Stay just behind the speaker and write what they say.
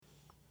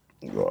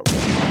You already.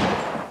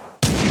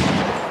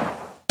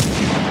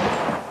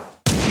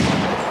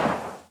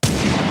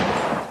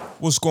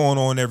 What's going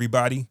on,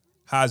 everybody?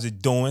 How's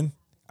it doing?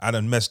 I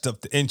done messed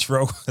up the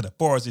intro of the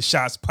Bars and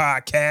Shots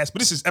podcast, but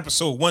this is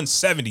episode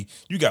 170.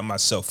 You got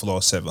myself, Flaw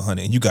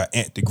 700, and you got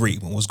Ant the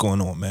Great One. What's going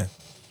on, man?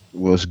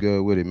 What's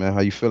good with it, man? How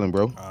you feeling,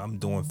 bro? I'm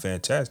doing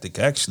fantastic,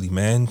 actually,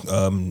 man.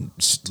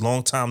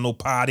 Long time no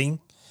potting,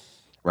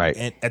 Right.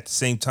 and at the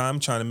same time,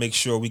 trying to make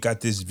sure we got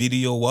this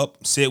video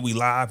up. Said we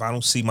live. I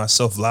don't see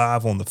myself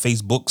live on the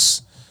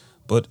Facebooks,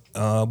 but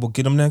we'll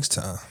get them next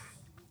time.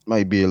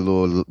 Might be a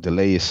little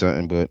delay or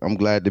something, but I'm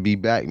glad to be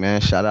back,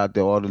 man. Shout out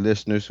to all the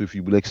listeners if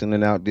you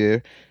listening out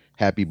there.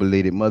 Happy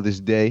belated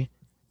Mother's Day.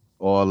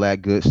 All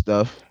that good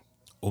stuff.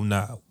 Oh,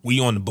 nah,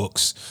 we on the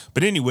books.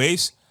 But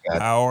anyways,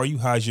 Got- how are you?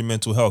 How's your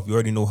mental health? You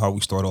already know how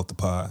we start off the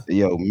pod.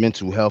 Yo,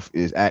 mental health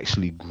is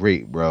actually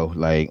great, bro.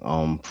 Like,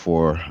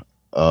 for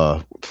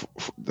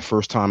the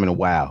first time in a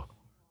while.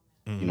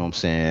 You know what I'm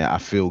saying? I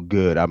feel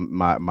good. I'm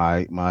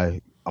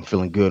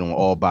feeling good on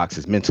all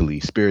boxes, mentally,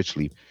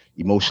 spiritually,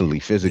 emotionally,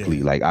 physically.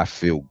 Yeah. Like I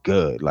feel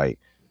good. Like,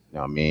 you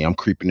know what I mean? I'm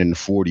creeping into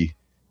 40,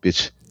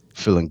 bitch,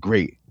 feeling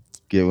great.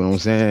 Get what I'm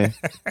saying?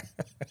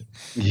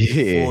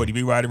 Yeah. 40.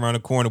 Be right around the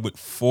corner with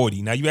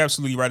 40. Now, you're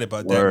absolutely right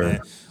about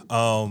Word. that,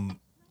 man.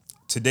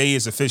 Today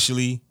is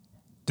officially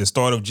the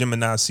start of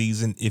Gemini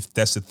season, if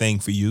that's a thing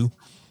for you.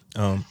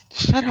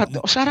 Shout out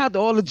to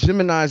all the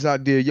Geminis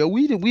out there. Yo,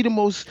 we the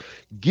most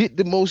get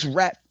the most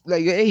rap.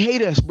 Like they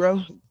hate us,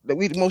 bro. Like,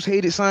 we the most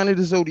hated sign of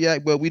the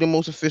zodiac, but we the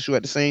most official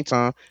at the same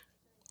time.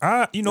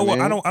 You know I what?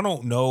 mean, I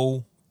don't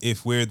know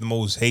if we're the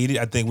most hated.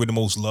 I think we're the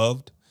most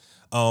loved.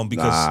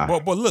 Because Nah.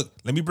 but look,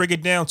 let me break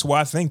it down to why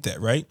I think that,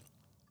 right?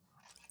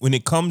 When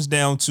it comes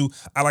down to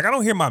I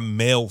don't hear my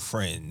male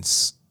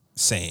friends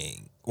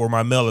saying or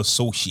my male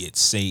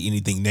associates say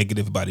anything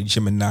negative about a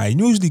Gemini. It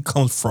usually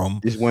comes from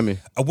It's women.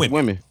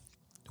 women.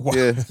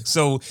 Yeah.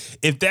 So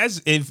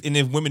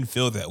if women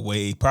feel that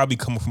way, probably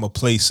coming from a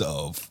place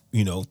of,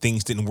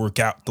 things didn't work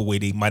out the way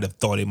they might have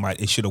thought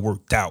it should have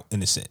worked out,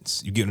 in a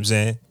sense. You get what I'm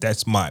saying?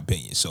 That's my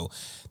opinion. So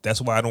that's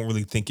why I don't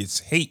really think it's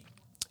hate.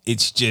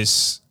 It's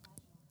just,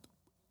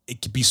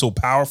 it could be so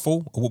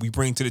powerful what we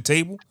bring to the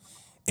table.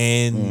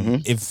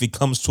 And if it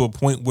comes to a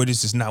point where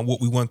this is not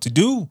what we want to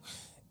do,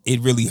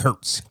 it really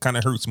hurts. Kind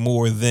of hurts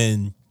more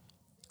than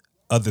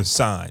other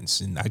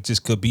signs. And I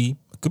just could be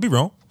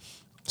wrong.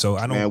 So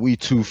I don't. Man, we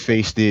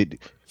two-faced it.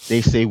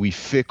 They say we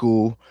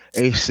fickle.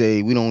 They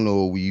say we don't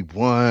know what we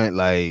want.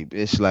 Like,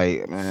 it's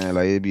like, man,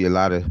 like it'd be a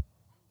lot of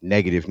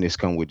negativeness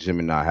come with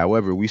Gemini.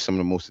 However, we some of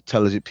the most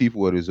intelligent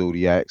people of the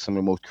zodiac, some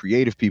of the most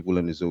creative people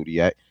in the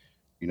zodiac.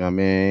 You know what I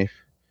mean?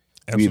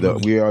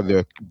 Absolutely. We are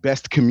the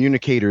best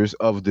communicators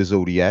of the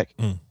zodiac.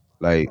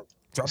 Like,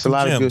 Drop it's a them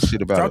lot gems. of good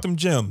shit about Drop it. them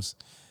gems.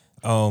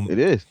 It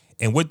is.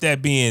 And with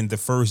that being the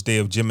first day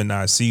of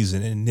Gemini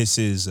season, and this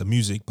is a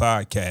music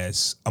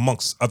podcast,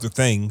 amongst other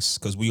things,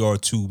 because we are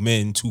two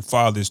men, two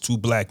fathers, two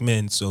black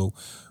men. So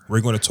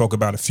we're going to talk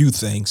about a few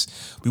things.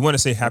 We want to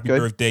say happy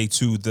birthday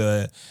to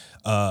the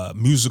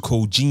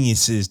musical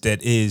geniuses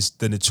that is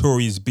the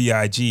Notorious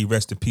B.I.G.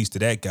 Rest in peace to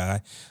that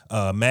guy.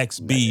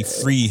 Max B,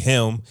 free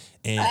him,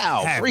 and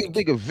Free Havoc,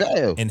 bigger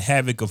Val. and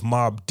Havoc of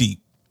Mob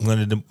Deep. One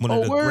of the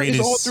Word? greatest.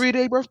 It's all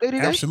 3-day birthday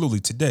today?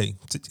 Absolutely, today.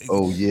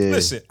 Oh, yeah.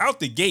 Listen,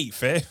 out the gate,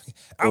 fam.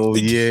 Oh,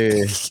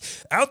 yeah.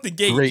 Out the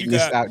gate,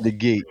 Greatness out the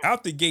gate.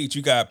 Out the gate,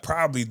 you got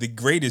probably the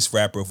greatest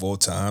rapper of all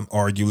time,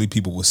 arguably,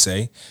 people would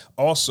say.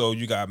 Also,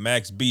 you got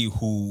Max B,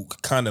 who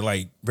kind of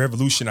like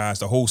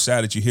revolutionized the whole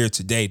side that you hear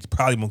today.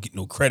 Probably won't get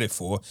no credit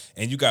for.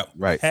 And you got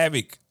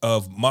Havoc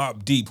of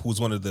Mobb Deep,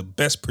 who's one of the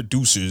best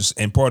producers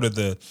and part of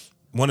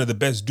one of the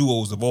best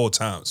duos of all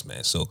times,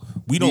 man. So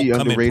we don't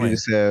come in playing.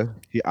 As hell.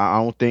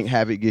 I don't think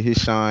Havoc get his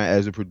shine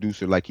as a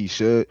producer like he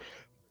should.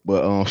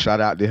 But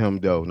shout out to him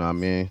though, know what I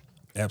mean?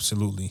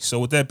 Absolutely. So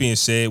with that being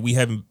said, we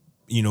haven't,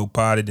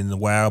 potted in a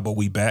while, but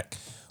we back.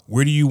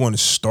 Where do you want to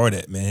start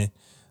at, man?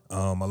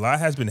 A lot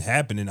has been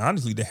happening.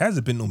 Honestly, there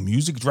hasn't been no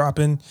music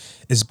dropping.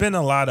 It's been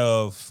a lot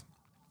of.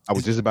 I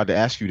was just about to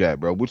ask you that,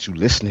 bro. What you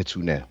listening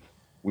to now?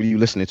 What are you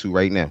listening to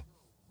right now?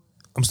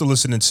 I'm still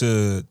listening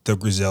to the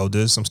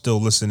Griseldas. I'm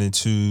still listening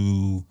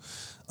to.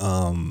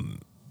 I'm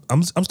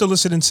still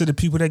listening to the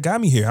people that got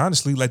me here.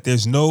 Honestly, like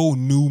there's no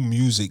new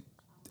music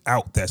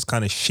out that's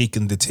kind of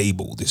shaking the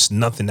table. There's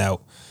nothing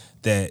out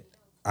that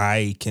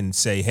I can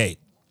say, hey,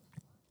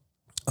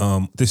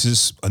 this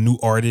is a new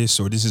artist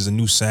or this is a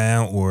new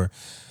sound, or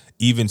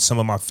even some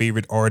of my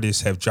favorite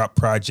artists have dropped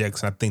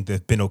projects and I think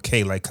they've been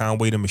okay. Like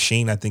Conway the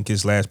Machine, I think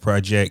his last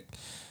project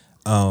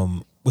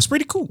was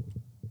pretty cool.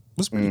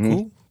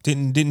 Cool.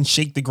 Didn't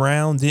shake the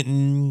ground,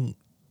 didn't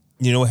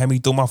have me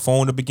throw my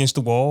phone up against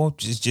the wall.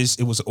 Just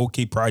it was an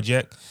okay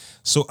project.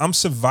 So I'm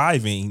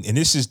surviving, and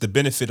this is the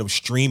benefit of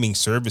streaming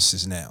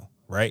services now,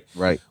 right?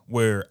 Right.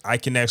 Where I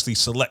can actually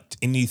select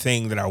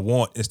anything that I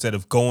want instead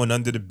of going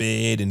under the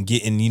bed and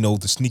getting,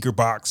 the sneaker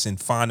box and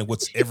finding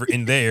what's ever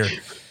in there.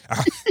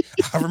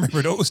 I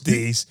remember those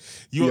days.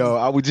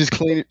 I was just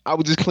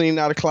cleaning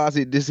out a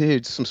closet. This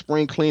here, some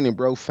spring cleaning,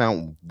 bro.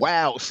 Found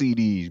wild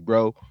CDs,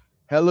 bro.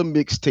 hella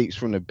mixtapes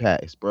from the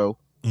past, bro.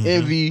 Mm-hmm.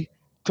 Envy,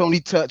 Tony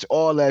Touch,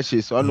 all that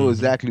shit. So I know Mm-hmm.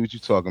 exactly what you're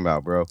talking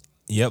about, bro.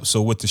 Yep.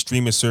 So with the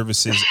streaming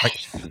services,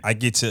 I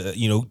get to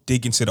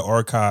dig into the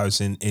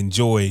archives and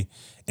enjoy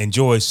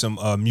some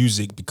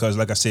music because,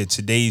 like I said,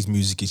 today's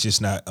music is just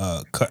not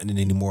cutting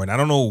it anymore, and I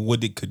don't know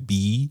what it could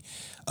be.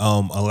 A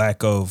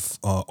lack of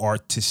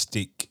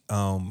artistic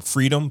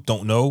freedom.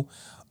 Don't know.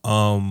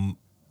 Um,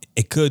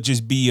 it could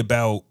just be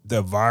about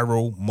the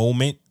viral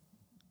moment,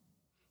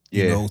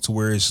 Yeah. to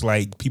where it's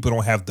like people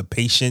don't have the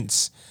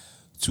patience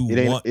to It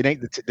ain't want. it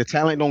ain't the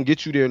talent don't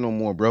get you there no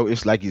more, bro.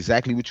 It's like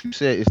exactly what you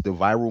said. It's the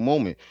viral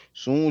moment.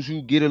 Soon as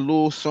you get a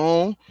little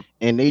song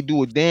and they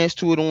do a dance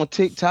to it on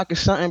TikTok or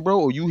something, bro,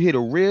 or you hit a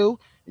reel,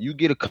 you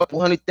get a couple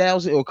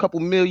 100,000 or a couple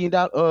 $1 million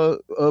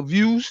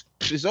views,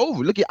 it's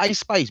over. Look at Ice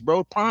Spice,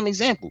 bro. Prime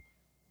example.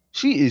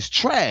 She is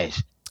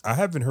trash. I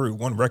haven't heard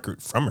one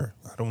record from her.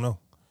 I don't know.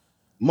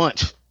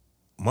 Much,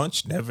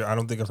 Munch, never. I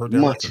don't think I've heard that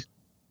record. much.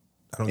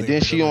 I don't And think I've then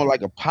heard that she on record.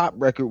 like a pop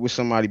record with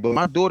somebody. But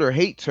my daughter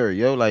hates her,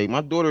 yo. Like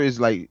my daughter is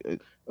like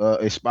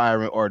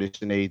aspiring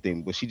artist and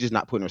everything, but she just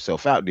not putting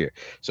herself out there.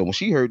 So when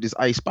she heard this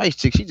Ice Spice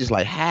chick, she just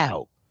like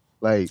how,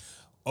 like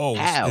Oh,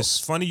 how? it's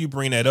funny you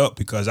bring that up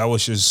because I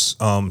was just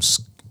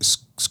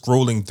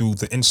scrolling through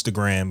the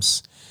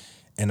Instagrams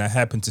and I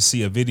happened to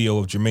see a video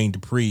of Jermaine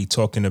Dupri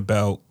talking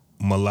about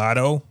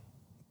Mulatto.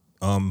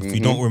 If you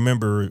Mm-hmm. don't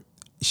remember,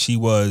 she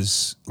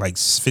was like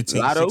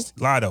 15, Lotto,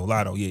 16,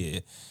 Lotto, yeah, yeah.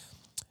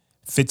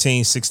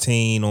 15,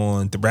 16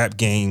 on the Rap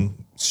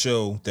Game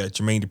show that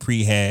Jermaine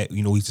Dupri had. He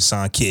used to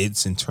sign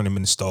kids and turn them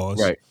into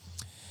stars. right,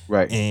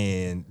 right.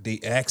 And they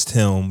asked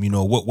him,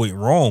 what went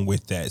wrong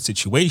with that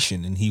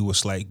situation. And he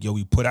was like, yo,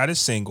 we put out a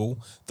single.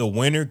 The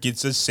winner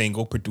gets a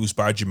single produced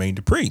by Jermaine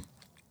Dupri.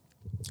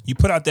 You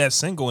put out that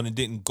single and it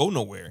didn't go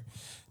nowhere.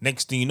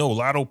 Next thing you know,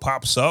 Lotto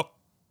pops up,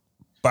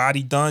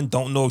 body done.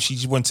 Don't know if she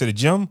just went to the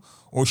gym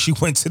or she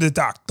went to the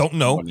doc. Don't Come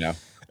know. on now.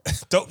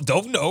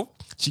 Don't know.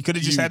 She could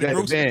have She just used had a that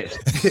gross.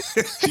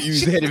 advance. She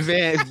used that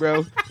advance,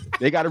 bro.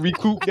 They got to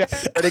recoup that.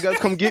 Bro. They got to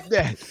come get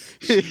that.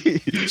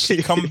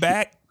 She come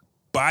back,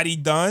 body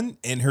done,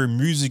 and her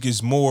music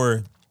is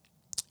more,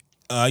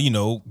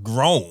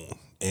 grown.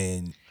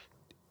 And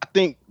I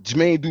think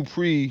Jermaine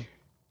Dupri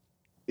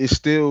is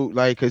still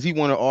like, cause he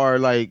one of our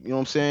like, you know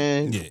what I'm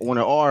saying, yeah, one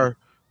of our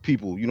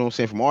people, you know what I'm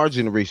saying, from our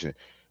generation.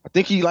 I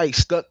think he like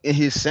stuck in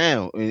his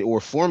sound or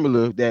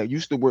formula that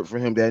used to work for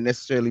him that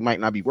necessarily might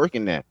not be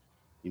working now.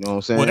 You know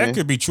what I'm well, that saying?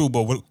 could be true.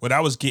 But what I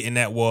was getting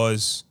at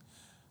was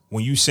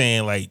when you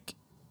saying like,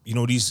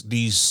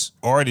 these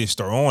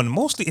artists are on.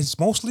 It's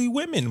mostly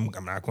women.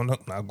 I'm not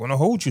gonna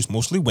hold you. It's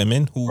mostly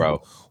women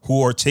Bro.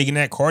 who are taking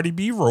that Cardi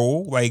B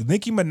role. Like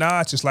Nicki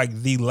Minaj is like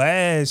the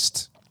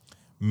last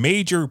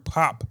major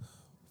pop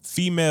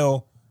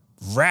female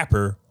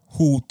rapper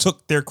who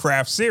took their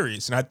craft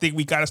serious. And I think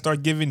we got to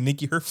start giving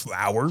Nicki her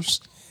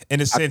flowers in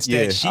the sense that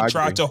Yeah, she I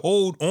tried agree. to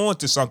hold on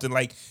to something.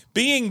 Like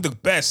being the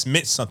best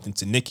meant something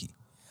to Nicki.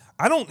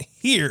 I don't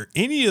hear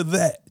any of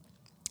that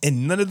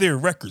in none of their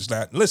records.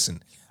 Like,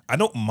 listen, I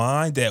don't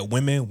mind that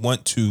women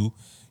want to,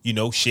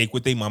 shake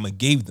what their mama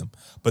gave them,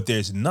 but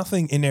there's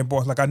nothing in their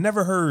bars. Like I've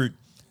never heard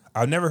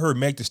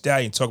Meg Thee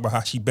Stallion talk about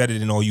how she better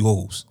than all you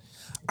hoes.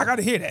 I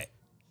gotta hear that.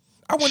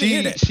 I want to hear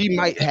She that she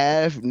might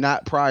have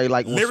not probably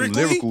like on some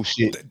lyrically. lyrical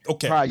shit.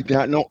 Okay, Probably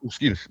not no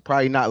excuse me,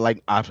 probably not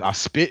like I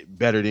spit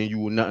better than you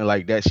or nothing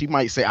like that. She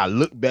might say I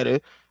look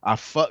better, I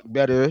fuck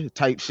better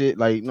type shit,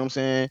 like you know what I'm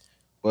saying?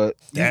 But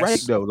you right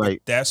that's though,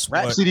 like that's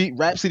what.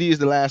 Rhapsody is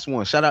the last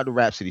one. Shout out to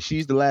Rhapsody.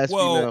 She's the last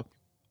Well, female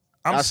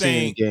I'm I seen in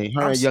the saying game.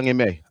 Her I'm and Young and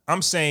May.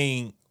 I'm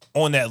saying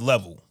on that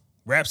level.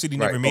 Rhapsody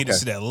Right. never made it Okay.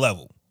 to that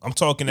level. I'm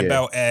talking Yeah.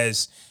 about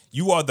as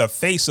you are the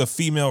face of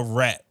female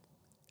rap.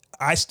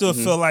 I still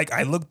Hmm. feel like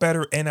I look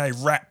better and I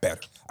rap better.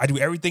 I do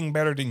everything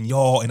better than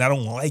y'all, and I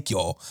don't like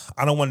y'all.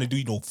 I don't want to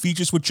do no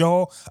features with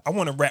y'all. I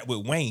want to rap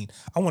with Wayne.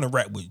 I want to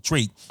rap with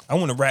Drake. I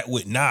want to rap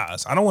with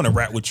Nas. I don't want to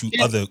rap with you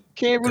Can't other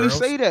can't really girls.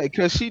 say that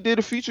because she did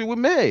a feature with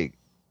Meg.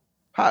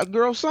 Hot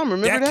Girl Summer.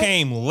 Remember That that?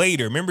 came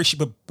later. Remember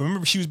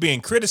she was being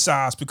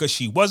criticized because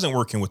she wasn't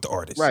working with the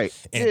artist, Right.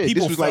 and Yeah.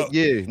 This was like,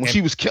 yeah, when and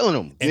she was killing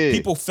them. and Yeah.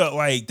 people felt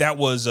like that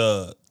was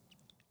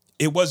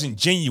it wasn't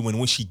genuine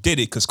when she did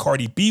it because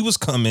Cardi B was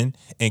coming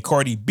and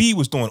Cardi B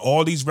was doing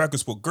all these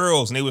records with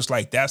girls, and they was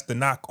like, that's the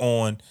knock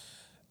on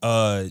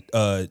uh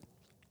uh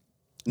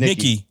Nikki.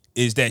 Nicki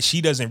is that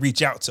she doesn't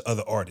reach out to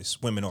other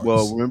artists, women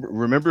Well, artists.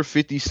 remember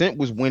 50 Cent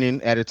was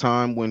winning at a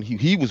time when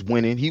he was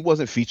winning. He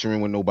wasn't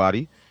featuring with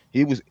nobody.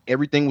 He was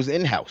everything was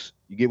in house.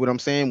 You get what I'm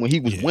saying? When he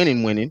was Yeah.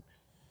 winning.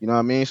 You know what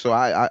I mean? So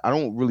I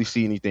don't really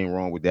see anything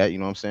wrong with that. You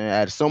know what I'm saying?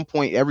 At some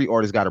point, every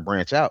artist got to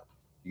branch out.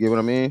 You get what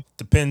I mean?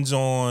 Depends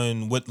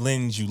on what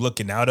lens you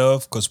looking out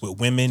of, because with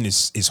women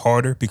it's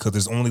harder because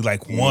there's only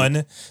like Mhm.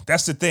 one.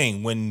 That's the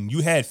thing. When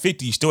you had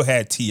 50, you still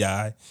had Ti,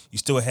 you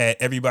still had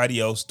everybody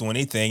else doing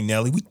their thing.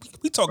 Nelly,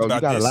 we talked Bro, you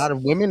about got a this lot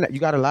of women. You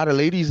got a lot of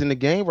ladies in the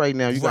game right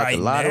now. You got the right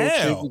Lotto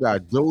chick.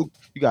 now.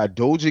 You got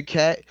Doja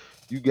Cat.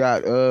 You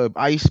got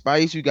Ice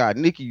Spice. You got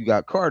Nicki. You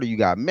got Carter. You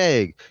got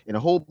Meg, and a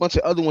whole bunch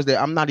of other ones that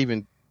I'm not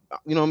even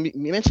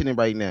mentioning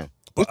right now.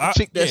 but What's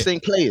the chick that yeah, sing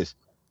Players?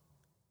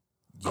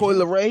 Coi yeah,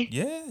 Leray?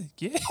 yeah,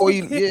 yeah, Coi,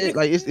 yeah,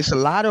 like it's a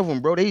lot of them,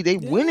 bro. They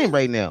winning yeah,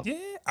 right now. yeah.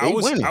 They I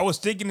winning. was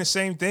thinking the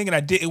same thing, and I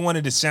didn't want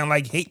it to sound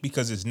like hate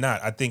because it's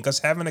not. I think us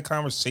having a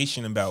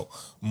conversation about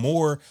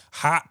more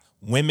hot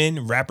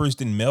women rappers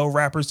than male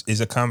rappers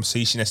is a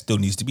conversation that still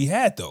needs to be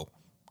had, though.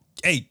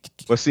 Hey,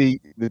 But see,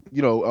 that's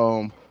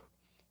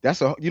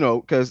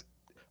because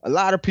a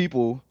lot of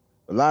people,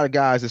 a lot of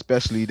guys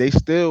especially,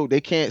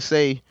 they can't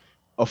say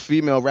a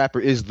female rapper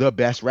is the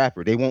best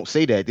rapper. They won't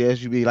say that. They'll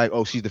just be like,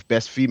 oh, she's the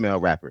best female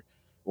rapper.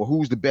 Or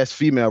who's the best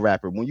female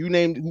rapper? When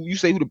you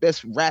say who the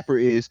best rapper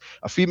is,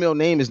 a female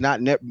name is not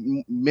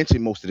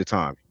mentioned most of the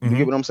time. You mm-hmm,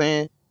 get what I'm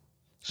saying? right.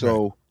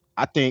 So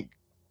I think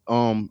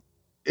um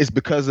it's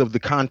because of the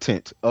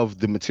content of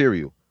the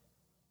material.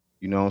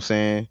 You know what I'm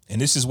saying?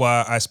 And this is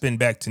why I spin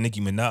back to Nicki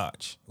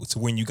Minaj. It's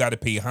when you got to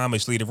pay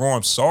homage later on.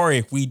 I'm sorry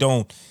if we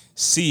don't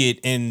see it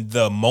in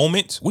the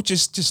moment, which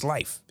is just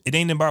life. It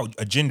ain't about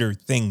a gender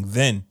thing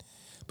then,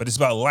 but it's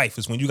about life.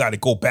 It's when you got to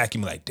go back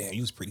and be like, damn,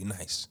 you was pretty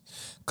nice.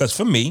 Because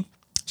for me,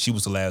 she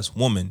was the last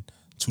woman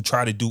to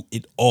try to do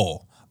it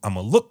all. I'm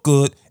going to look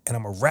good and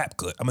I'm going to rap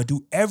good. I'm going to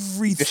do Yeah, she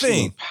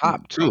everything. went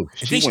pop too.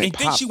 She And went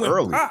then pop she went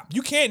early, pop.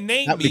 You can't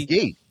name out the me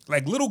gate.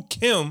 like Little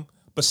Kim.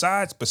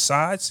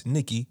 Besides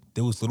Nicki,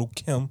 there was Little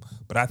Kim,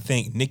 but I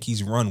think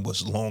Nicki's run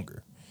was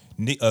longer.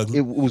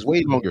 It was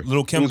way longer.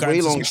 Little It Kim was got way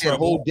into longer. some She had a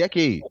whole trouble.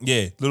 decade.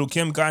 Yeah, Little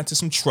Kim got into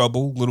some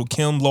trouble. Little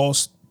Kim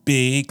lost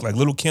big. Like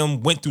Little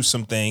Kim went through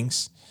some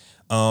things.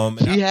 And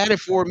I, She had it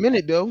for a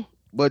minute though,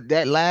 but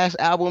that last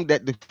album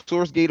that the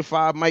Source gave the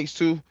 5 mics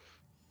to,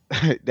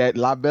 that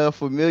La Belle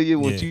Familia,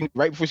 when yeah, she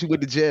right before she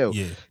went to jail,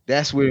 yeah.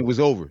 that's when it was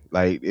over.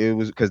 Like it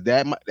was because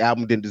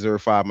album didn't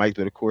deserve 5 mics,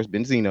 but of course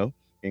Benzino.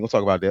 Ain't gonna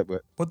talk about that,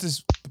 but What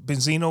this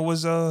Benzino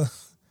was?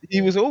 he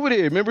was over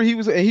there. Remember, he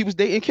was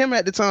dating Kim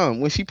at the time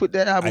when she put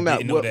that I album out.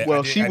 didn't know Well, that.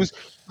 well,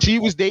 she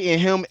was dating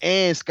him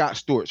and Scott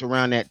Storch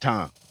around that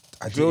time.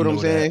 I You feel what didn't I'm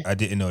know that. saying? I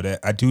didn't know that.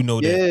 I do know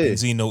that Yeah.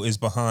 Benzino is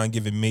behind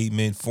giving Made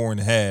Men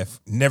 4.5.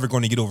 Never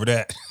going to get over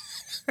that.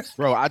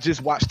 Bro, I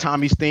just watched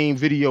Tommy's theme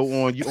video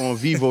on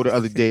Vivo the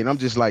other day, and I'm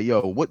just like,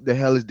 yo, what the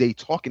hell is they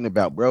talking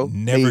about, bro?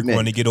 Never Made going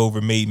men, to get over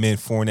Made Men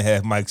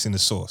 4.5 mics in the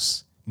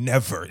sauce.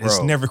 Never. It's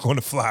bro. never going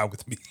to fly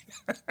with me.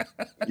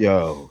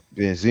 Yo,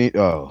 benzene.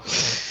 Oh,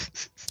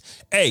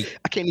 Hey,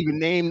 I can't even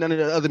name none of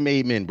the other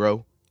made men,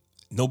 bro.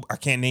 no, I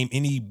can't name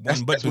anyone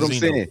but That's what I'm Benzino.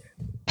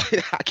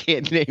 saying. I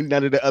can't name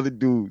none of the other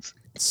dudes.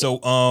 So,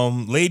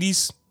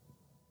 ladies,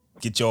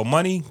 get your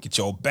money, get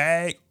your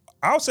bag.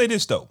 I'll say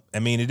this though. I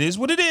mean, it is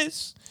what it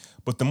is.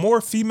 But the more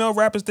female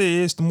rappers there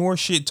is, the more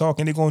shit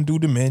talking they're gonna do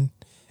to men,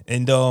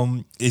 and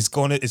I'm it's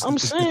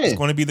saying,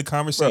 gonna be the bro.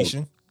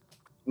 conversation.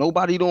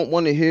 Nobody don't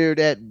want to hear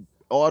that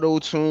auto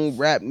tune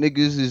rap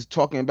niggas is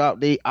talking about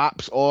they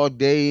ops all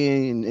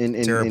day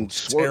Terrible. and It's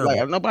swerve. Like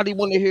terrible. nobody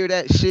want to hear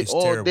that shit It's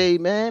all terrible. day,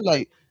 man.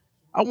 Like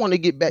I want to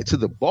get back to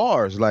the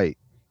bars. Like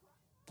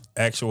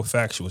Actual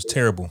factual. It's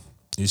terrible.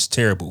 It's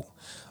terrible.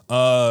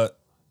 Uh,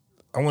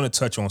 I want to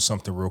touch on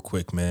something real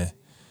quick, man.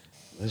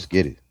 let's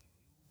get it.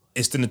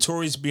 It's the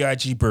Notorious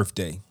B.I.G.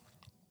 birthday.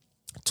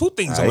 Two All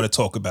things I right. want to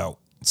talk about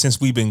since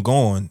we've been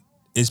gone.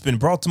 It's been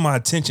brought to my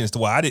attention as to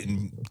why I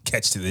didn't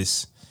catch to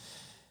this.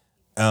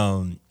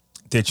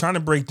 They're trying to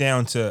break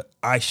down to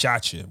I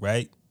Shot You,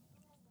 right?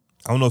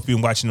 I don't know if you've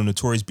been watching the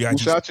Notorious Who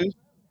B.I.G. shot you?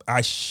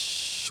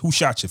 Who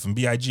Shot You from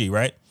B.I.G.,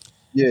 right?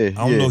 Yeah, I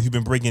don't know yeah. if you've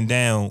been breaking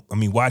down,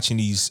 watching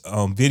these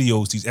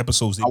videos, these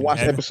episodes I they've been watched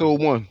having. episode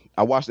one.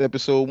 I watched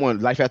episode one,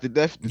 Life After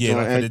Death, the Yeah, joint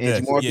Life After Angie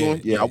Death. Moore Yeah,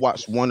 doing. Yeah, I yeah.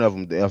 watched one of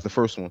them. That was the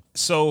first one.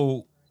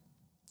 So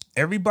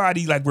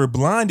everybody, like, we're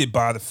blinded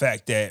by the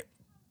fact that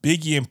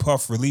Biggie and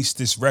Puff released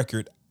this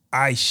record,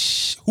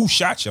 Who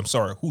Shot You? I'm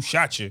sorry, Who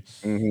Shot You?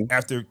 Hmm.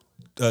 After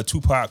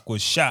Tupac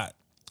was shot.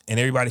 And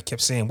everybody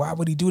kept saying, why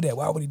would he do that?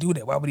 Why would he do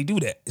that? Why would he do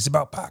that? It's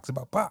about Pac. It's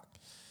about Pac.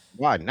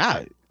 Why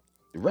not?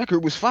 The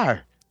record was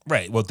fire.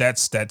 Right. Well,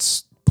 that's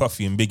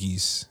Puffy and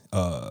Biggie's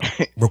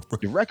The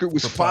record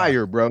was reply.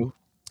 fire, bro.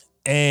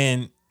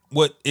 And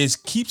what is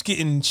keeps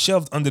getting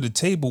shoved under the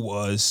table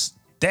was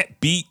that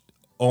beat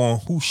on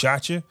Who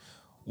Shot You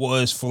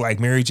was for like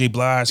Mary J.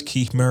 Blige,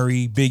 Keith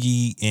Murray,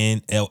 Biggie,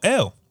 and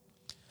LL.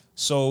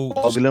 So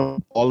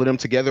All of them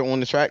together on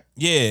the track.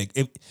 yeah,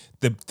 if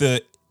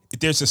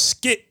there's a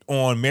skit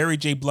on Mary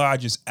J.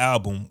 Blige's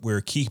album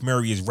where Keith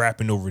Murray is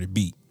rapping over the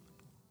beat.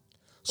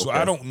 So I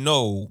Okay. don't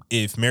know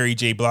if Mary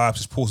J. Blige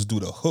is supposed to do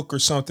the hook or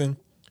something,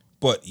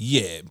 but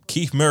yeah,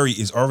 Keith Murray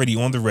is already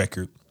on the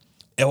record.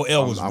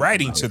 LL was I'm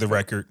writing not to here the for that.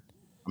 record.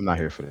 I'm not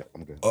here for that.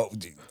 I'm good. Oh,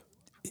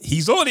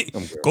 he's on it.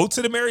 I'm good. Go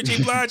to the Mary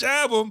J. Blige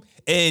album,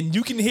 and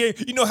you can hear.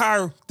 You know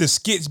how the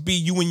skits be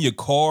you in your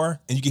car,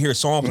 and you can hear a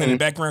song playing in the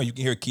background. You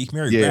can hear Keith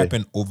Murray Yeah.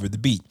 rapping over the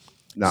beat.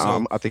 Nah,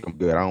 So I think I'm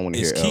good. I don't want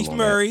to it's hear L Keith on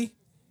that. Murray.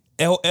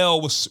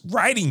 LL was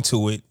writing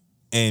to it,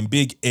 and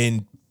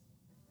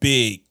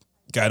Big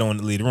got on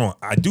it later on.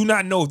 I do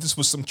not know if this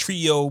was some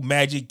trio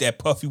magic that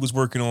Puffy was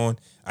working on.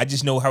 I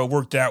just know how it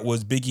worked out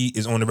was Biggie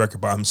is on the record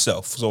by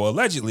himself. So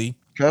allegedly,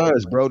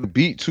 Cause bro, the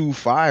beat too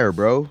fire,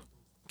 bro.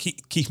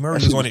 Keith Murray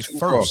That was shit on was it too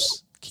raw.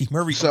 first. Keith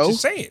Murray. I'm So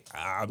just saying.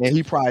 and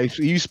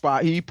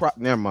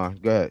never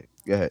mind. Go ahead.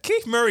 Go ahead.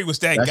 Keith Murray was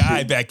that That shit.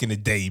 guy back in the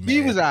day,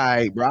 He was man.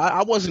 alright, bro.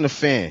 I wasn't a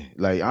fan.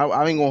 Like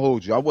I ain't gonna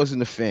hold you. I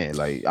wasn't a fan.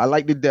 Like I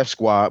like the Def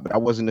Squad, but I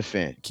wasn't a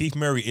fan. Keith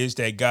Murray is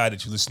that guy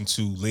that you listen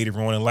to later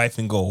on in life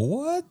and go,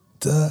 "What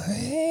the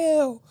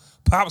hell?"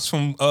 Pops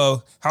from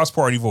House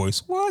Party voice.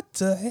 What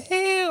the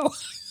hell?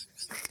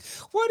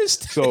 What is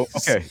So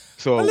this? okay,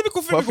 so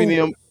Olympical Puffy and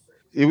physical. them,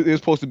 it was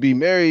supposed to be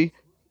Mary,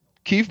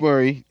 Keith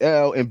Murray,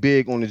 L, and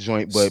Big on the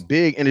joint, but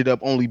Big ended up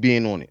only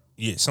being on it.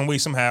 Yeah, some way,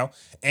 somehow.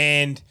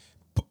 And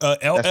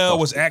That's LL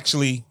was fucked up.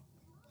 actually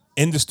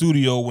in the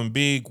studio when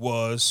Big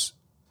was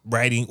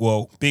writing.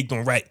 Well, Big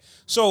don't write.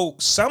 So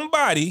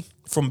somebody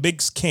from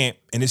Big's camp,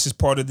 and this is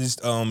part of this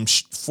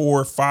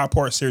 4 or 5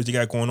 part series they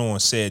got going on,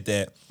 said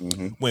that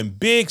Hmm. when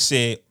Big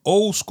said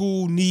old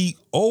school, new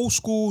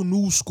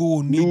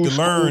school need New to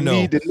school learn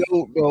need though, to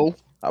know though.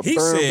 I he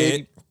burn said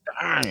baby.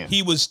 Damn.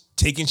 he was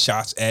taking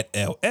shots at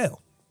LL.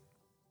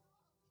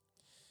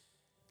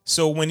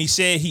 So when he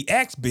said he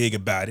asked Big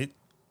about it,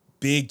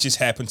 Big just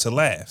happened to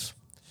laugh.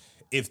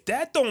 If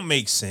that don't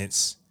make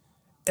sense,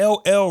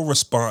 LL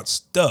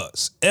response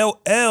does.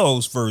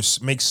 LL's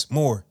verse makes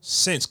more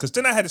sense because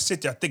then I had to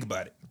sit there and think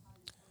about it.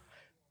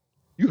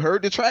 You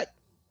heard the track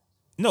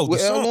No, the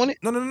with L song. on it?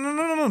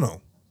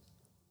 No.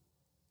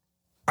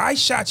 I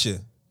shot you.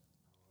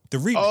 The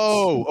remix.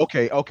 Oh,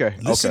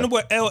 Listen okay. to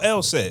what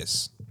LL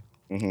says.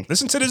 Hmm.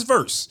 Listen to this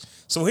verse.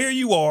 So here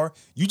you are.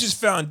 You just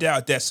found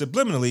out that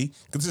subliminally,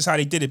 because this is how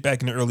they did it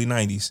back in the early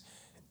 90s,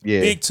 Yeah.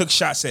 Big took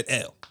shots at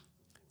L.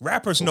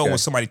 Rappers know when Okay.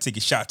 somebody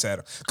taking shots at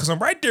them. Because I'm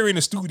right there in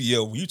the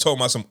studio when you talking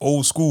about some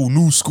old school,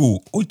 new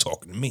school. Oh, you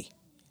talking to me.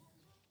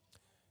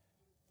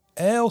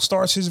 L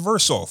starts his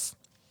verse off.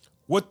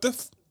 What the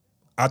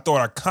I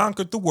thought I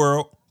conquered the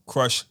world,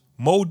 crushed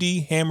Modi,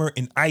 Hammer,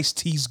 and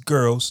Ice-T's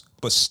girls,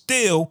 but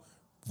still,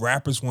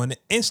 rappers want to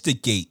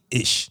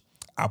instigate-ish.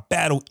 I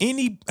battle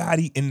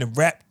anybody in the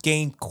rap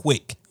game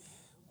quick.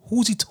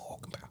 Who's he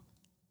talking about?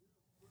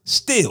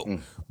 Still,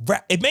 Mm,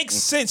 rap, it makes mm.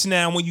 sense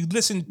now when you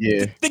listen,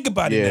 Yeah. think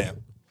about it Yeah. now.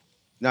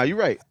 Now you're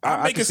right.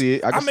 I can see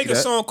it. I I can see make a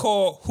that. song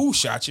called Who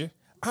Shot You?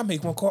 I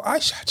make one called I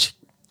Shot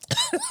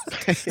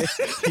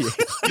Yeah.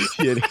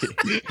 Yeah.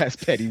 That's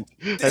petty.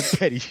 That's You.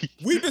 petty.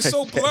 We've been That's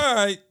so petty.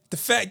 blind, the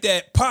fact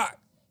that Pac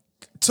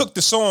took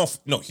the song,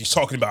 no, he's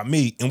talking about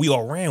me, and we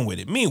all ran with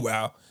it.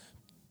 Meanwhile,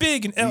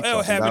 Big and He LL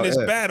talking having about this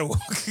L. battle,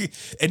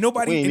 and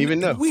We ain't even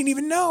know. we didn't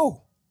even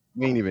know.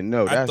 We ain't even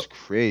know. I That's thought,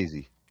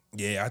 crazy.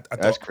 yeah, I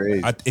That's thought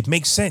crazy. it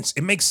makes sense.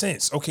 It makes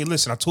sense. Okay,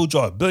 listen, I told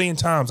y'all a billion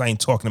times I ain't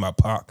talking about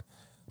Pac,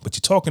 but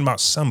you're talking about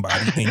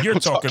somebody, and you're I'm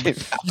talking about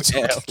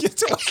talking about you're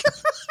talking.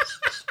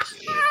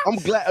 I'm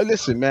glad.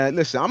 Listen, man.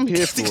 Listen, I'm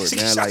here for it,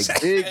 man. Shots Like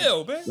at big,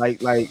 L, man.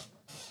 like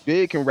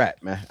big can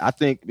rap, man. I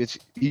think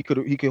he could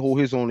hold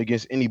his own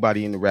against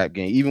anybody in the rap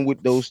game. Even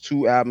with those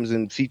 2 albums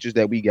and features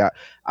that we got,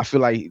 I feel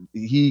like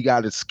he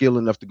got a skill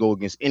enough to go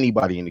against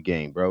anybody in the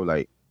game, bro.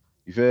 Like,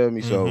 you feel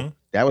me? So Mm-hmm.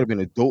 that would have been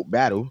a dope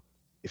battle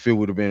if it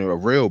would have been a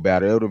real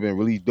battle. It would have been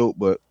really dope.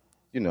 But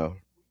you know,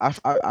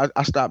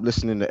 I stopped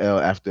listening to L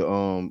after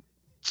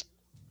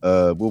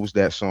what was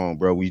that song,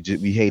 bro? We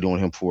hate on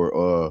him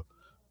for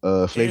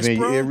And Flavor in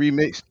Your Ear Sprung.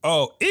 remix.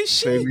 Oh,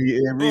 is Flavor she? in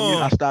Your Ear remix.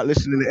 I Um, stopped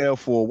listening to L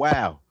for a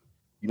while.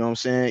 You know what I'm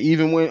saying?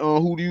 Even when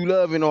Who Do You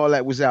Love and all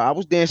that was out, I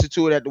was dancing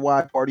to it at the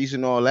wide parties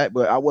and all that,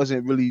 but I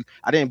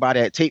didn't buy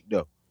that tape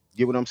though.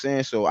 Get what I'm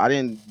saying? So I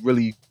didn't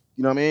really,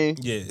 you know what I mean?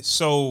 yeah.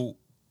 So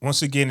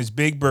once again, it's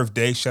big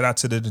birthday. Shout out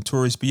to the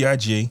Notorious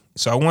B.I.G.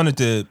 So I wanted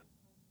to,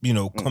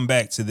 Mm. come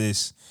back to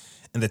this,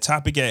 and the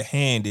topic at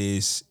hand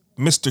is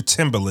Mr.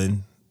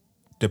 Timberland,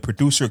 the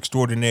producer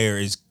extraordinaire,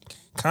 is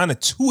kind of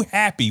too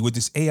happy with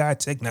this AI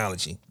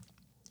technology.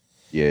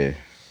 Yeah,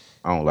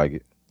 I don't like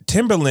it.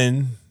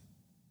 Timberland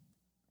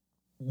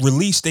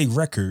released a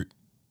record,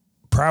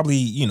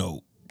 probably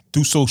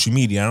through social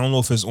media. I don't know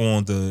if it's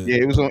on the. Yeah,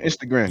 it was on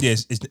Instagram.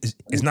 Yes,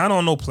 it's not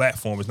on no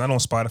platform. It's not on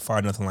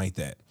Spotify, nothing like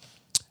that.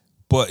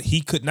 But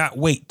he could not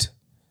wait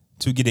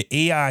to get an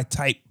AI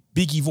type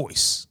Biggie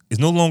voice. It's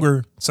no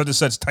longer such and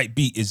such type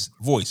beat. Is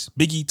voice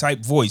Biggie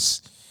type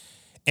voice,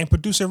 and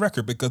produce a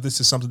record because this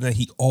is something that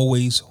he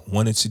always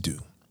wanted to do.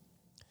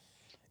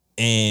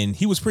 And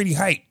he was pretty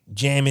hyped,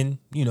 jamming,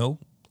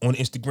 on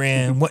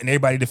Instagram, wanting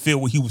everybody to feel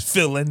what he was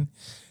feeling.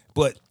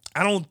 But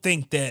I don't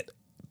think that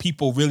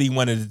people really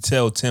wanted to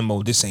tell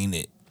Timbo this ain't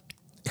it,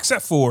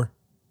 except for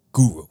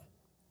Guru,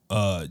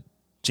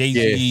 Jay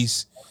Yeah,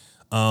 Z's,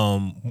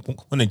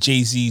 one of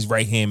Jay Z's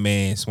right hand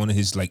mans, one of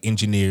his like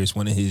engineers,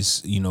 one of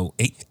his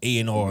A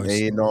and R's.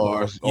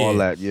 A&Rs, all Yeah,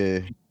 that. Yeah,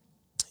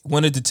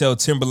 wanted to tell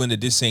Timberland that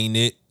this ain't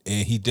it,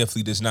 and he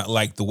definitely does not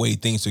like the way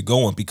things are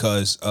going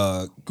because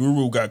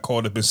Guru got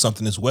caught up in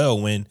something as well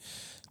when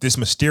this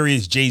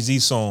mysterious Jay Z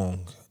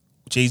song,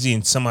 Jay Z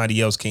and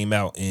somebody else came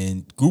out,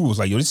 and Guru was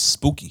like, "Yo, this is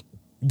spooky.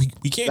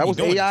 We can't that be was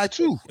doing AI this."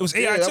 too. It was Yeah,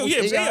 AI that too. was Yeah,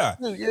 it was AI AI.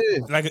 too.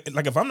 Yeah.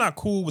 Like if I'm not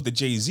cool with the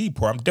Jay Z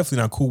part, I'm definitely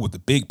not cool with the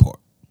big part.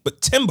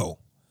 But Timbo,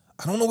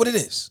 I don't know what it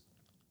is.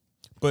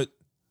 But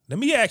let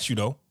me ask you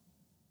though,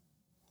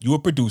 you a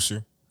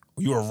producer,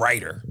 you a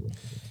writer,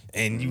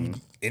 and you Mhm.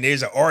 and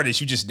there's an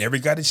artist you just never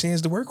got a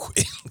chance to work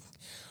with.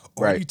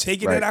 Are Right, you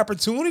taking that right.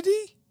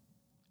 opportunity?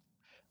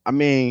 I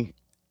mean,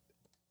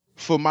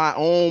 for my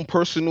own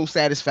personal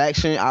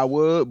satisfaction, I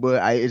would, but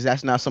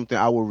that's not something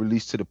I will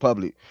release to the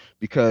public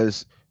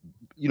because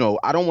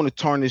I don't want to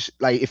tarnish.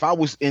 Like if I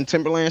was in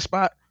Timberland's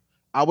spot,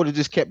 I would have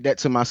just kept that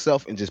to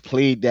myself and just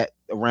played that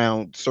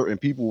around certain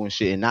people and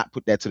shit and not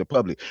put that to the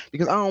public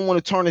because I don't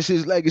want to tarnish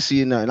his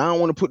legacy or nothing. I don't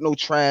want to put no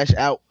trash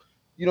out.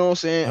 You know what I'm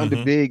saying? Under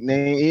Mm-hmm. big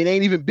name, it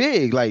ain't even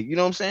big. Like you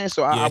know what I'm saying?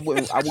 So I Yeah.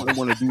 wouldn't. I wouldn't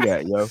want to do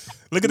that, yo. Look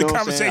You at the know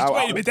what I'm saying? conversation.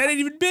 Wait a minute, that ain't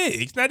even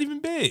big. It's not even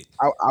big.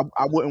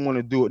 I wouldn't want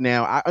to do it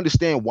now. I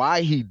understand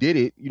why he did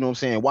it, you know what I'm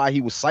saying, why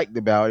he was psyched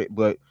about it,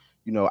 but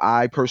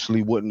I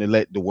personally wouldn't have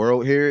let the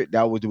world hear it.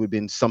 That would have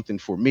been something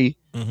for me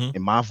Mm-hmm.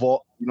 in my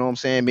vault, you know what I'm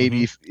saying? Mm-hmm.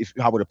 Maybe if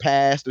I would have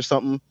passed or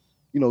something,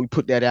 we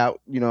put that out,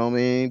 you know what I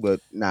mean?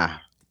 But nah.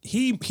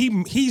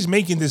 He's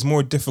making this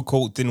more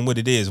difficult than what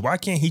it is. Why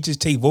can't he just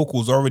take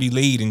vocals already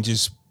laid and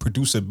just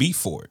produce a beat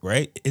for it,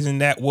 right? Isn't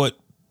that what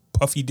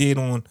Puffy did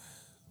on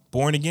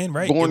Born Again,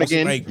 right? It Born was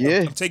again, like yeah.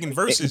 I'm taking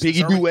verses. It's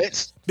Biggie already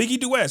duets. Biggie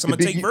duets. I'm The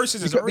gonna take Biggie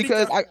verses. It's already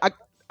because got.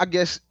 I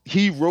guess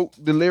he wrote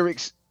the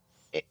lyrics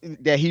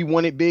that he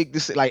wanted Big to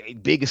say,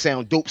 like Big to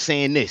sound dope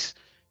saying this.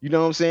 You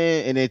know what I'm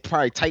saying? And then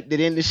probably typed it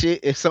in the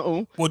shit or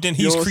something. Well, then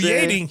You know he's what I'm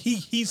saying?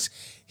 creating.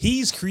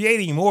 He's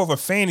creating more of a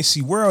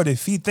fantasy world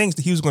if he thinks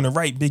that he was going to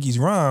write Biggie's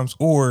rhymes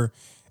or,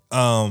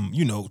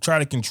 try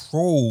to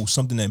control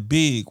something that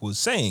Big was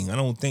saying. I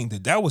don't think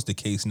that was the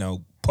case.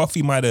 Now,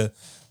 Puffy might have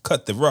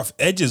cut the rough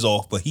edges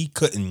off, but he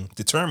couldn't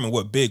determine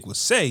what Big would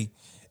say.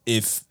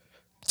 If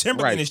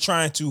Timberland Right. is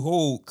trying to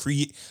hold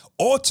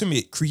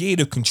ultimate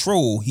creative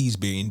control, he's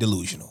being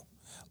delusional.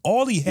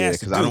 All he Yeah, has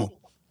to because I do don't.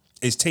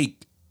 is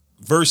take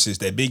verses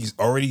that Biggie's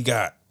already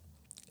got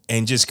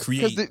and just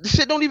Because create. the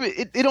shit don't even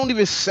it don't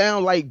even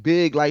sound like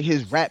Big, like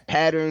his rap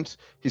patterns,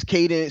 his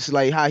cadence,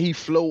 like how he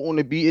flow on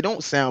the beat. It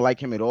don't sound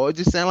like him at all. It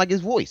just sound like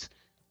his voice.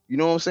 You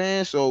know what I'm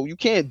saying? So you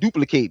can't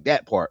duplicate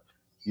that part.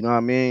 You know what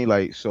I mean?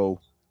 Like so,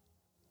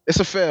 it's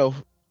a fail,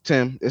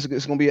 Tim. It's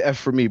gonna be an F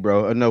for me,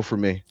 bro. A no for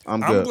me.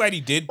 I'm I'm good. glad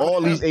he did put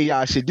All it these out.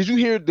 AI shit. Did you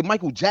hear the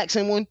Michael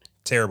Jackson one?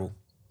 Terrible.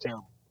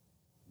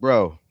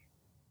 Bro,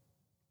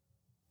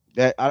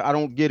 that I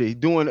don't get it. He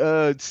doing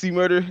C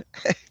murder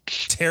for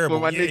Terrible.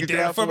 my Yeah, niggas damn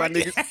down for for my my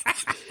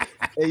niggas.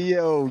 Hey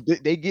yo,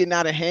 they getting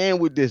out of hand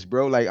with this,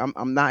 bro. Like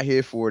I'm not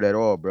here for it at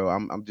all, bro.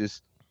 I'm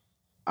just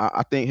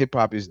I think hip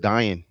hop is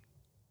dying.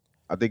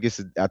 I think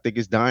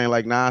it's dying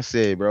like Nas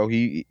said, bro.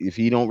 He if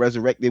he don't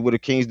resurrect it with a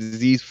King's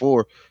Disease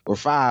 4 or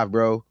 5,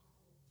 bro. Or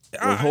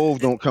if I, Hove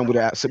don't come with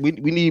that. So we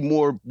need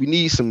more. We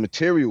need some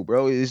material,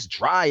 bro. It's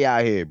dry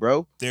out here,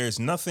 bro. there's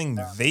nothing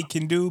they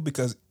can do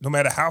because no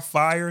matter how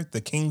fire the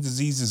King's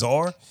diseases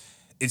are,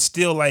 it's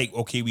still like,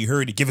 okay, we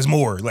heard it, give us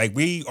more. Like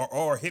we are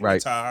all Right,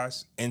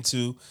 hypnotized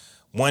into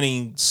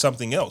wanting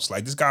something else.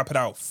 Like this guy put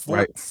out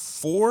right.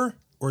 four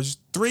or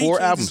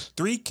Four albums.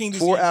 three King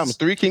 4 albums. diseases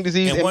 3 King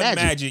Disease and and one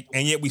Magic. magic,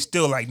 and yet we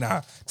still like,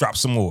 nah, drop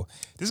some more.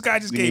 This guy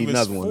just We gave need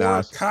us another one, four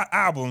Nas. hot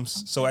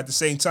albums. So at the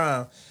same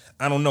time,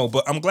 I don't know,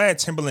 but I'm glad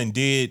Timberland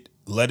did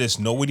let us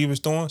know what he was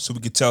doing so we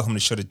could tell him to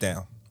shut it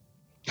down.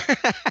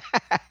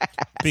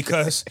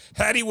 Because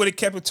had he would have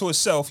kept it to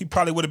himself, he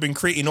probably would have been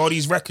creating all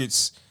these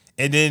records,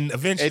 and then And then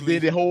eventually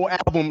the whole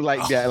album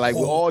like a that, like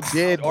with whole all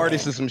dead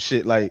artists or album. some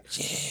shit, like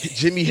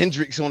Jimi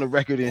Hendrix on the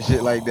record and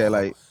shit like that.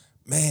 Like,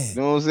 Man, you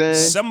know what I'm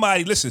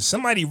saying?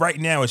 somebody right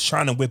now is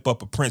trying to whip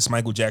up a Prince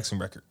Michael Jackson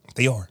record.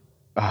 They are.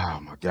 Oh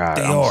my god,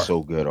 They I'm are.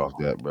 so good off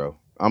that, bro.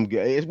 I'm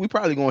good. We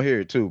probably gonna hear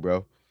it too,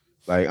 bro.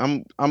 Like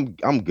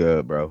I'm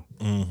good, bro.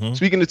 Mm-hmm.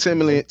 Speaking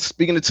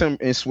of Tim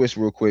and Swiss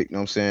real quick, you know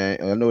what I'm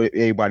saying? I know that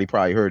everybody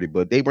probably heard it,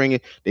 but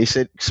they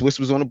said Swiss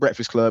was on the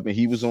Breakfast Club and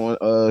he was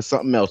on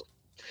something else.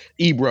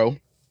 Ebro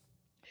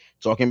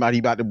talking about he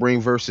about to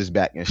bring verses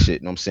back and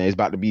shit. You know what I'm saying? It's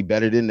about to be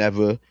better than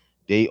ever.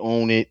 They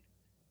own it,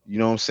 you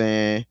know what I'm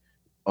saying?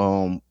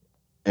 Um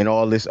and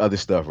all this other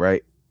stuff,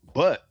 right?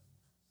 But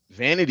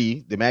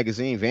Vanity, the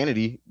magazine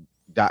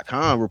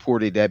Vanity.com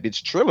reported that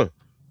bitch Triller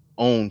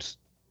owns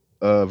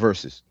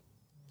verses,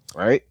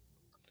 right?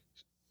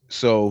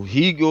 So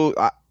he go.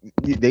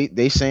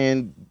 They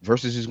saying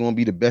versus is going to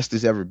be the best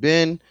it's ever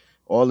been.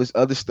 All this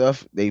other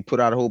stuff. They put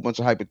out a whole bunch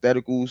of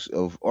hypotheticals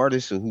of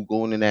artists who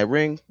going in that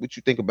ring. What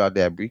you think about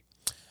that, Bree?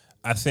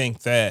 I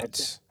think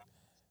that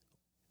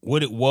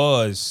what it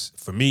was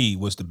for me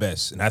was the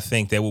best, and I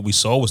think that what we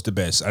saw was the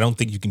best. I don't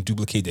think you can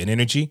duplicate that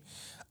energy.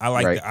 I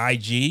like Right. the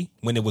IG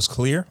when it was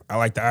clear. I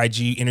like the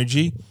IG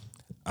energy.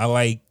 I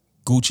like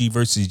Gucci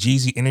versus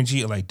Jeezy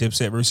energy. I like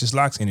Dipset versus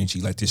Locks energy.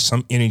 Like there's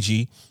some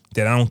energy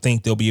that I don't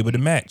think they'll be able to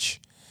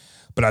match.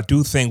 But I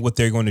do think what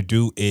they're going to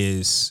do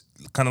is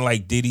kind of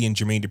like Diddy and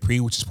Jermaine Dupri,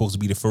 which is supposed to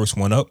be the first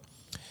one up.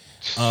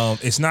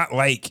 It's not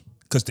like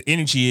because the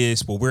energy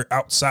is, well, we're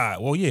outside.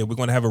 Well, yeah, we're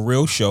going to have a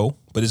real show,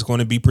 but it's going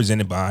to be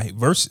presented by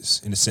Versus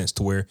in a sense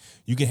to where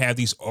you can have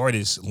these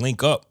artists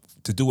link up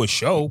to do a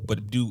show,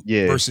 but do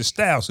Yeah. Versus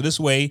style. So this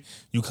way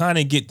you kind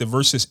of get the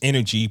Versus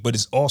energy, but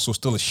it's also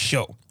still a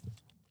show.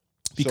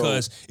 So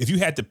Because if you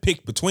had to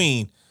pick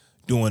between,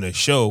 doing a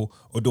show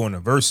or doing a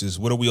versus,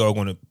 what are we all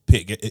going to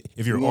pick?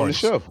 If you're We an on the artist,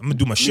 show. I'm gonna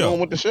do my We going show.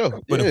 with the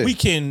show. But if Yeah. we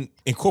can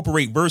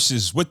incorporate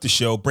verses with the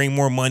show, bring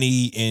more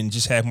money and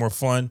just have more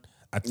fun,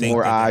 I think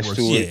More that eyes works.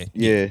 to it.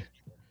 Yeah, yeah. Yeah.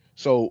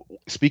 So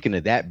speaking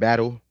of that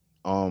battle,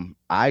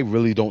 I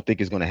really don't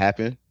think it's gonna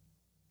happen.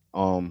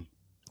 Um,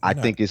 Why I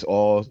not? think it's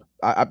all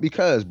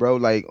because, bro,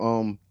 like,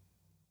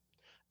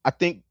 I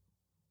think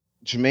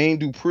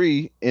Jermaine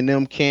Dupri and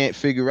them can't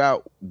figure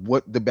out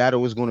what the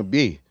battle is gonna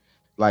be.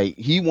 Like,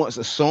 he wants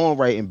a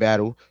songwriting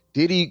battle.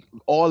 Diddy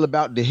all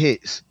about the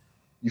hits.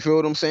 You feel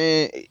what I'm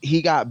saying?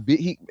 He got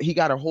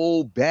a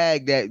whole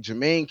bag that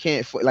Jermaine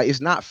can't. Like,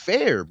 it's not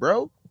fair,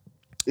 bro.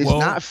 It's Well,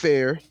 not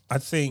fair. I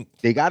think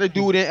They got to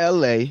do it in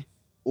L.A.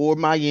 or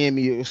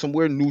Miami or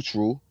somewhere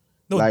neutral.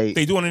 no, Like,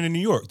 they doing it in New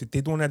York.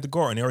 They doing it at the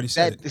Garden. They already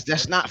said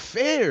that's not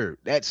fair.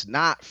 That's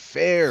not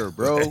fair,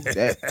 bro.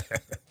 it.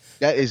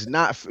 That is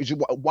not.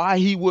 Why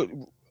he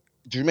would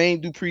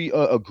Jermaine Dupri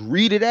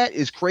agree to that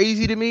is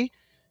crazy to me.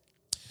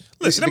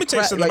 Listen, let The me tell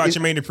you crack, something like,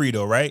 about Jermaine Dupri,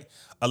 though, right?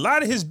 A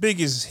lot of his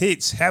biggest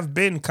hits have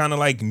been kind of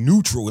like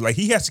neutral. Like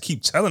he has to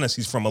keep telling us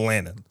he's from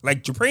Atlanta.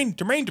 Like Jermaine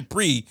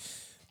Dupri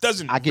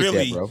doesn't I get that,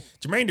 really. bro.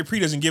 Jermaine Dupri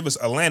doesn't give us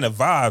Atlanta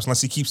vibes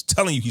unless he keeps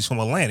telling you he's from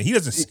Atlanta. He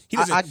doesn't. He I,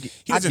 doesn't. I,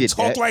 He I doesn't get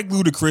talk that. like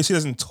Ludacris. He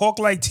doesn't talk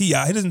like Ti. He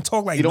doesn't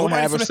talk like He don't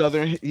nobody have from a the.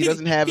 southern. He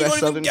doesn't have He that don't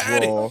even southern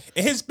got it. drawl.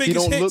 And his He biggest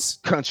don't look hits.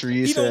 country.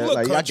 He It's don't look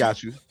like, I country.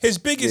 got you. His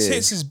biggest Yeah.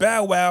 hits is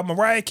Bow Wow,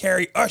 Mariah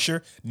Carey,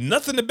 Usher.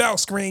 Nothing about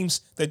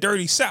screams the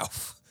Dirty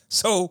South.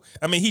 So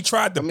I mean, he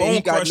tried the I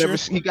mean, Bone Crusher.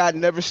 he got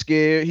never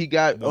scared. He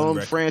got One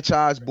record,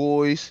 franchise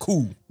boys.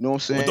 cool, You know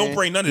what I'm but don't saying?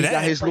 bring none of that.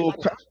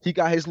 He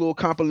got his little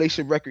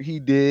compilation record he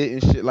did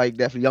and shit like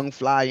that for Young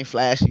Fly and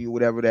Flashy or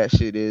whatever that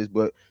shit is.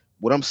 But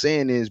what I'm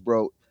saying is,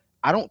 bro,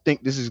 I don't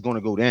think this is gonna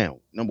go down.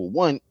 Number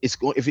one, it's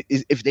going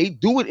if they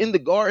do it in the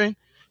Garden,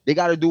 they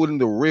got to do it in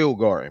the real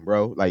Garden,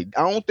 bro. Like,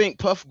 I don't think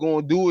Puff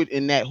gonna do it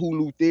in that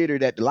Hulu theater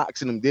that the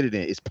Locks and them did it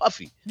in. It's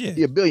Puffy. Yeah,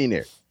 He a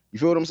billionaire. You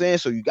feel what I'm saying?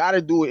 So you got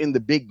to do it in the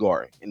big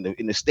Garden,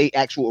 in the state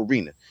actual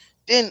arena.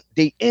 Then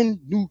they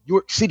in New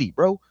York City,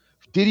 bro.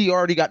 Diddy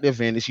already got the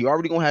advantage. He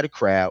already gonna have a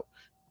crowd.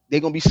 They're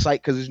gonna be psyched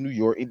because it's New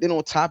York. And then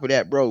on top of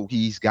that, bro,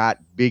 he's got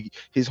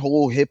his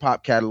whole hip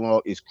hop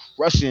catalog is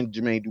crushing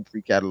Jermaine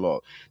Dupri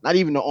catalog. Not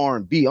even the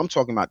R&B. I'm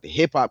talking about the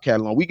hip hop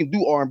catalog. We can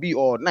do R&B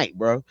all night,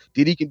 bro.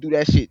 Diddy can do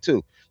that shit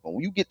too. But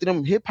when you get to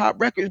them hip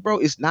hop records, bro,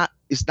 it's not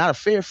a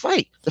fair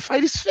fight. The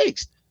fight is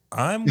fixed.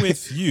 I'm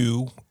with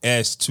you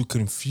as to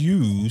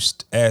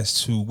confused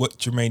as to what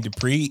Jermaine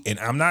Dupri, and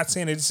I'm not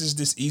saying that this is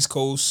this East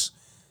Coast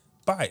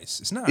bias.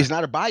 It's not. It's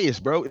not a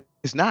bias, bro.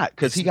 It's not,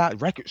 because he got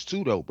records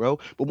too, though, bro.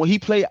 But when he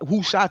play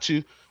Who Shot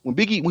You, when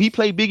he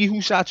played Biggie Who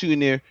Shot You in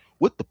there,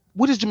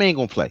 what is Jermaine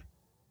gonna play?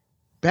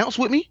 Bounce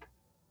with me,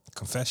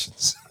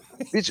 Confessions.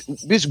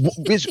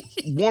 bitch,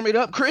 warm it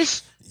up,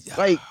 Chris.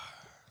 Like,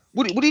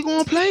 what are you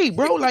gonna play,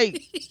 bro?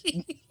 Like,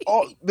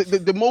 all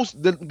the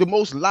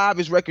most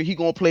livest record he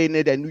gonna play in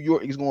there that New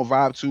York is gonna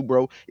vibe to,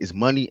 bro, is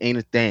Money Ain't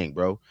a Thing,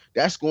 bro.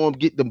 That's gonna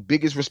get the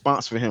biggest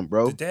response for him,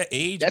 bro. Did that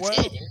age That's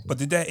well? it. But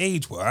did that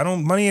age well? I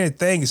don't. Money Ain't a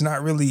Thing is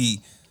not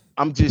really.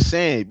 I'm just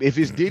saying, if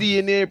it's Diddy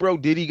in there, bro,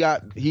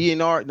 he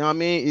and our, know what I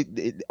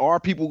mean? Our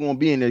people gonna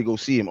be in there to go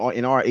see him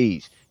in our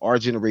age, our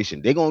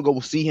generation. They gonna go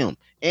see him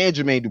and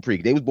Jermaine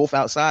Dupri. They was both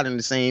outside in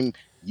the same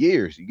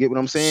years. You get what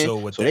I'm saying?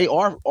 So they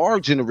are our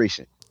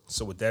generation.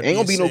 So with that Ain't being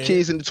gonna be no said,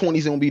 kids in the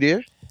 20s gonna be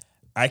there.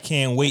 I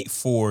can't wait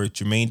for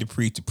Jermaine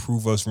Dupri to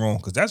prove us wrong,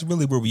 because that's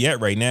really where we at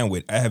right now.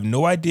 With I have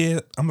no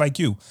idea. I'm like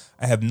you.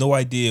 I have no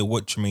idea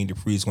what Jermaine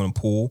Dupri is going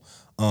to pull,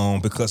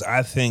 because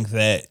I think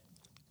that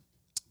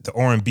the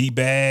R&B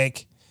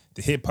bag,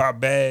 the hip hop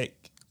bag,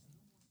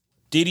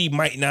 Diddy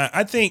might not.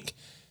 I think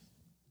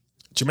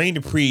Jermaine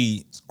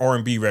Dupri's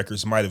R&B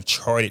records might have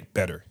charted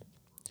better,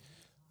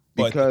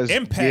 but Because the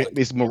impact,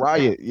 it's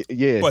Mariah.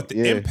 Yeah, but the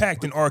yeah.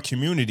 impact in our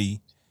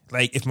community.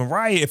 Like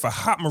if a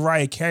hot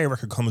Mariah Carey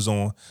record comes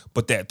on,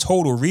 but that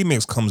Total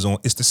remix comes on,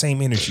 it's the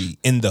same energy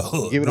in the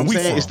hood. You get what I'm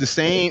saying? It's the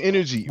same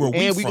energy. Where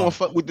And we gonna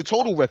from. fuck with the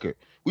Total record.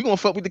 We gonna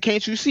fuck with the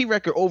Can't You See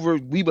record over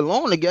We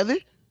Belong Together.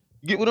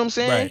 You get what I'm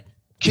saying? Right.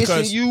 Kissing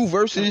Because You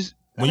versus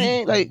when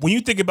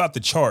you think about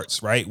the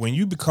charts, right? When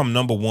you become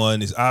number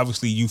one, is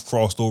obviously you've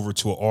crossed over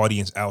to an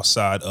audience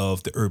outside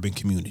of the urban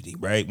community,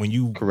 right? When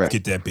you Correct.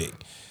 get that big.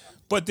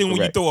 But then when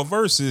you Correct. throw a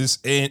versus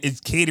and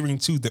it's catering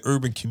to the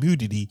urban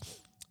community,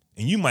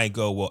 and you might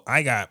go, well,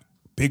 I got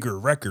bigger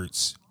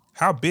records.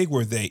 How big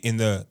were they in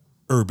the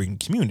urban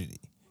community,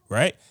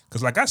 right?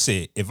 Because like I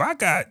said, if I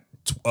got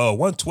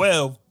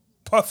 112,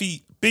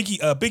 Puffy,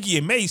 Biggie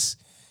and Mace,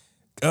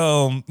 you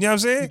know what I'm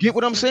saying? You get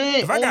what I'm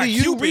saying? If I got Only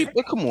you Cupid,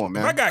 reap. Come on,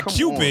 man. If I got Come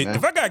Cupid, on, man.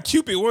 if I got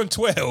Cupid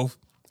 112,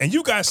 and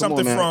you got Come something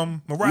on, man.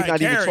 from We're Mariah not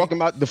Carey, even talking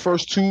about the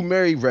first two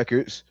Mary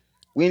records.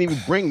 We ain't even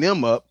bring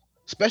them up,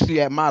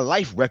 especially at My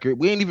Life record.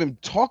 We ain't even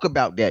talk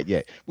about that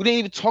yet. We didn't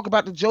even talk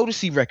about the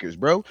Jodeci records,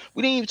 bro.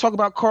 We didn't even talk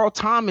about Carl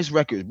Thomas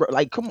records, bro.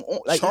 Like, come on.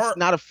 Like, it's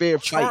not a fair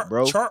fight,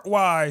 bro. Chart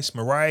wise,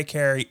 Mariah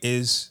Carey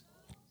is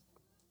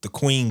the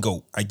queen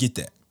goat. I get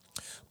that.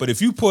 But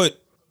if you put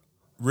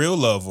Real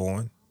Love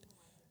on,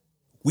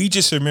 we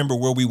just remember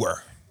where we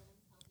were.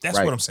 That's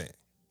what Right. I'm saying.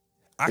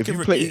 I If can, you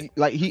yeah. play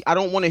like I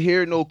don't want to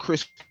hear no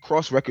Chris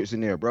Cross records in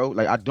there, bro.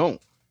 Like I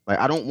don't. Like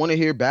I don't want to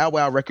hear Bow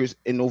Wow records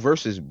in no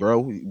verses, bro.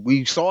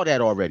 We saw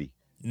that already.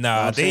 You know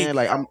what Nah, I'm saying?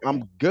 Like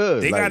I'm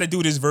good. they got Like to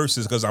do this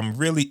versus because I'm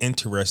really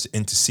interested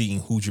into seeing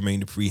who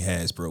Jermaine Dupri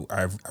has, bro.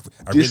 I this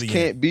really am.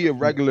 can't be a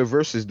regular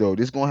verses though.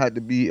 This gonna have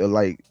to be a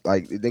like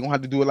they gonna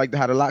have to do it like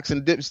how the Locks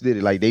and Dips did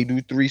it. Like they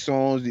do 3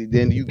 songs,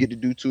 then you get to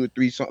do 2 or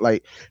 3 songs.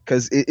 Like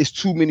because it's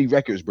too many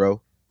records,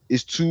 bro.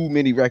 It's too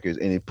many records,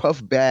 and then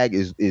Puff Bag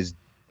is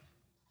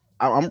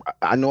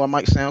I know I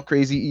might sound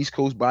crazy East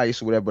Coast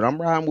bias or whatever, but I'm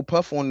riding with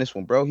Puff on this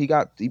one, bro. He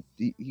got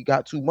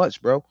too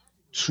much, bro.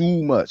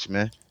 Too much,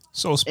 man.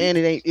 So And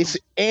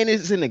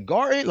it's in the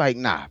garden. Like,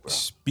 nah, bro.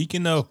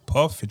 speaking of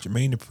Puff and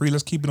Jermaine Dupri,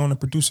 let's keep it on the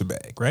producer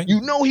bag, right? You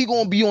know he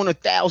gonna be on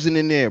 1,000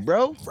 in there,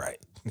 bro. Right.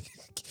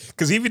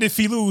 Because even if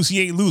he lose,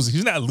 he ain't losing.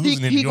 He's not He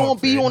losing in New he York, gonna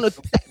be man. on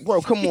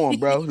bro. Come on,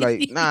 bro.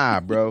 Like,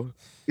 nah, bro.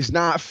 It's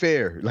not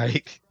fair.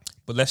 Like,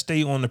 But let's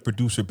stay on the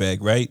producer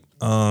bag, right?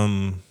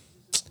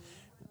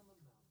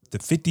 The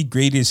 50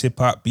 greatest hip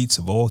hop beats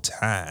of all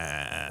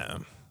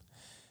time.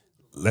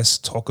 Let's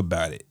talk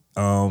about it.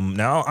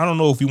 Now I don't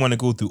know if we want to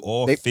go through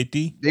all they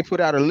 50. they put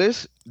out a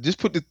list. Just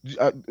put the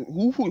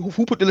who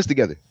put the list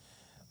together?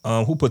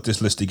 Who put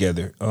this list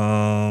together?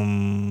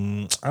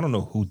 I don't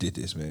know who did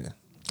this, man.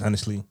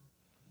 Honestly,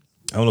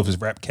 I don't know if it's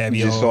Rap You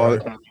just saw it.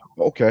 Caviar.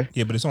 Okay.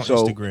 Yeah, but it's on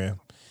So Instagram,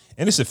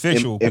 and it's in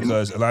official in,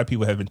 because a lot of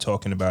people have been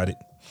talking about it.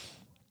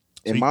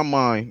 So in my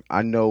mind,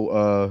 I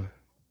know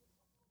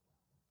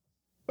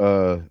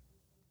uh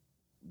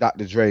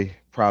Dr. Dre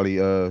probably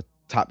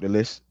top the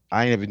list.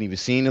 I ain't even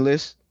seen the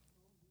list,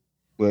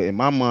 but in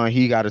my mind,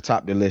 he got to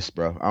top the list,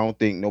 bro. I don't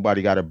think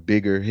nobody got a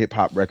bigger hip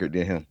hop record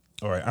than him.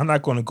 all right, I'm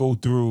not going to go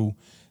through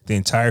the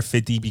entire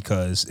 50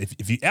 because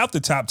if you out the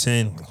top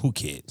 10, who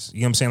cares?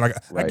 You know what I'm saying? Like I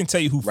can Right.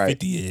 tell you who Right.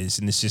 50 is,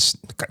 and it's just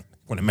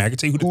when I can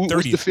tell you who the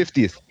What's the 30th.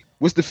 50th?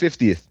 What's the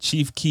 50th?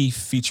 Chief Keef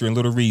featuring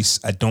Little Reese.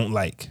 I don't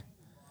like.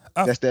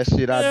 That's that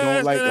shit I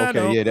don't like. I Okay,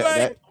 don't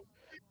yeah,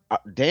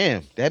 like.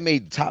 damn, that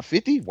made the top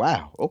 50.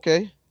 Wow.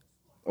 Okay.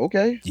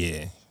 Okay.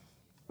 Yeah,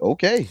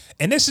 Okay.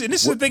 and this is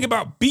the What thing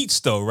about beats,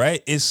 though,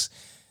 right? It's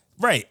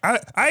right.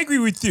 I agree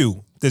with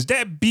you. Does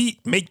that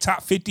beat make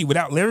top 50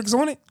 without lyrics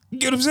on it? You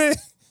get what I'm saying?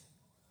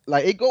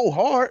 like it go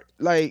hard.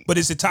 Like, But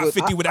is it top but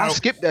 50 I without?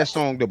 skipped that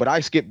song though. But I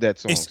skipped that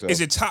song. Is So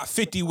it top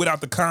 50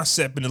 without the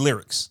concept and the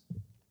lyrics?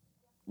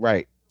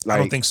 right. I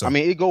don't Like think I so.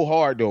 mean, it go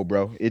hard though,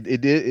 bro. It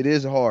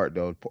is hard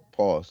though.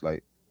 Pause.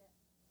 Like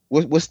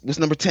what's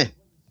number 10?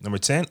 Number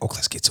 10. Oh,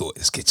 let's get to it.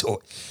 Let's get to it.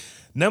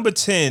 Number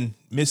 10,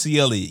 Missy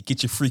Elliott,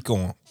 Get Your Freak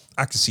On.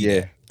 I can see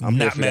Yeah, that. I'm I'm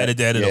here not for mad that. at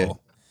that at Yeah, all.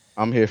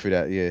 I'm here for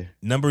that. Yeah.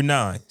 Number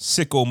 9,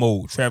 Sicko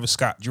Mode, Travis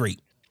Scott, Drake.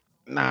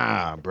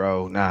 Nah,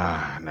 bro.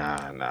 Nah.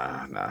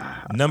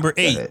 Number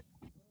 8, That,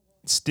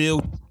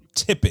 Still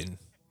Tipping,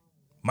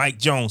 Mike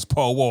Jones,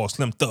 Paul Wall,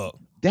 Slim Thug.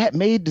 that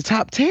made the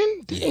top 10?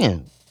 Yeah.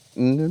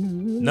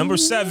 Damn. Number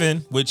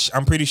 7, which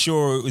I'm pretty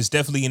sure is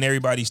definitely in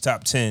everybody's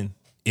top 10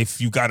 if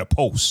you got a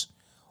post,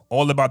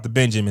 All About the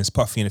Benjamins,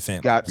 Puffy and the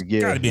Family. Got to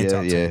be in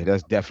top 10.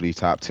 That's definitely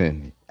top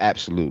 10.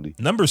 Absolutely.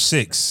 Number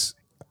 6,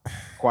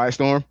 Quiet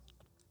Storm.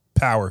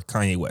 Power,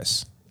 Kanye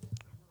West.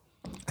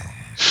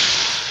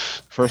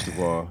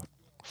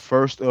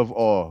 First of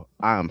all,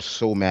 I am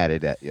so mad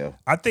at that, yo.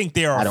 I think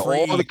they are Out of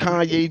all the afraid.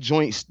 Kanye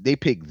joints, they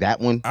picked that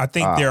one. I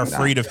think they're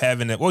afraid of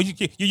having it. Well,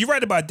 you're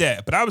right about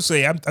that, but I would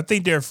say I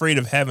think they're afraid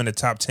of having a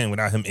top 10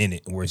 without him in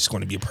it, where it's going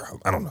to be a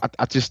problem. I don't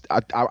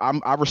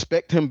know. I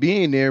respect him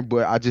being there,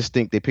 but I just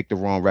think they picked the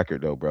wrong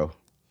record though, bro.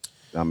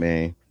 I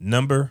mean,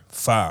 Number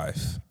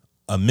 5,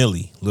 a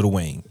Millie, Lil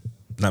Wayne.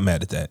 Not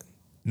mad at that.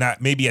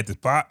 Not maybe at the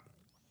spot,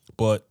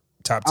 but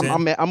top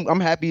 10. I'm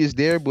happy it's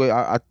there, but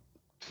I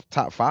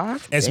top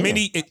 5. as Damn.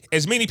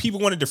 many people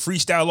wanted to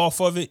freestyle off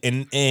of it,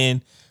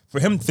 and for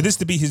this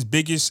to be his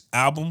biggest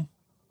album,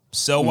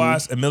 sell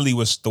wise, Millie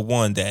was the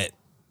one that.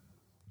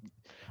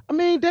 I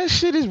mean, that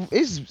shit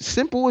is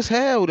simple as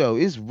hell though.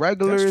 It's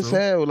regular That's as true.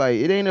 hell. Like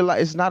it ain't a lot.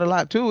 It's not a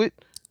lot to it.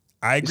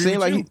 I It agree seemed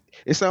with like you.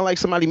 it sounded like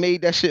somebody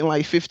made that shit in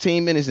like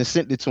 15 minutes and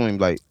sent it to him.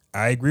 Like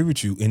I agree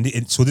with you, and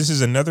so this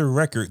is another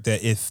record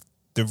that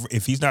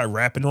if he's not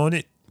rapping on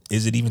it,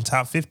 is it even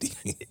top 50?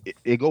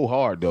 it go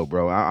hard though,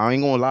 bro. I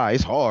ain't gonna lie,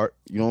 it's hard.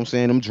 You know what I'm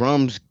saying? Them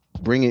drums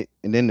bring it,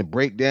 and then the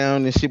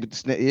breakdown and shit with the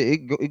snare.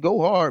 It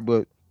go hard,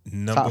 but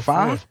Number top 4.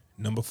 5.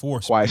 Number 4.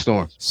 Quiet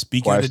Storm.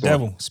 Speaking Quiet of the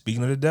Storm. devil.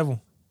 Speaking of the devil.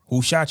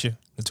 Who shot you?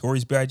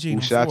 Notorious B.I.G. Who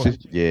Number shot 4. you?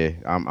 Yeah,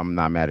 I'm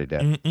not mad at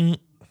that. I'm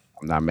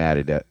not mad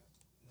at that.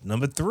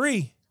 Number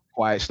 3.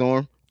 Quiet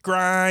Storm.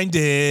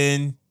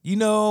 Grinding. You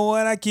know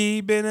what I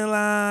keep in the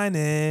line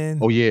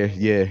and Oh yeah.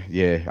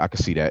 I can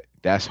see that.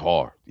 That's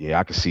hard. Yeah,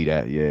 I can see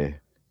that. Yeah.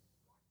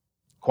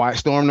 Quiet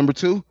Storm number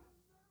 2.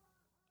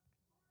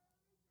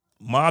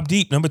 Mob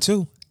Deep number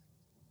 2.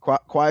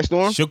 Quiet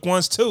Storm. Shook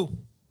Ones 2.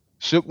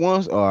 Shook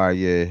Ones. All right,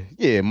 yeah.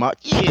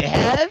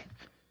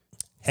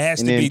 Has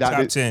And to then be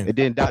top 10. And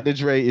then Dr.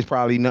 Dre is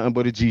probably nothing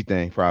but a G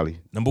thing. Probably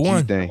Number G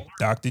 1. thing.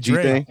 Dr. G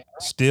Dre. thing.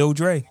 Still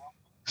Dre.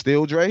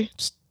 Still Dre.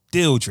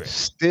 Still Dre.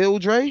 Still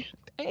Dre.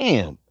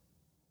 Damn.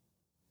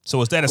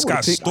 So is that a I would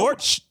have Scott picked.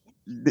 Storch?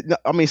 No,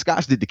 I mean,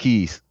 Scott did the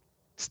keys.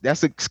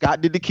 Scott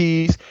did the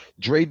keys.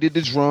 Dre did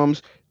the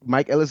drums.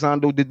 Mike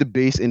Elizondo did the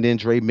bass, and then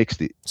Dre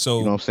mixed it. You know So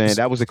what I'm saying?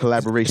 That was a it's a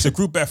collaboration.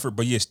 group effort,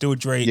 but yeah, still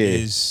Dre Yeah,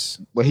 is.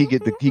 but he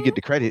get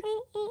the credit,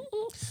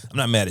 I'm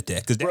not mad at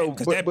that because bro.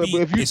 that But beat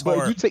is if you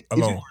hard take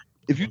alone.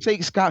 if you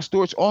take Scott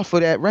Storch off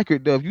of that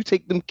record, though, if you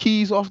take them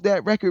keys off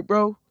that record,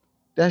 bro,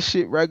 that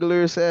shit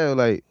regular as hell.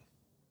 Like,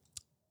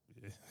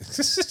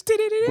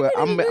 but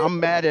I'm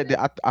mad at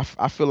that.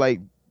 I feel like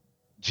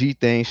G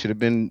Thing should have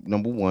been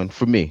number one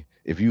for me.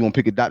 If you want to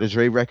pick a Dr.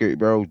 Dre record,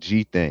 bro,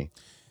 G Thing.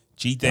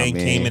 G I Thing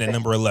came in mean, at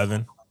number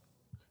 11.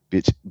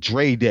 bitch,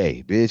 Dre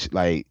Day, bitch.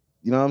 Like,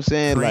 you know what I'm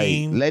saying? Like,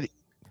 Cream, let it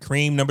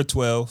Cream number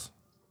 12.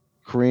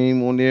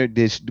 Cream on there.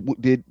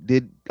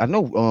 Did I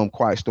know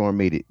Quiet Storm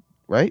made it,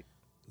 right?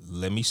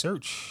 Let me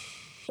search.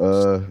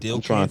 I'm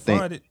Still trying can't to think.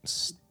 find it.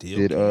 Still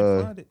Did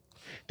can't find it.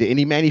 did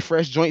any Manny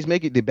Fresh joints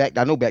make it? Did back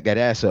I know Back That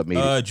Ass Up made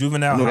it. I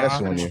Juvenile know that's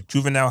High. on there.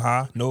 Juvenile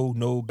High.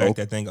 No, back Oh,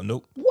 that thing up.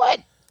 Nope. what?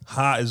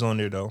 High is on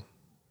there though.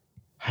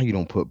 How you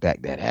don't put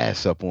Back That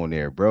Ass Up on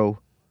there, bro?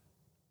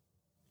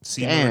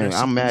 C Murder.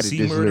 Damn, I'm mad at C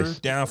this Murder.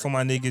 list. Down for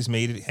my niggas.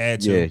 Made it.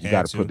 Had Yeah, to. you got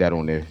Had to put to. that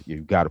on there.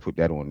 You got to put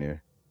that on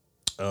there.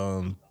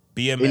 Any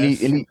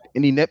BMF. any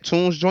any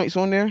Neptunes joints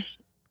on there?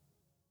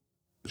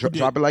 Who did?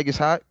 Drop it like it's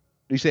hot.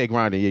 You said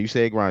grinding. Yeah, you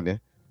said grinding.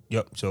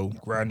 Yep. So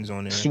Grinding's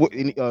on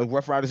there.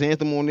 Rough Riders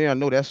Anthem on there. I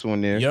know that's on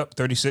there. Yep.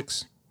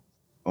 36.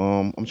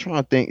 I'm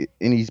trying to think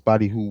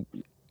anybody who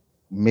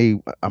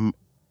may. I'm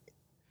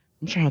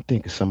trying to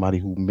think of somebody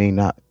who may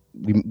not.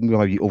 We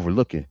might be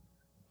overlooking.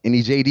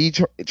 Any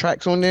JD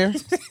tracks on there?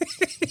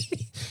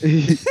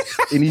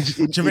 any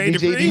Jermaine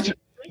Dupri? JD?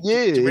 Yeah,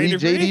 Jermaine any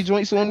Dupri? JD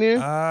joints on there?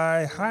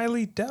 I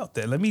highly doubt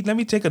that. Let me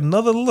take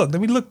another look. Let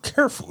me look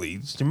carefully.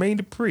 It's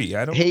Jermaine Dupri.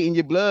 I don't. Hate in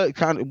Your Blood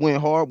kind of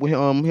went hard with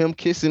him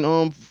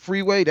kissing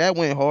Freeway. That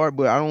went hard,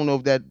 but I don't know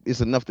if that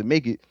is enough to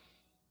make it.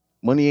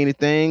 Money Ain't a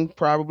Thing,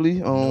 probably.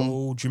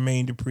 No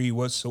Jermaine Dupri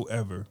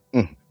whatsoever.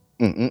 Mm,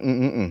 mm, mm,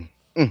 mm, mm,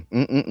 mm,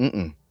 mm, mm,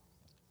 mm.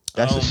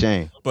 That's a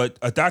shame. But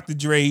a Dr.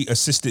 Dre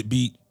assisted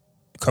beat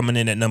coming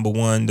in at number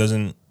 1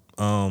 doesn't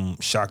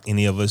shock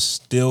any of us.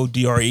 Still,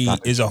 DRE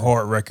Dr. is a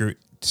hard record.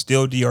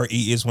 Still, DRE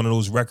is one of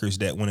those records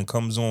that when it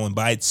comes on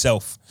by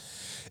itself,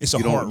 it's a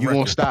hard record. You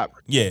gonna stop?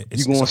 Yeah,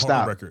 it's gonna a hard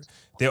stop. record.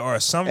 There are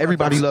some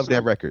Everybody records, loved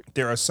that record.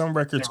 There are some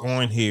records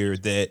on here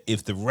that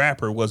if the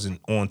rapper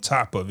wasn't on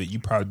top of it,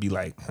 you'd probably be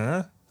like,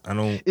 huh? I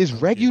don't. Is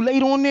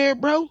Regulate on there,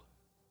 bro?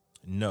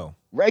 No.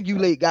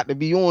 Regulate got to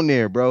be on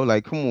there, bro.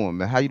 Like, come on,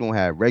 man. How you don't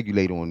have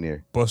Regulate on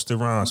there? Busta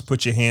Rhymes,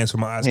 put your hands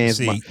where my eyes can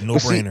see. No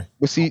brainer.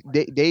 But see,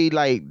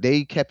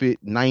 they kept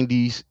it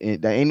 90s,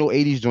 and there ain't no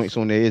 80s joints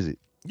on there, is it?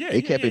 Yeah,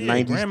 they kept it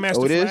 90s. Grandmaster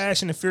Oh, it is?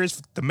 Flash and the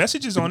Furious. The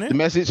message is on it. The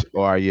message?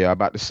 Oh, yeah, I'm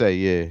about to say,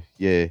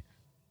 yeah.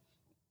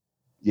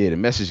 The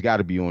message got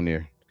to be on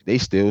there. They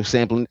still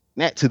sampling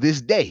that to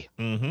this day.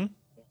 Mm-hmm.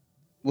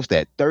 What's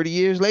that? 30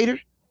 years later?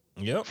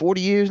 Yep.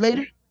 40 years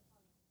later?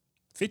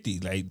 50,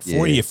 like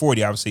 40 or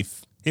 40. I would say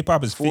hip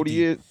hop is 50. 40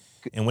 years.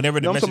 And whenever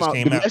the message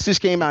came the out, message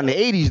came out in the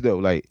 80s though.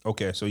 Like,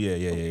 okay, so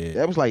yeah.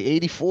 that was like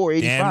 84,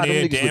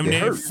 85. Damn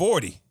near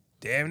 40.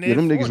 Damn near. Yeah,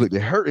 them 40. niggas looked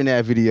hurt in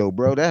that video,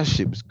 bro. That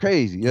shit was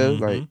crazy, yo.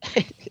 Like,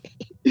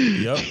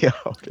 yep. Yo,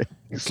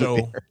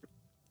 so,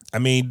 I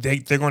mean,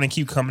 they're going to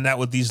keep coming out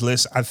with these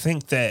lists. I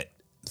think that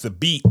the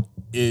beat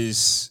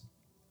is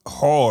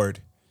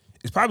hard.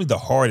 It's probably the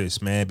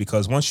hardest, man,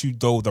 because once you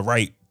throw the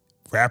right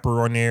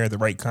rapper on there, the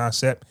right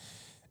concept,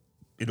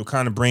 it'll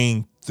kind of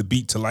bring the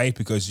beat to life,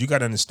 because you got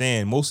to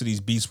understand most of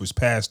these beats was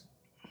passed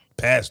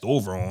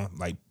over on.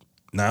 Like,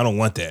 nah, I don't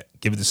want that.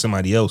 Give it to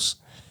somebody else.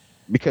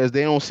 Because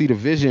they don't see the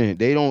vision.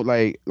 They don't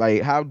like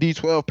how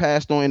D12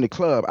 passed on in the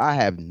club. I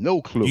have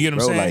no clue. You get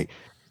what I'm bro. saying? Like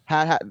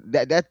how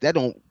that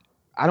don't.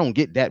 I don't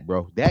get that,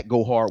 bro. That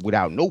go hard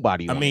without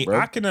nobody. I mean, it, bro.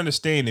 I can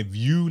understand if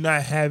you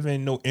not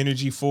having no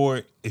energy for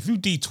it. If you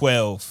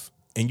D12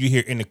 and you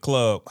hear in the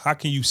club, how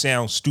can you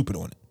sound stupid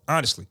on it?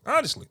 Honestly.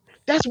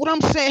 That's what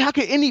I'm saying. How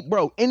could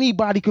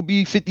anybody could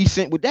be 50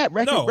 Cent with that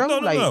record, bro?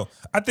 No.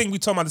 I think we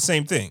talking about the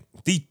same thing.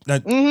 No, I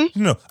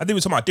think we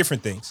talking about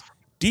different things.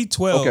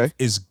 D12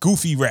 is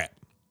goofy rap.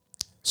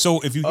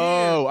 So if you hear,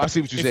 I see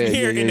what you're saying. If you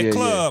hear in the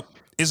club,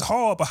 it's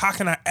hard, but how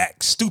can I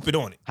act stupid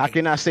on it? How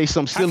can I say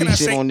some silly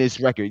shit on this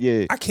record?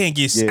 Yeah, I can't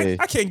get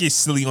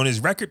silly on this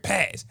record.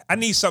 Pass. I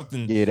need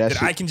something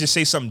that I can just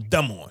say something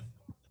dumb on.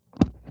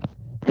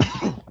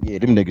 Yeah,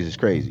 them niggas is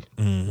crazy.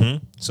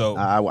 Mm-hmm. So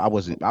I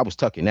was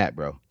tucking that,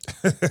 bro.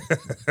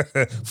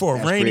 For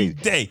a rainy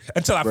day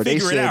until I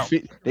figure it out.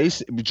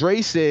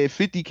 Dre said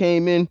 50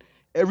 came in.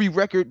 Every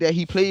record that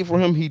he played for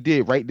him, he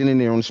did right then and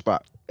there on the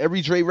spot.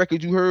 Every Dre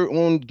record you heard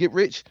on Get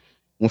Rich,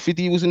 when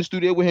 50 was in the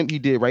studio with him, he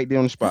did right there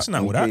on the spot. That's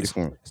not what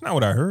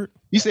I heard.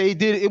 He said he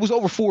did it. It was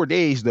over 4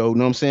 days though, you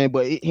know what I'm saying?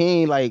 But he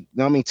ain't like, you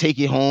know what I mean, take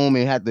it home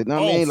and had to, you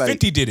know what I mean? Like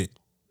 50 did it.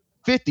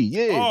 50,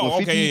 yeah. Oh,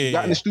 when 50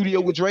 got in the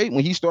studio with Dre,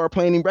 when he started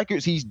playing in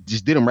records, he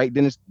just did them right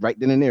then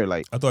and there.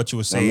 Like, I thought you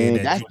were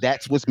saying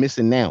that's what's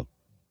missing now.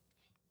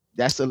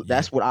 Yeah,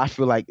 that's what I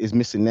feel like is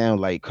missing now.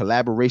 Like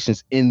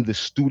collaborations in the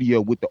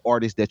studio with the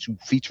artist that you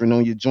featuring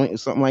on your joint or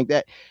something like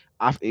that.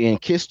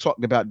 And Kiss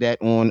talked about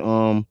that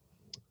on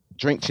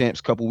Drink Champs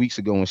a couple weeks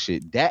ago and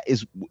shit. That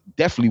is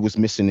definitely what's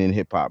missing in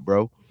hip hop,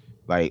 bro.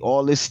 Like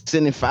all this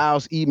sending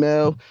files,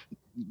 email,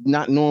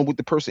 not knowing what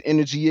the person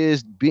energy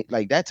is,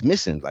 like that's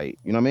missing. Like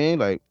you know what I mean?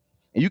 Like,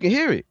 and you can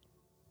hear it.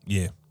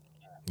 yeah,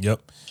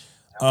 yep.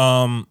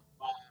 Um,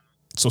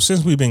 so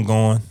since we've been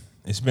gone,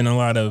 it's been a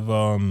lot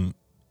of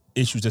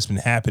issues that's been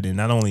happening,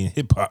 not only in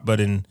hip hop but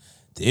in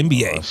the Oh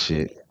NBA.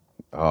 shit.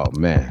 Oh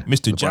man.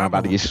 Mr. LeBron Ja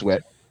about to Morant, get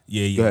swept.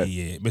 yeah, Go yeah, ahead.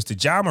 yeah, yeah.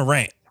 Mr. Ja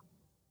Morant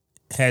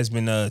has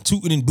been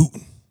tooting and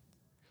booting.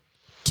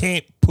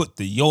 Can't put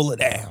the Yola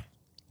down.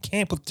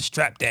 Can't put the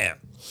strap down.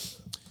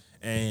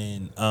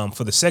 And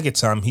for the second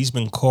time, he's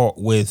been caught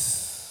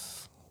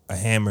with a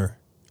hammer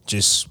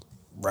just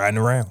riding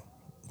around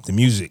the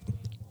music.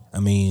 I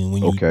mean,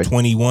 when you Okay.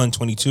 21,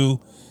 22,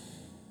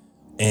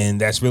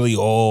 and that's really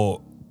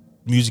all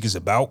music is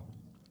about.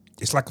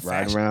 It's like a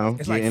Riding fashion. around,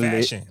 It's like getting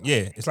lit. fashion.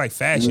 Yeah, it's like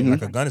fashion.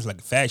 Like a Mm-hmm. gun is like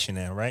a fashion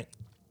now, right?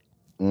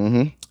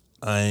 Mm-hmm.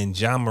 And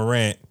John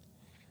Morant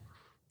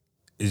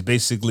is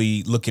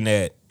basically looking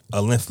at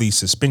a lengthy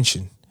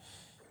suspension.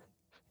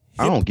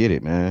 I Hip don't get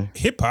it, man.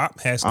 hip hop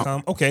has I,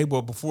 come. Okay,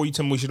 well, before you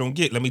tell me what you don't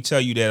get, let me tell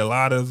you that a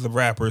lot of the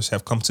rappers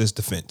have come to his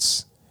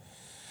defense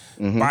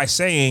mm-hmm. by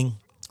saying,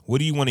 "What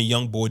do you want a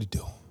young boy to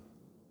do?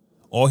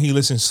 All he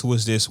listens to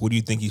is this. What do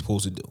you think he's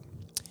supposed to do?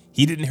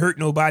 He didn't hurt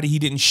nobody. He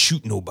didn't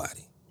shoot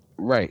nobody.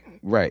 Right,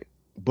 right.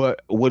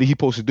 But what he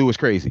supposed to do is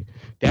crazy.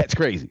 That's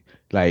crazy.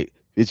 Like,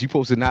 is you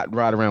supposed to not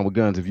ride around with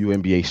guns if you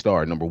NBA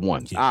star, number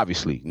one. Yeah,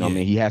 Obviously. You know what I yeah,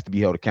 mean? He has to be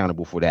held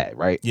accountable for that,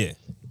 right? yeah,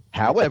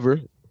 However,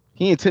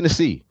 he in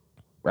Tennessee,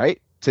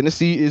 right?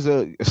 Tennessee is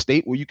a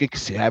state where you can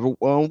have a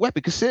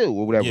weapon concealed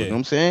or whatever. You know yeah. what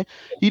I'm saying?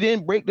 He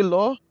didn't break the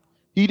law.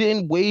 He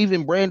didn't wave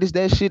and brandish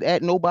that shit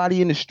at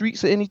nobody in the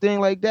streets or anything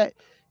like that.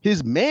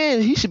 His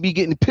man, he should be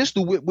getting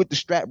pistol whipped with the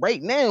strap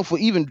right now for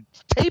even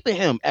taping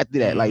him after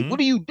that. Like, Mm-hmm. what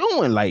are you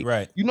doing? Like,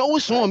 Right. you know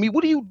what's on me?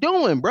 What are you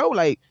doing, bro?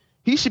 Like,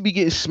 he should be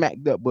getting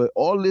smacked up. But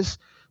all this,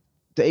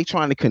 they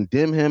trying to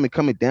condemn him and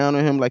coming down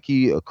on him like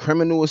he a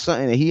criminal or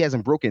something, and he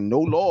hasn't broken no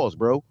laws,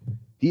 bro.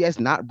 He has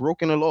not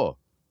broken a law.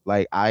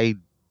 Like I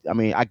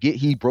mean, I get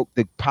he broke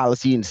the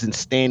policies and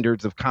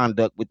standards of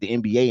conduct with the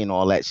NBA and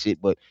all that shit,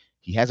 but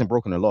he hasn't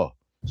broken the law.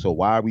 So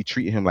why are we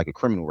treating him like a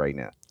criminal right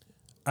now?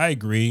 I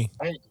agree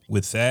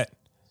with that,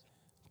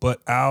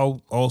 but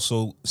I'll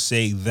also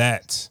say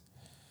that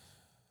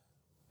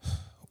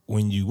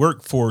when you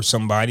work for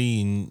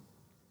somebody and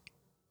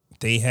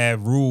they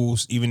have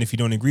rules, even if you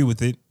don't agree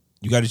with it,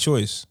 you got a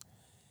choice.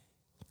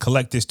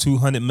 Collect this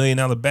 $200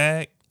 million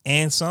bag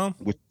and some,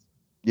 Which,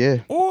 yeah,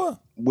 or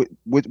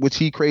which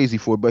he crazy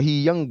for, but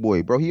he young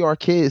boy, bro. He our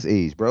kids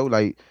age, bro.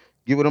 Like,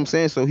 get what I'm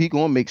saying? So he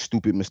gonna make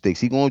stupid mistakes.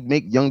 He gonna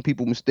make young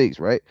people mistakes,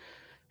 right?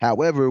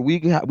 However, we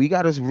got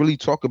to really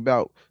talk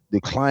about the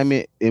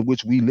climate in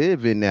which we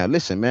live in now.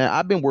 Listen, man,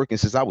 I've been working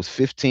since I was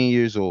 15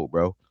 years old,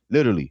 bro.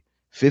 Literally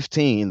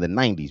 15 in the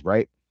 90s,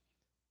 right?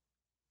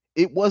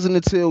 It wasn't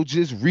until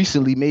just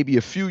recently, maybe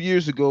a few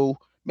years ago,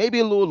 maybe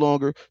a little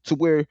longer, to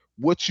where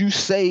what you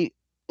say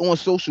on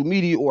social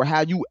media or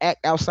how you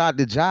act outside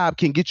the job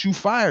can get you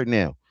fired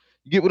now.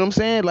 You get what I'm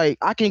saying? Like,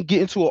 I can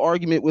get into an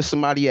argument with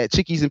somebody at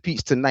Chickies and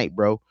Pete's tonight,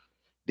 bro,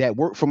 that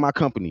work for my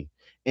company.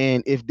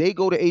 And if they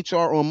go to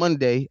HR on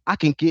Monday, I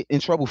can get in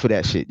trouble for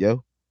that shit,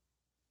 yo.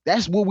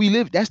 That's what we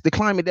live. That's the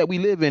climate that we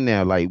live in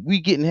now. Like, we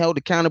getting held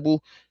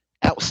accountable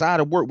outside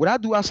of work. What I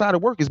do outside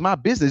of work is my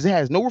business. It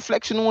has no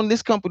reflection on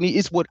this company.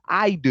 It's what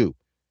I do.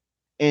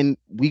 And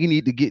we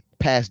need to get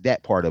past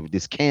that part of it.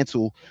 This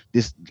cancel,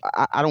 this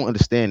I don't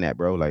understand that,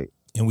 bro. Like,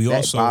 and we that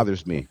also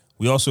bothers me.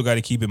 we also got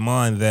to keep in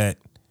mind that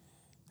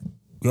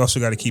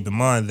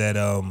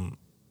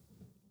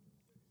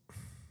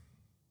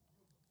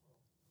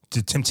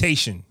the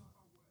temptation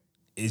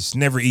is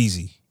never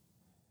easy.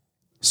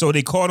 So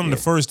they caught him the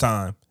Yeah. first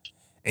time,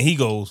 and he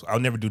goes, "I'll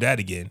never do that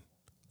again."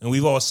 And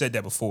we've all said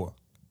that before,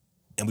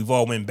 and we've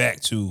all went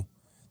back to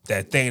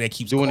that thing that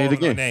keeps Doing it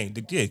calling our again.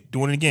 name. Yeah,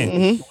 doing it again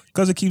Mm-hmm.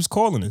 because it keeps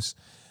calling us.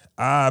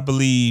 I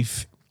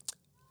believe,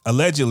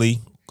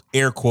 allegedly,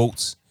 air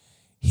quotes,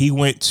 he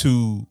went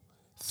to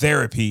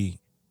therapy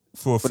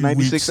for a For few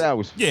 96 weeks.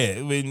 hours.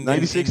 Yeah,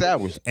 96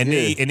 hours. and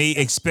Yeah. they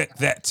expect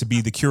that to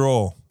be the cure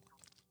all,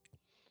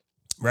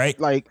 right?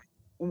 Like,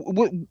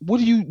 what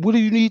do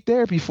you need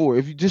therapy for?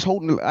 If you just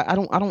holding, I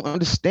don't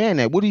understand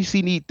that. What does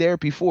he need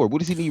therapy for? What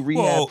does he need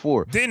rehab Well,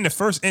 for? then the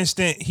first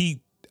instant he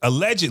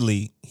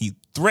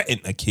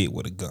threatened a kid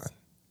with a gun.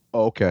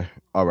 Oh, okay,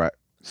 all right. I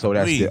So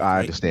that's the believe, I right?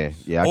 understand.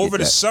 Yeah, I get Over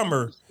the that.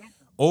 summer,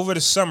 over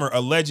the summer,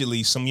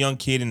 allegedly, some young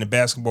kid in the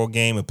basketball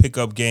game, a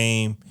pickup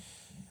game,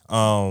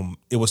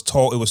 it was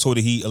told that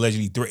he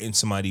allegedly threatened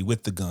somebody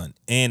with the gun,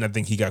 and I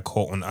think he got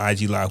caught on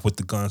IG Live with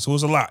the gun. So it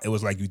was a lot. It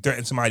was like you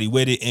threatened somebody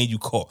with it, and you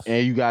caught.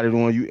 And you got it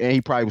on you. And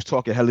he probably was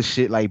talking hella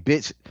shit like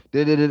bitch.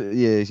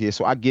 Yeah, yeah.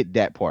 So I get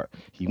that part.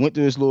 He went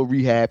to his little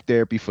rehab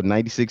therapy for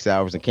 96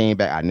 hours and came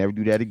back. I never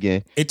do that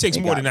again. It takes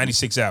And more than got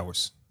 96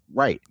 hours.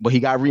 right, but he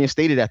got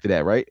reinstated after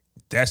that, right?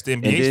 That's the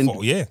And NBA's then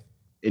fault. Yeah.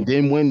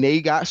 when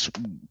they got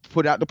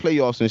put out the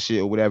playoffs and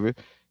shit or whatever,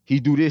 he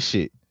do this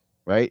shit,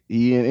 right?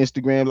 He in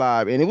Instagram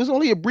Live, and it was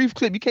only a brief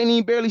clip. You can't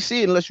even barely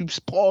see it unless you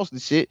pause the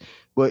shit.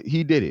 But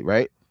he did it,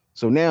 right?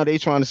 So now they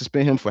trying to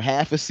suspend him for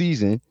half a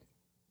season,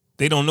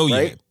 They don't know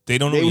right? yet. They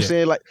don't know They were yet.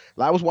 saying like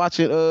I was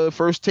watching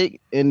First Take,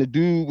 and the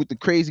dude with the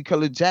crazy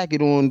colored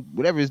jacket on,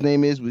 whatever his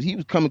name is, he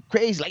was coming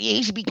crazy like, yeah,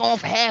 he should be gone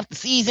for half the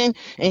season,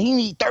 and he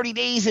need 30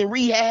 days in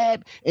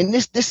rehab, and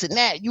this and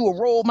that. You a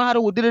role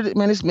model?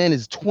 Man, this man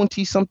is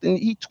 20 something.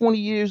 He 20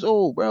 years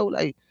old, bro.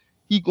 Like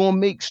he gonna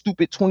make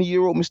stupid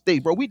 20-year-old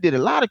mistakes, bro. We did a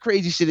lot of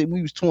crazy shit when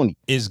we was 20.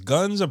 Is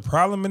guns a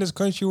problem in this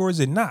country or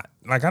is it not?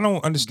 Like, I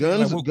don't understand.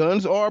 Like, what?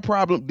 Guns are a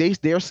problem.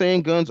 They're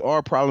saying guns are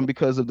a problem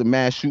because of the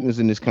mass shootings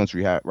in this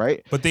country,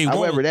 right? But they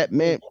However,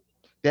 won't.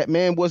 that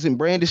man wasn't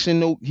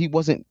brandishing he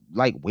wasn't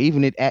like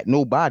waving it at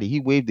nobody.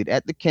 He waved it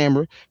at the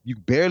camera. You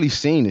barely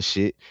seen the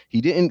shit. He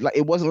didn't like,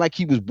 it wasn't like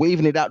he was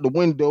waving it out the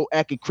window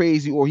acting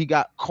crazy or he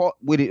got caught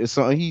with it or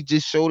something. He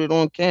just showed it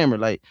on camera,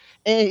 like,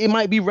 and it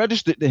might be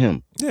registered to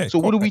him. Yeah. So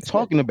what are we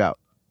talking about?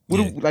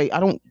 Yeah. Like, I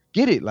don't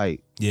get it.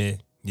 Like, Yeah.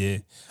 Yeah.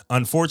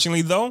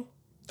 Unfortunately, though,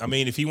 I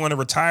mean, if he want to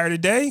retire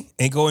today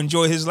and go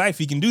enjoy his life,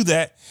 he can do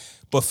that.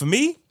 But for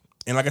me,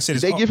 and like I said,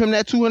 did they give him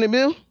that 200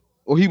 mil,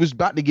 or he was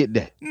about to get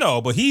that?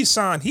 no, but he's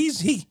signed.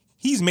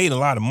 He's made a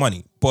lot of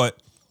money,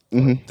 but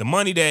the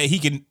money that he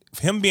can,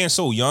 him being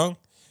so young,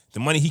 the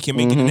money he can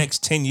make in the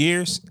next 10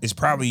 years is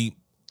probably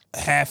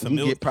half a He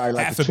million, get probably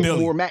like half a two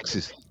billion. more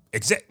maxes.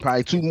 Exactly.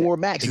 Probably two more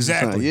maxes.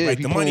 Exactly. Yeah, Like if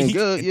he the money playing he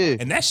good, yeah.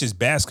 and that's just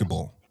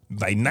basketball.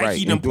 Like Nike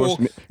Right, done pulled,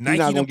 endorsement. He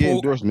not gonna get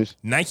endorsements.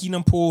 Nike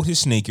done pulled his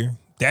sneaker.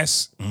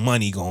 That's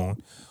money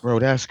gone. Bro,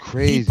 that's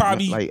crazy. He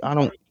probably like, I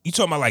don't. You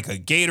talking about like a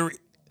Gatorade?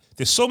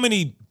 There's so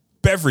many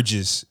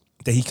beverages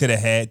that he could have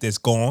had that's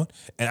gone.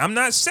 And I'm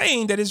not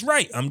saying that it's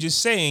right. I'm just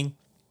saying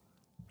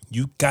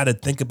you got to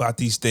think about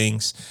these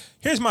things.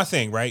 Here's my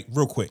thing, right?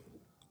 Real quick.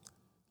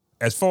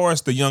 As far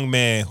as the young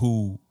man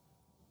who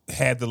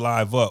had the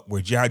live up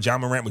where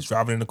John Morant was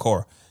driving in the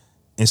car,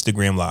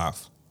 Instagram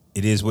live.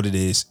 It is what it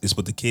is. It's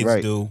what the kids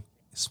Right. do.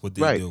 It's what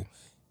they Right. do.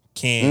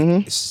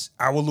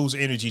 I will lose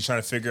energy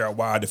trying to figure out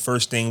why the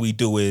first thing we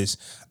do is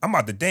I'm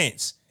about to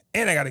dance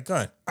and I got a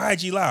gun.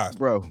 IG live.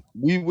 Bro,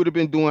 we would have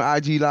been doing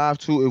IG live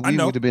too if I we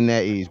know. would have been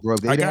that age, bro.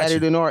 If I they'd got had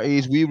it you. in our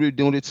age, we would have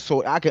doing it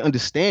so I can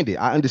understand it.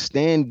 I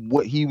understand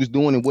what he was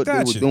doing and what they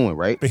Got were you. doing,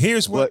 right? But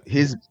here's what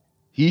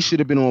he should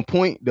have been on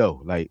point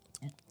though. Like,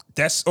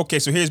 that's okay.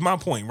 So here's my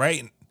point,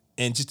 right?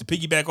 And just to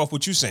piggyback off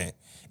what you're saying,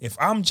 if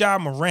I'm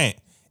John Morant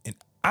and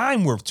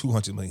I'm worth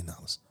 $200 million,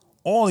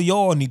 all of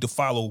y'all need to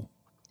follow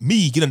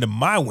me, get under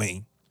my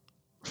wing.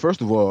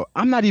 first of all,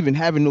 I'm not even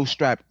having no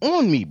strap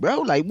on me, bro.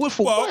 Like, what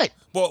for what?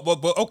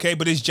 Well, okay,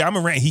 but it's John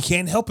Morant. He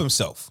can't help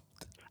himself.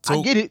 So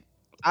I get it.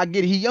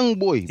 He young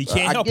boy. He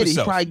can't I help get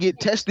himself. it. He probably get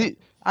tested.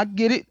 I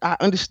get it. I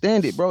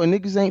understand it, bro. And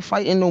niggas ain't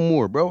fighting no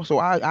more, bro. So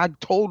I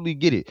totally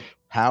get it.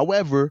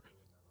 However,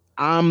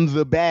 I'm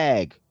the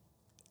bag.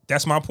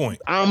 That's my point.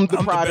 I'm the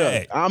bag.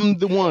 product. I'm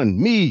the one.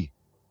 Me.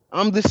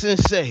 I'm the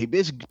sensei.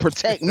 Bitch,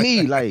 protect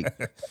me. Like,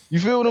 you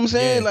feel what I'm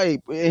saying? Yeah.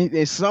 Like,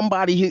 and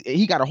somebody,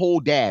 he got a whole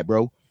dad,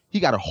 bro. He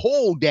got a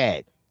whole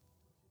dad.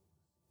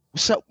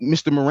 What's up,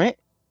 Mr. Morant?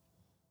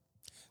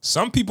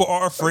 Some people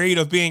are afraid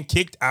of being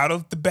kicked out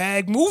of the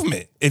bag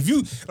movement. If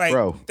you like,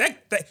 Bro.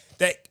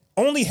 that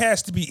only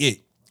has to be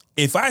it.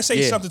 If I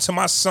say something to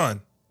my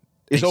son,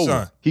 It's hey, over.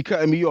 son, He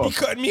cutting me off. He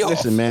cutting me off.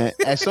 Listen, man.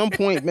 At some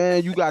point,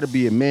 man, you got to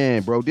be a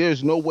man, bro.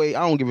 There's no way.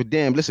 I don't give a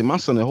damn. Listen, my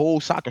son, a whole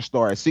soccer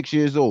star at 6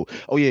 years old.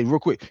 Oh yeah, real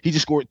quick. He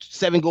just scored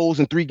 7 goals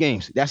in 3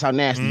 games. That's how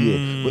nasty he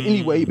is. But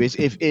anyway, bitch,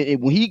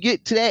 if when he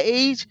get to that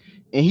age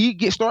and he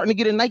get starting to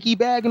get a Nike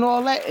bag and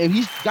all that, and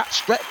he's got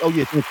strapped. Oh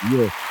yeah, thank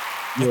you.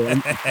 Yeah,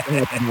 I'm happy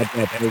about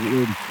that,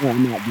 bro.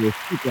 I'm not just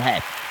super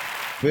happy.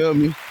 Feel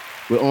me?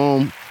 But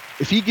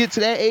if he get to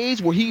that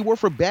age where he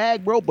worth a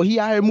bag, bro, but he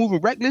out here moving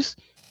reckless,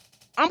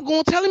 I'm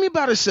gonna tell him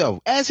about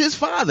himself as his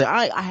father.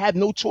 I have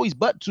no choice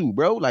but to,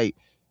 bro. Like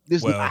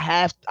this, Well-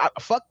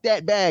 fuck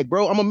that bag,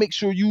 bro. I'm gonna make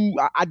sure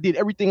I did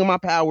everything in my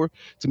power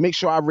to make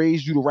sure I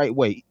raised you the right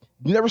way.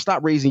 You never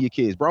stop raising your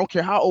kids, bro. I don't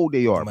care how old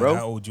they are, no matter bro.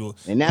 how old you are.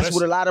 And that's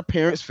what a lot of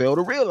parents fail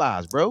to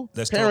realize, bro.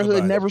 Let's talk Parenthood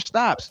about it. never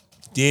stops,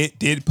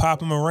 Did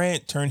Papa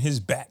Morant turn his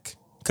back?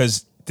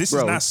 Because this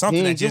bro. is not something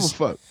he that ain't give just a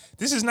fuck.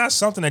 this is not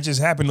something that just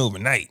happened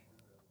overnight.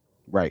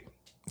 Right.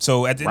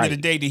 So at the end of the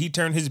Right. day, did he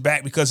turn his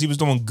back because he was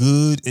doing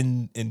good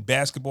in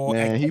basketball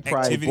Man, he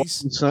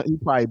activities?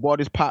 probably bought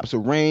his pops a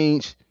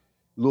range,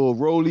 little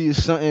rollie or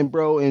something,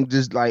 bro, and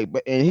just like,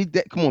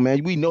 come on,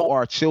 man. We know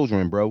our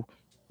children, bro.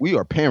 We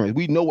are parents.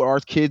 We know what our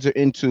kids are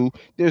into.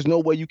 There's no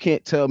way you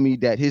can't tell me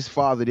that his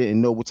father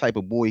didn't know what type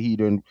of boy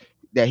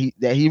that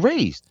he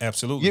raised.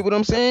 Absolutely. You get what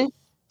I'm saying?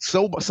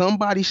 So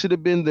somebody should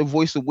have been the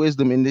voice of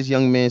wisdom in this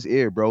young man's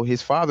ear, bro.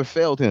 His father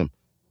failed him.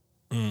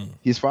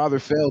 His father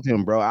failed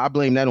him, bro. I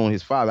blame that on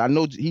his father. I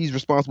know he's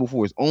responsible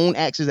for his own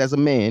actions as a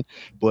man,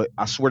 but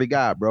I swear to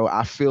God, bro,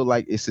 I feel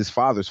like it's his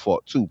father's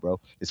fault too, bro.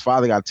 His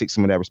father got to take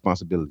some of that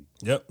responsibility.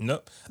 Yep.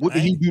 Nope. What I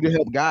did he ain't, do to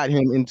help guide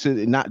him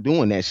into not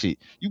doing that shit?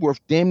 You worth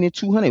damn near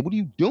 200. What are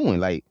you doing?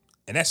 Like,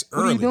 and that's what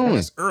are you early. doing?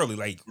 That's early.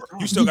 Like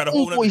you still You got a young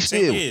whole boy another 10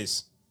 still.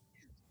 years.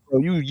 Bro,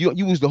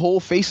 you was the whole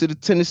face of the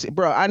Tennessee,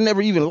 bro. I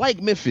never even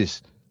liked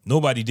Memphis.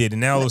 Nobody did,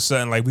 and now all of a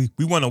sudden, like we want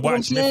to You know what I'm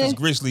watch Memphis saying?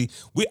 Grizzly.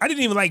 I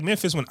didn't even like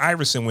Memphis when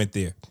Iverson went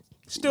there.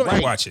 Still didn't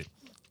Right, watch it.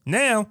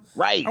 Now I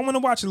right. want to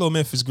watch a little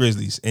Memphis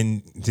Grizzlies,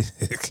 and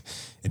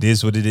it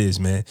is what it is,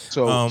 man.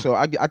 So Um, so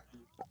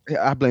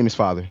I blame his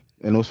father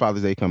and those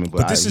Father's Day coming, but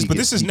but this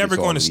is he never gets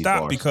going all to of these stop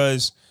bars.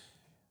 because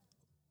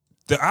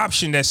the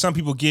option that some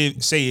people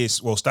say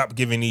is, well, stop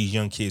giving these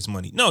young kids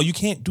money. No, you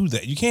can't do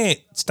that. You can't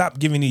stop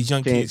giving these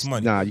young Can't kids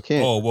money. nah, you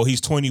can't Oh, well, he's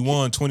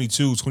 21,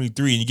 22,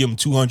 23, and you give him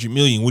 200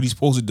 million. What are you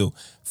supposed to do?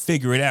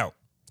 Figure it out.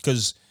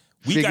 Because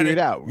figure it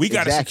out. we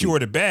gotta Exactly. secure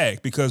the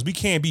bag, because we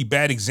can't be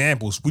bad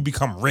examples. We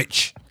become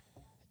rich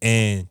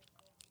and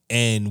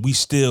we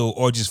still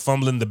are just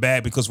fumbling the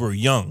bag because we're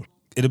young.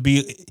 It'll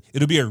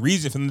be a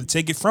reason for them to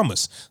take it from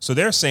us. So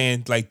they're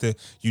saying, like, the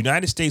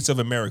United States of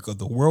America,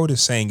 the world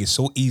is saying it's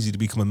so easy to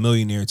become a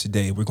millionaire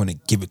today. We're going to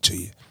give it to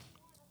you,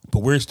 but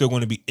we're still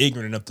going to be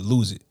ignorant enough to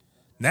lose it.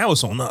 Now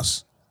it's on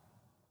us.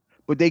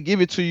 But they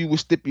give it to you with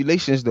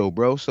stipulations though,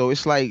 bro. So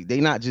it's like they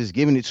not just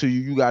giving it to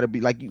you. You gotta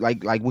be like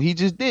what he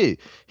just did.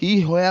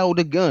 He held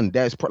a gun.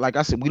 Like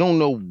I said, we don't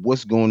know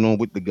what's going on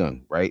with the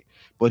gun, right?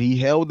 But he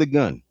held the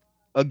gun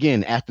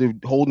again after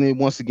holding it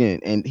once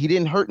again, and he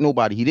didn't hurt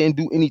nobody. He didn't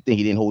do anything.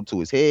 He didn't hold it to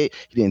his head.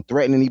 He didn't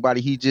threaten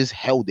anybody. He just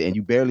held it, and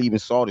you barely even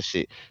saw the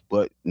shit.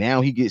 But now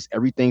he gets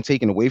everything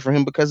taken away from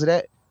him because of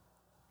that.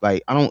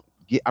 Like I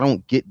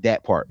don't get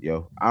that part,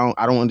 yo. I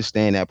don't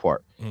understand that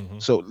part. Mm-hmm.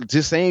 So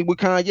just saying with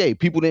Kanye,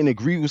 people didn't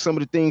agree with some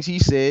of the things he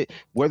said,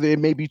 whether it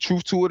may be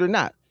truth to it or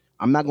not.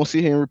 I'm not gonna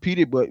sit here and repeat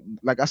it, but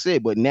like I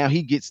said, but now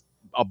he gets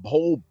a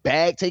whole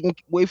bag taken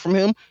away from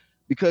him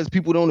because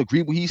people don't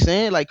agree with what he's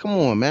saying. Like, come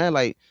on, man.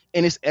 Like,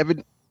 and it's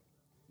evident.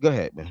 Go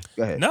ahead, man.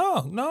 Go ahead.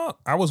 No, no.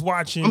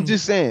 I'm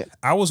just saying,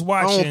 I was I don't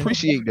watching.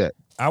 appreciate that.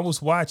 I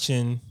was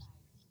watching.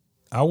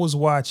 I was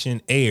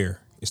watching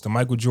Air. It's the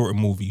Michael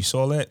Jordan movie. You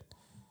saw that?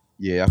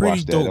 Yeah, I Pretty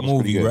watched that. dope That was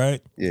pretty movie, good.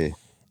 right? Yeah.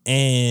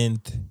 And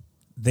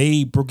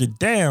they broke it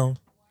down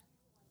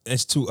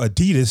as to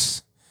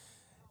Adidas,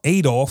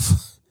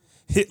 Adolf,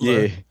 Yeah.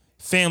 Hitler,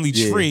 family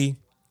Yeah. tree.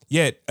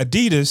 Yet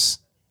Adidas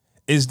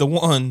is the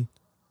one.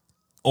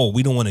 Oh,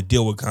 we don't want to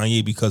deal with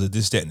Kanye because of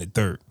this, that, and the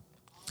third.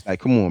 Like,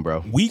 come on,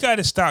 bro. We got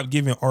to stop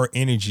giving our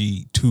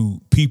energy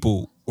to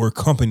people or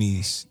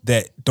companies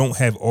that don't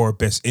have our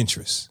best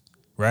interests,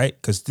 right?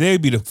 Because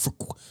they'd be the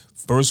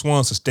first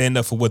ones to stand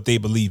up for what they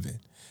believe in.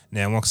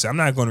 Now, like I said, I'm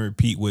not going to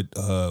repeat what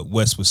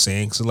Wes was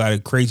saying, because a lot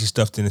of crazy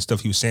stuff in the stuff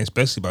he was saying,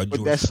 especially about But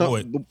George that's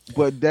Floyd. something.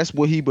 But that's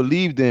what he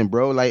believed in,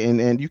 bro. Like,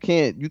 and you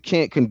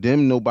can't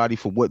condemn nobody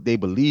for what they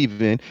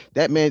believe in.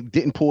 That man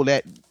didn't pull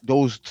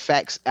those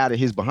facts out of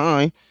his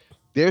behind.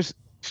 There's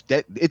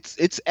that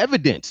it's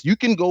evidence. You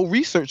can go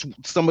research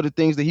some of the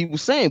things that he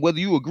was saying, whether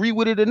you agree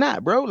with it or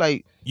not, bro.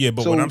 Like, Yeah,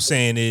 but what so. I'm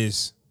saying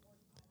is,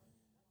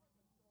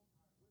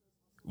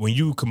 when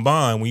you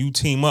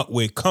team up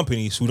with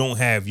companies who don't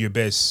have your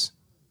best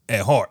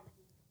at heart,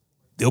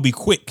 they'll be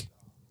quick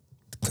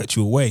to cut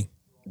you away.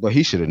 But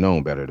he should have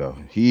known better, though.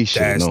 He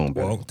should have known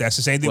better. That's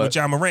the same thing with But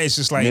John Moran. It's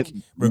just like, mental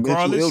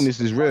regardless, illness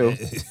is real.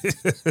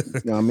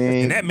 You know what I and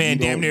mean? that man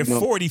damn near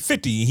 40,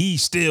 50, he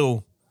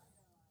still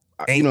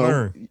You ain't know,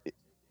 learned.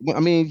 I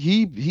mean,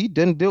 he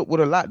done dealt with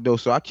a lot though,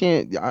 so I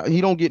can't.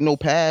 He don't get no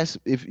pass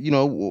if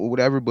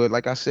whatever. But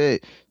like I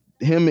said,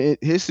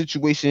 his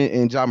situation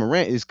and John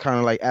Morant is kind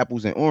of like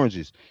apples and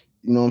oranges.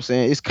 You know what I'm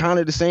saying? It's kind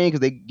of the same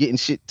because they getting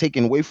shit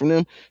taken away from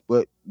them.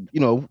 But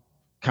you know,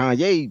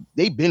 Kanye,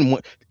 they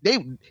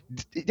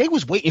they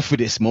was waiting for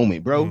this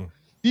moment, bro. Mm.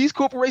 These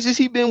corporations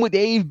he been with,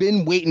 they've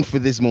been waiting for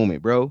this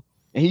moment, bro.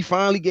 And he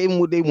finally gave them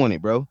what they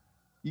wanted, bro.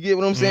 You get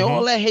what I'm saying? Mm-hmm.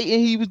 All that hating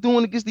he was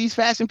doing against these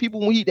fashion people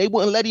when they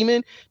wouldn't let him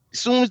in. As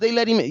soon as they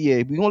let him in, yeah,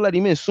 we gonna let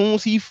him in. As soon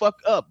as he fuck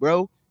up,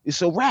 bro,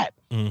 it's a wrap.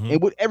 Mm-hmm.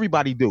 And what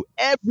everybody do?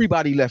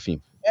 Everybody left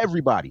him.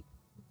 Everybody.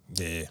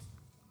 Yeah.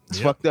 It's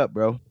Yep. fucked up,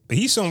 bro. But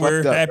he's It's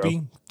somewhere fucked up, bro.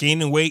 happy,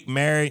 gaining weight,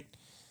 married.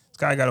 This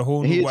guy got a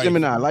whole And new he a wife.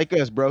 Gemini, like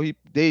us, bro. He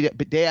day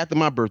after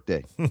my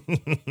birthday.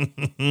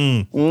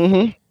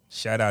 Mm-hmm.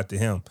 Shout out to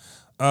him.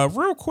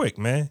 Real quick,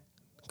 man.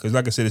 Because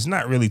like I said, it's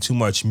not really too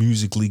much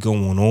musically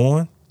going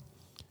on.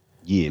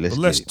 Yeah, But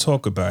let's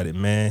talk about it,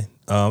 man.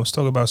 Let's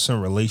talk about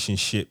some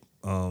relationship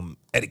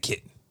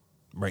etiquette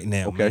right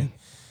now, Okay. man.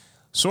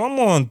 So I'm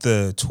on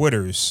the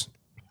Twitters,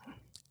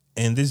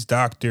 and this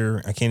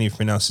doctor, I can't even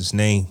pronounce his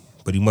name,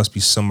 but he must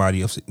be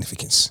somebody of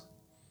significance.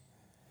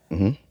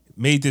 Mm-hmm.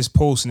 Made this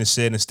post and it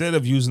said, instead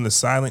of using the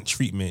silent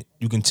treatment,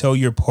 you can tell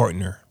your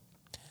partner,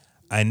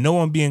 I know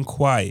I'm being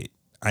quiet.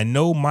 I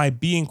know my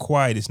being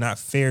quiet is not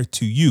fair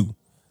to you.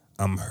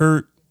 I'm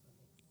hurt,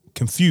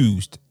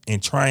 confused,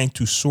 and trying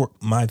to sort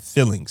my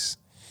feelings.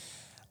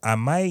 I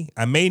may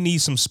need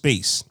some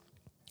space.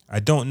 I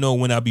don't know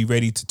when I'll be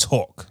ready to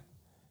talk.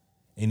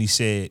 And he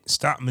said,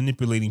 stop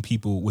manipulating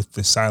people with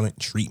the silent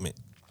treatment.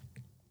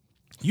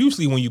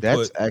 Usually when you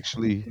That's put,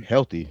 actually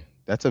healthy.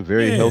 That's a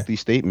very yeah, healthy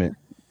statement.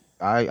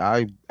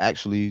 I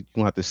actually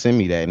gonna have to send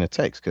me that in a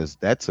text because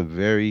that's a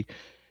very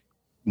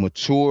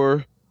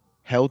mature,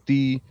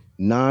 healthy,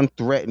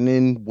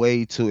 non-threatening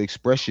way to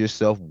express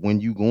yourself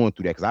when you going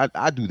through that. Because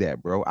I do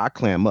that, bro. I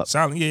clam up.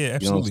 silent, yeah, You know what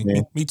absolutely. I'm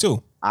saying? Me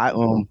too.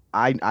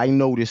 I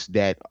noticed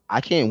that I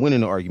can't win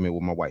in an argument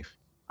with my wife.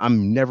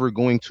 I'm never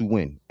going to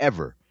win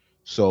ever.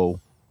 So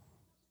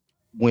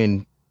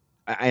when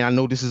and I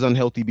know this is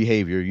unhealthy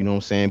behavior, you know what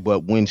I'm saying?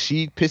 But when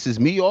she pisses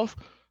me off,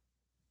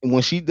 and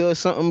when she does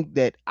something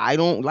that I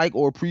don't like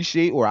or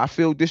appreciate or I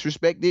feel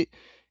disrespected,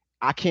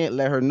 I can't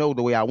let her know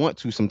the way I want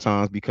to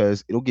sometimes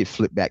because it'll get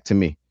flipped back to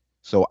me.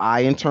 So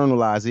I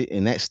internalize it,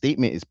 and that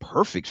statement is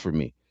perfect for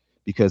me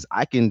because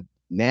I can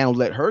now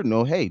let her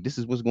know, hey, this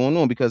is what's going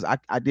on because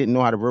I didn't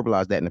know how to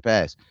verbalize that in the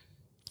past.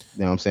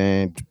 You know what I'm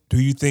saying?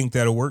 Do you think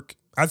that'll work?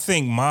 I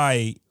think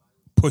my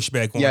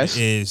pushback on it Yes,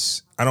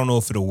 is I don't know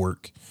if it'll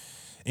work.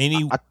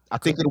 Any, I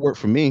think it'll work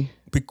for me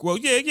well,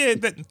 yeah, yeah.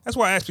 That's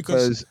why I asked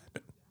because, because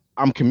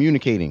I'm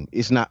communicating.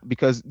 It's not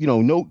because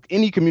no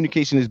any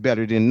communication is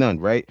better than none,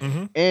 right?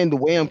 hmm And the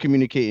way I'm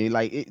communicating,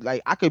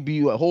 like I could be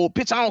a whole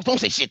pitch. I don't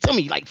say shit to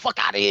me, like fuck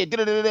out of here.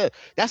 Da-da-da-da.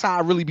 That's how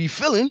I really be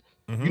feeling.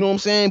 You hmm know what I'm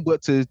saying?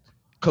 But to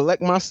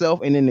collect myself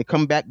and then to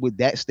come back with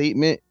that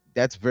statement,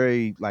 that's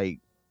very like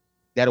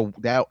that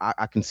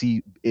I can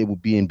see it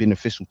would be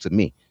beneficial to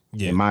me in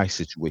yeah. my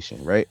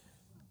situation, right?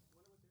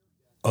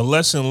 A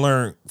lesson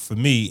learned for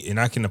me, and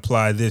I can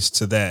apply this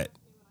to that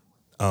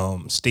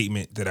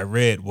statement that I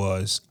read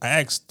was I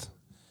asked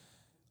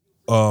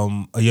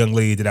a young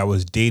lady that I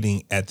was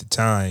dating at the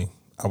time.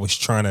 I was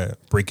trying to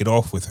break it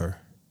off with her,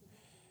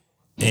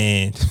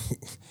 and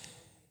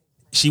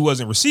she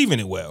wasn't receiving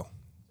it well,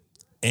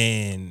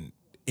 and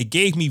it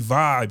gave me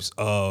vibes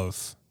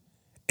of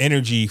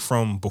energy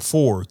from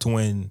before to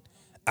when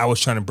I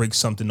was trying to break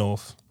something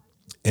off,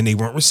 and they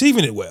weren't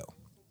receiving it well.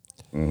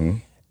 Hmm.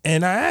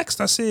 And I asked,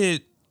 I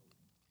said,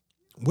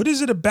 "What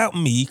is it about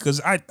me?"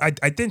 Because I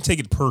didn't take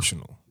it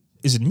personal.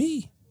 Is it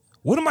me?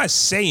 What am I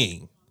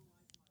saying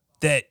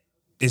that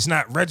is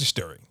not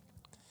registering?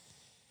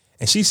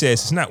 And she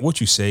says, it's not what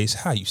you say, it's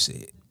how you say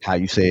it. How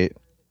you say it?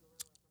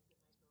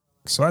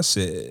 So I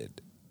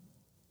said,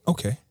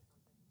 okay.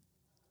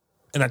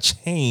 And I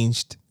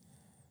changed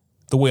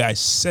the way I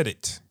said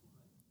it,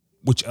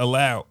 which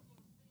allowed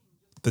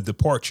the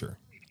departure.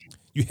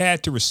 You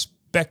had to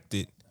respect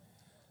it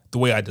the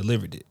way I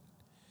delivered it.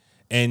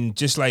 And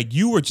just like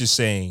you were just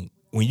saying,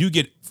 when you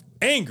get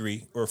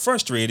angry or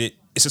frustrated,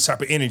 it's a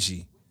type of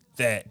energy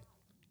that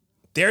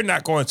they're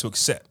not going to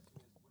accept,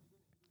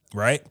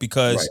 right? Right.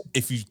 Because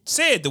if you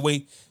say it the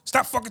way,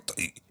 stop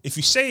fucking, if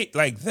you say it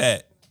like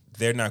that,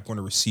 they're not going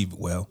to receive it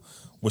well,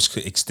 which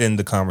could extend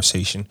the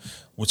conversation,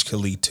 which could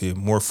lead to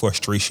more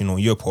frustration on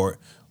your part,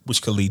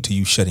 which could lead to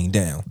you shutting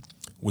down,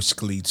 which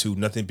could lead to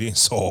nothing being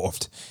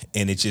solved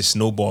and it just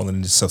snowballing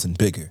into something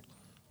bigger.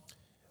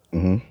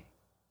 Hmm.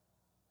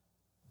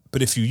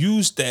 But if you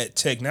use that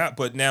technique,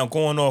 but now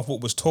going off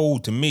what was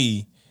told to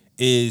me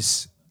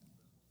is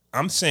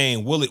I'm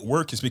saying, will it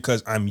work? Is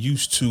because I'm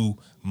used to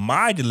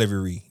my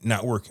delivery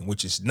not working,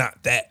 which is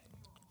not that.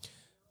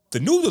 The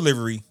new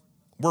delivery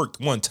worked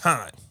one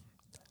time.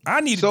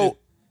 I needed to So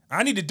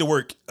I needed to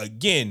work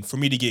again for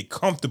me to get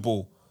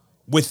comfortable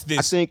with I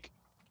this. think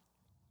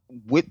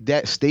with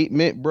that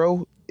statement,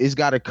 bro, it's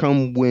got to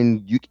come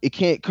when you. It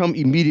can't come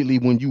immediately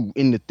when you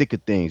in the thick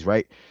of things,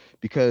 right?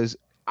 Because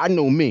I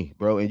know me,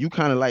 bro, and you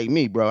kind of like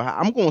me, bro.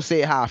 I'm gonna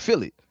say it how I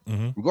feel it,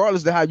 hmm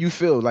regardless of how you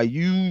feel. Like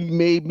you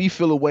made me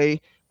feel a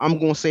way. I'm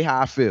gonna say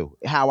how I feel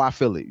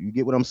it. You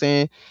get what I'm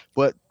saying?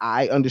 But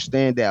I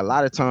understand that a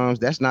lot of times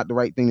that's not the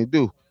right thing to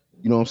do.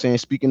 You know what I'm saying?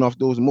 Speaking off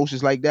those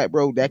emotions like that,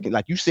 bro, that can,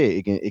 like you said,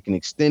 it can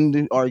extend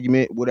the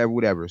argument, whatever,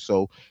 whatever.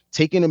 So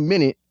taking a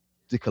minute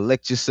to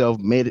collect yourself,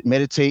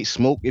 meditate,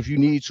 smoke if you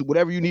need to,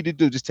 whatever you need to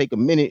do. Just take a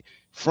minute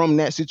from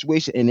that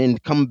situation and then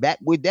come back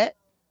with that.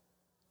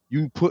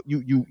 You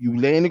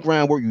laying the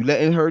groundwork. You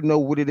letting her know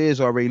what it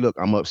is already. Look,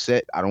 I'm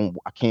upset. I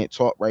can't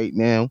talk right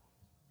now.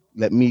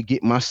 Let me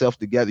get myself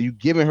together. You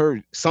giving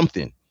her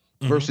something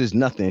hmm versus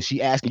nothing.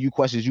 She asking you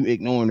questions, you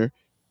ignoring her.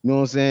 You know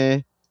what I'm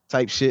saying?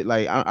 Type shit.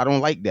 Like I don't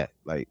like that.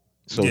 Like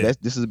so Yeah.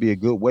 this is be a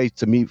good way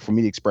to me for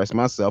me to express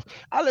myself.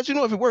 I'll let you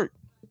know if it worked.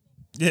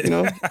 Yeah. You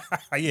know,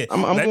 Yeah.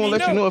 I'm Let gonna me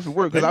let you know. know if it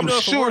works because Let me I'm know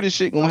if it sure worked. this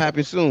shit gonna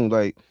happen soon.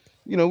 Like,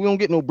 we don't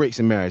get no breaks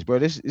in marriage, bro.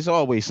 This it's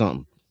always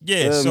something.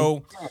 Yeah. Um,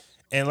 So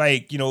and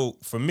like,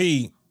 for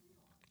me,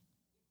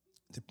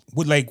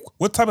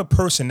 what type of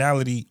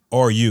personality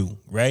are you,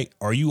 right?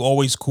 Are you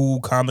always cool,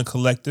 calm, and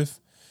collective?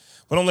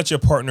 But don't let your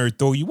partner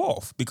throw you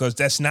off because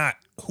that's not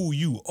who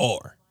you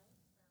are.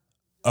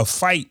 A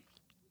fight,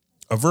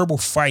 a verbal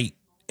fight,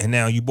 and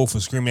now you both are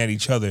screaming at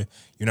each other,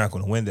 you're not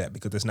going to win that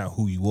because that's not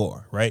who you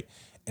are, right?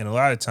 And a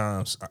lot of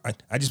times,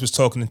 I just was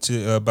talking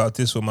to about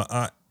this with my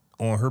aunt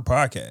on her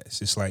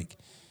podcast. It's like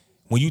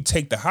when you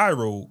take the high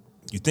road,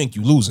 you think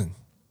you're losing.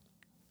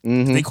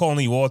 Mm-hmm. They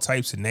calling you all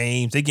types of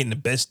names. They getting the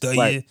best of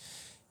Right.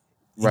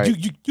 you. Right.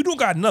 You don't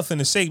got nothing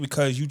to say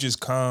because you just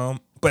calm.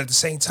 But at the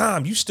same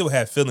time, you still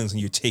have feelings and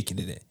you're taking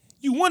it in.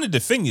 You want to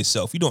defend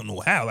yourself. You don't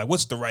know how. Like,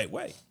 what's the right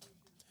way?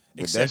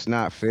 But Except that's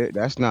not fair.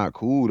 That's not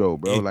cool though,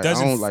 bro. it Like I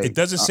don't it like.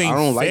 doesn't I seem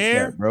don't like that,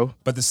 fair. bro.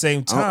 But at the same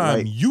I don't time,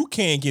 like. you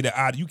can't get it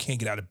out. You can't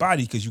get out of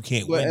body because you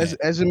can't But win that.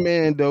 as a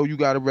man though, you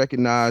got to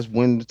recognize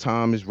when the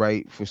time is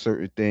right for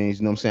certain things.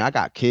 You know what I'm saying? I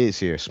got kids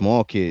here,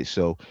 small kids,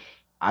 so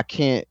I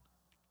can't.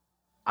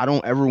 I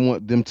don't ever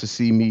want them to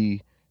see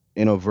me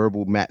in a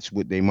verbal match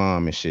with their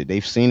mom and shit.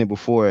 They've seen it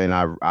before, and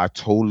I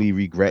totally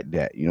regret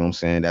that. You know what I'm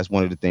saying? That's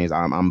one of the things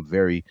I'm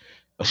very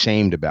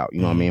ashamed about. You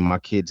know what I Mm-hmm. mean? My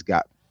kids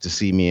got to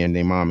see me and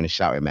their mom in a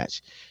shouting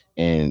match,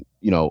 and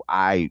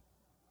I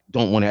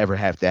don't want to ever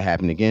have that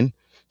happen again.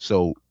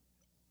 So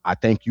I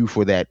thank you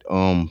for that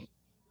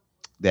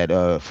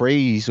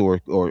phrase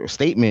or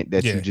statement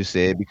that you Yeah. just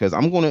said, because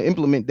I'm going to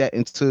implement that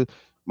into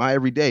my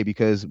everyday,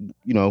 because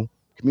you know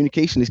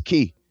communication is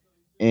key.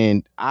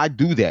 And I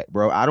do that,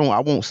 bro. I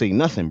won't say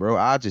nothing, bro.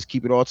 I just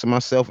keep it all to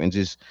myself and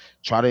just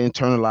try to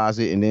internalize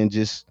it, and then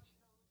just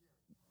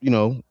you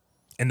know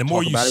And the more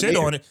talk you about it sit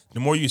later. on it, the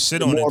more you sit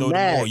The on it, more though, the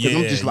more, mad,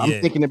 because yeah, I'm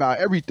yeah. thinking about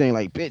everything.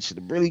 Like, bitch,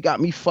 it really got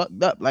me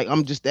fucked up. Like,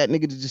 I'm just that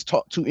nigga to just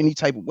talk to any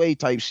type of way,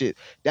 type shit.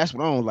 That's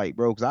what I don't like,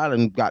 bro. Because I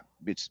done got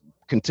bitch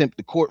contempt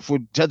of court for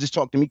judges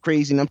talking to me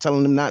crazy, and I'm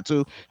telling them not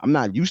to. I'm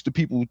not used to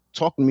people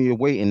talking to me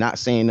away and not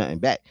saying nothing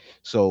back.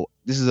 So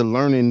this is a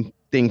learning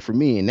thing for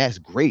me, and that's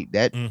great.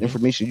 That Mm-hmm.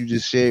 information you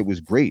just shared was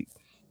great.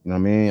 You know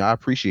what I mean? I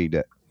appreciate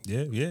that.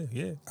 Yeah, yeah,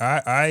 yeah.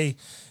 I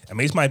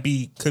mean,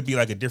 this could be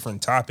like a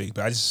different topic,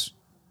 but I just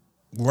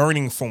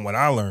learning from what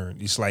I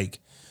learned. It's like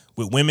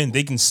with women,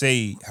 they can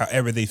say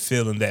however they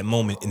feel in that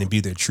moment and it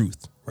be their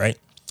truth, right?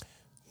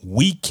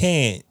 We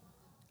can't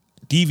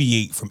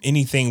deviate from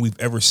anything we've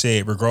ever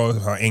said, regardless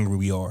of how angry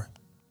we are.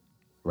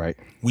 Right.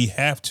 We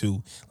have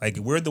to. Like,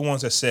 we're the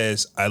ones that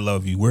says, I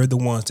love you. We're the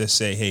ones that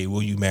say, hey,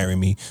 will you marry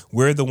me?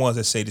 We're the ones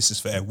that say this is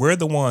fair. We're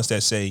the ones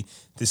that say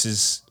this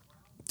is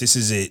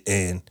it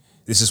and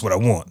this is what I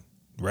want.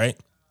 Right?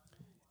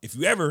 If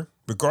you ever,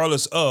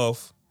 regardless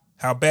of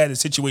how bad the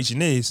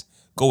situation is,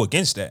 go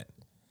against that,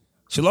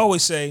 she'll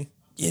always say,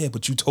 yeah,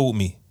 but you told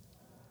me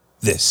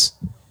this.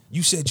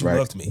 You said you Right.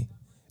 loved me.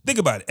 Think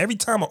about it. Every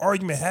time an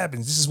argument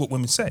happens, this is what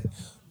women say.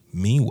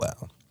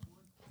 Meanwhile,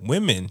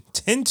 women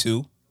tend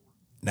to,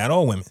 not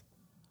all women,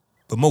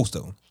 but most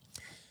of them,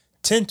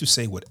 tend to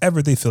say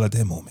whatever they feel at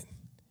that moment.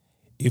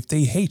 If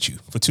they hate you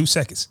for 2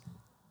 seconds,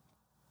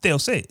 they'll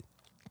say it.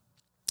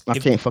 I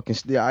If can't fucking.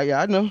 Yeah,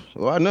 I know.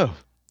 Well, I know.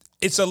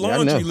 it's a Yeah, I know.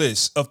 laundry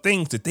list of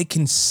things that they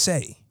can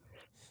say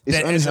It's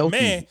that as a unhealthy.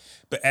 man,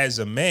 but as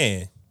a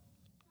man,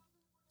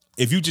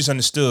 if you just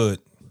understood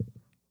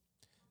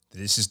that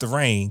this is the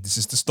rain, this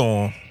is the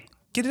storm,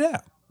 get it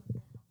out.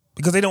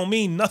 Because they don't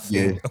mean Yeah.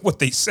 nothing of what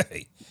they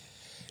say.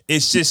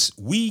 It's just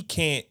we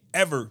can't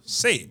ever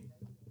say it.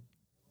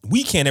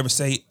 We can't ever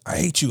say, I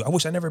hate you. I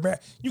wish I never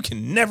met. You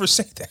can never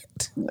say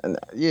that.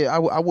 Yeah,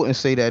 I wouldn't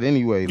say that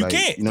anyway. You Like,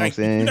 can't. you know what I'm Like,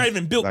 you're not saying?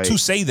 even built to Like,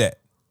 say that.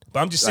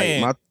 But I'm just like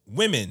saying, my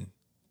women,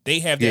 they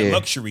have that yeah,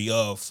 luxury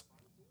of,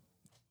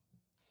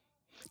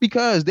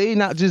 because they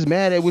not just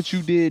mad at what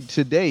you did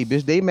today,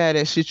 bitch. They mad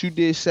at shit you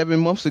did 7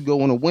 months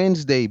ago on a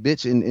Wednesday,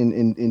 bitch,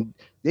 and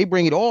they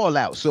bring it all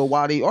out. So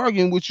while they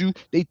arguing with you,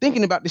 they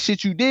thinking about the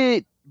shit you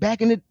did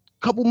back in the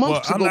couple well,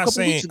 months ago,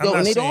 couple weeks I'm ago, not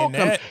and it all saying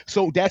come. that.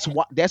 So that's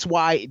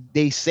why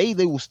they say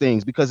those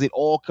things, because it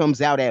all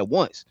comes out at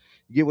once.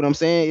 You get what I'm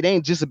saying? It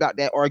ain't just about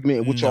that argument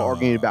and what y'all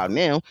arguing about No.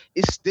 now.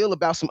 It's still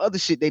about some other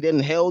shit they didn't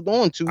held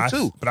on to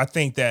too. But I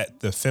think that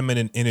the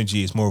feminine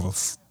energy is more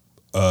of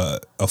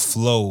a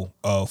flow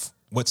of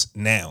what's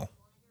now.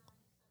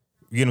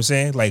 You know what I'm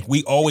saying? Like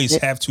we always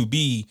have to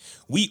be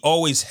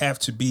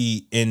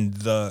in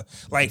the,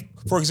 like,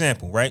 for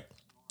example, right?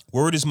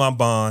 Word is my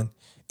bond,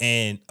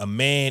 and a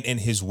man and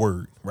his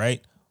word,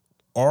 right?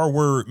 Our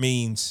word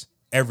means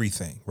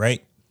everything,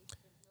 right?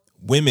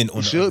 Women It on the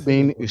other, should be.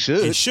 It it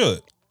should.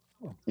 should.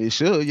 It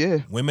should. Yeah.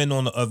 Women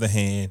on the other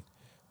hand,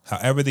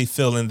 however they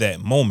feel in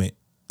that moment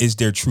is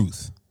their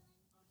truth.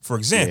 For Yeah.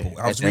 example,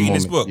 I At was that reading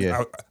this moment. book.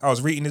 Yeah. I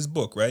was reading this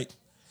book, right?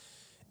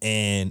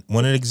 And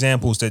one of the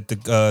examples that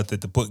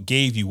the book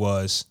gave you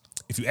was,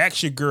 if you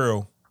ask your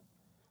girl,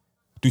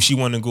 do she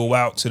want to go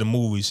out to the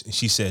movies, and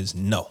she says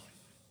no,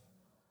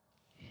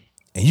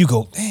 and you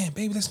go, damn,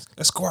 baby,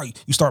 let's go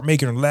out. You start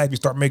making her laugh, you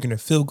start making her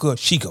feel good.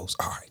 She goes,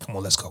 all right, come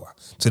on, let's go out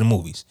to the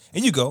movies.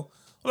 And you go,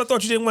 well, I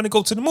thought you didn't want to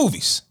go to the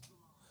movies.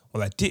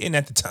 Well, I didn't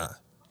at the time,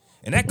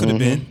 and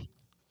Mm-hmm.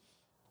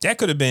 that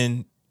could have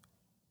been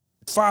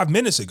 5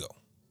 minutes ago.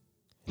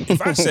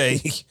 If I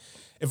say,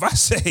 if I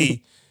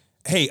say,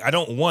 hey, I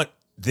don't want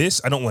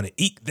this, I don't want to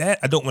eat that,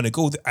 I don't want to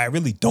go I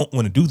really don't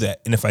want to do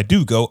that. And if I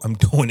do go, I'm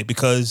doing it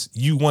because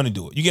you want to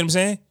do it. You get what I'm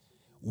saying?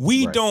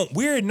 Right.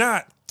 We're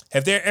not,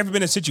 have there ever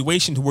been a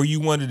situation to where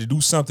you wanted to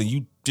do something,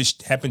 you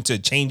just happened to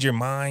change your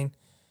mind?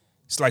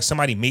 It's like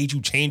somebody made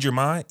you change your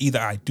mind. Either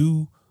I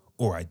do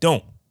or I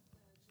don't.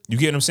 You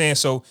get what I'm saying?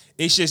 So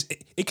it's just,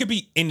 it could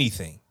be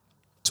anything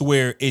to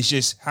where it's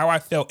just how I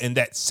felt in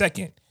that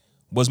second.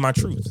 was my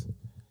truth.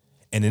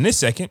 And in this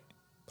second,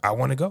 I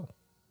want to go.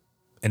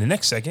 And the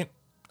next second,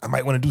 I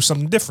might want to do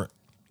something different.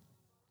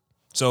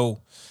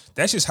 So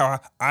that's just how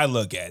I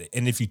look at it.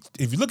 And if you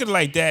look at it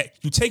like that,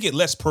 you take it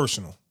less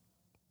personal.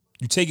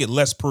 You take it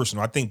less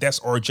personal. I think that's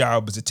our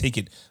job, is to take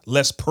it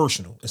less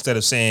personal instead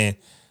of saying,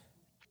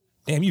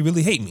 "Damn, you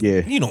really hate me."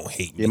 Yeah. You don't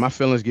hate Yeah, me. my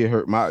feelings get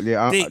hurt.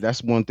 They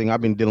That's one thing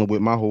I've been dealing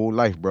with my whole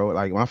life, bro.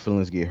 Like my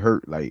feelings get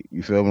hurt. Like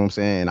you feel what I'm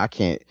saying? I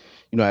can't,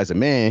 as a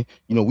man,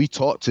 we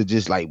taught to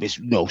just like, bitch,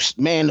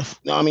 man,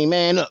 what I mean,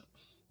 man up.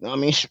 What I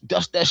mean,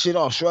 dust that shit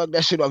off, shrug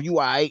that shit off. You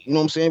all right? You know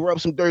what I'm saying? Rub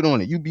some dirt on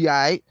it. You be all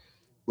right.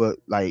 But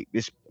like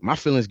this, my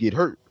feelings get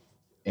hurt.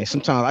 And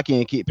sometimes I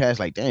can't get past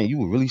like, dang, you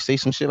would really say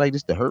some shit like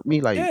this to hurt me?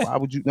 Like, yeah. why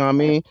would you know what I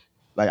mean?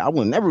 Like, I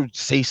would never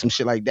say some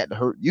shit like that to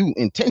hurt you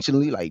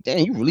intentionally. Like,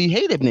 dang, you really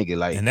hate a nigga.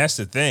 Like, And that's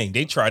the thing.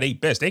 They try their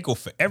best. They go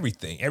for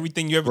everything.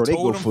 Everything you ever bro, they go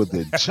told for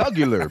them. the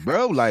jugular,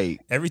 bro.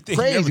 Like, Everything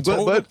you ever crazy. But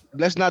told them. but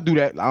let's not do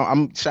that.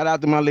 I'm shout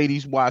out to my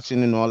ladies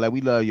watching and all that. We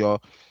love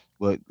y'all.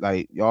 But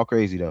like, y'all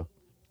crazy though.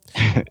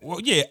 Well,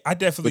 yeah, I But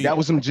definitely. that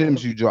was some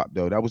gems you dropped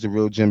though. That was a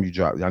real gem you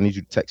dropped. I need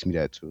you to text me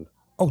that too.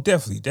 Oh,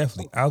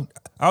 definitely.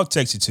 I'll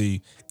text it to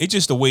you. It's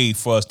just a way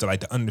for us to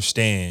like to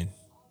understand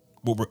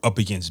what we're up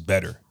against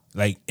better.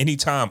 Like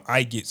anytime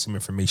I get some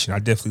information, I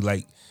definitely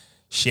like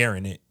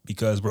sharing it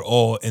because we're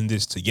all in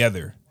this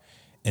together.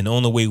 And the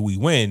only way we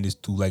win is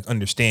through like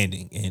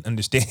understanding and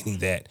understanding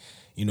that,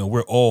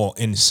 we're all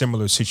in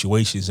similar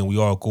situations and we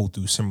all go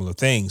through similar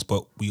things,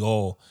 but we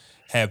all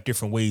have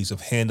different ways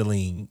of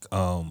handling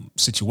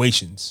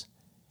situations.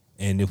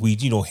 And if we,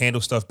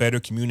 handle stuff better,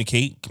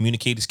 communicate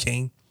is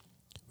king.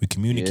 We Yeah,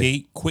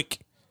 communicate quick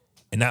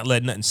and not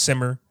let nothing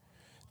simmer.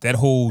 That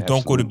whole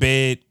don't go to absolutely.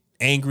 bed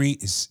angry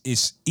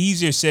is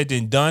easier said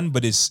than done,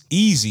 but it's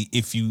easy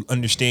if you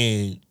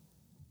understand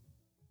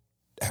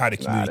how to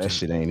Nah, that communicate.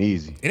 shit ain't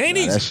easy. It ain't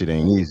Nah, that easy. shit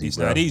ain't easy, It's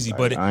not bro. easy, Like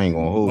but I ain't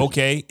gonna hold you.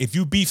 okay, if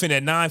you beefing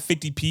at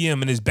 9:50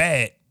 p.m. and it's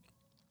bad,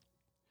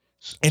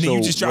 and then you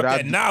So just what drop I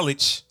that do?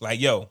 knowledge, like,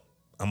 yo,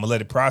 I'm gonna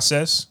let it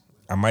process.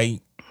 I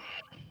might,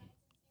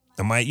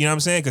 you know what I'm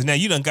saying? Because now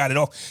you done got it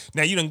off.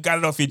 Now you done got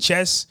it off your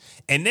chest,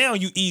 and now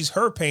you ease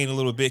her pain a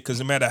little bit. Because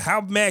no matter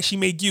how mad she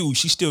make you,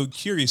 she's still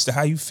curious to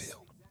how you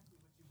feel.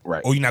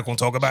 Right. Or you're not gonna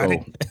talk about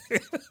it.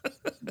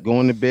 So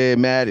going to bed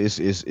mad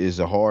is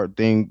a hard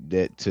thing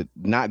that to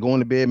not going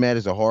to bed mad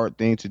is a hard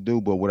thing to do.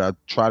 But what I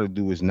try to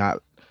do is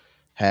not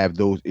have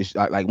those. It's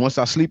like once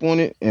I sleep on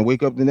it and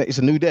wake up the next, it's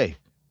a new day.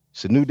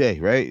 It's a new day,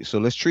 right? So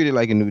let's treat it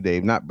like a new day.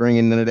 Not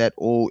bringing none of that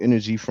old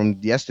energy from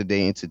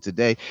yesterday into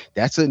today.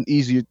 That's a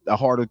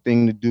harder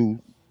thing to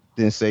do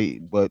than say.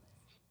 But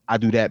I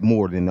do that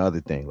more than the other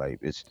thing. Like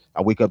it's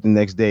I wake up the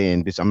next day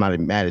and bitch, I'm not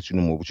mad at you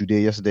no more. What you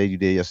did yesterday, you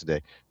did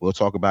yesterday. We'll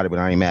talk about it, but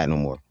I ain't mad no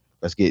more.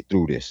 Let's get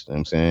through this. You know what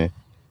I'm saying?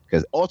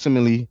 Because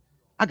ultimately,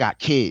 I got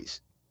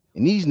kids.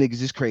 And these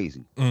niggas is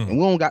crazy. Mm. And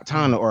we don't got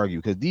time to argue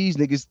because these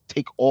niggas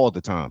take all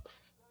the time.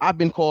 I've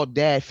been called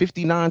dad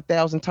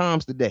 59,000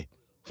 times today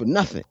for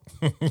nothing.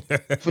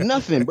 For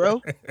nothing,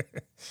 bro.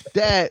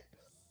 Dad,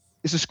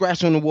 it's a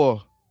scratch on the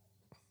wall.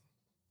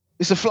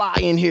 It's a fly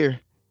in here.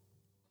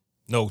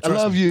 No, I trust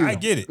love me, I you.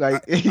 get it.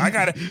 Like I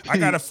got a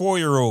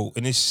 4-year-old,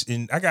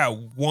 and I got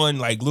one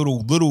like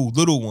little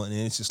one,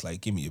 and it's just like,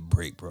 give me a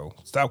break, bro.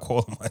 Stop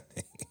calling my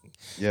name.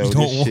 You yo, this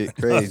don't want shit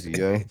crazy,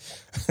 nothing.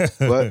 yo.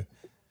 But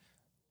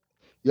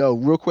yo,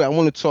 real quick, I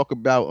want to talk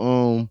about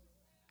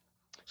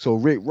so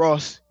Rick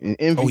Ross and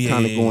Oh Envy yeah,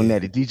 kind of yeah, going yeah.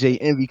 at it. DJ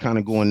Envy kind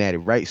of going at it,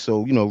 right?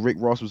 So Rick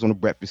Ross was on the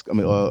Breakfast,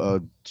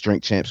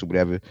 Drink Champs or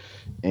whatever,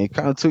 and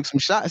kind of took some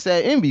shots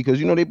at Envy because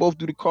they both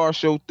do the car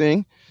show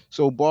thing.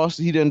 So Boss,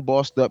 he done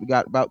bossed up,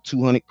 got about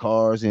 200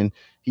 cars, and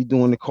he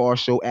doing the car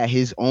show at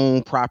his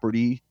own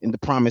property in the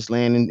Promised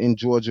Land in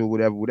Georgia,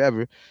 whatever,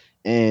 whatever.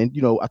 And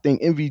I think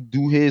Envy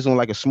do his on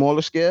like a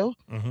smaller scale,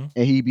 Mm-hmm.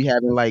 and he be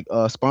having like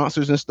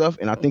sponsors and stuff.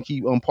 And I think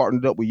he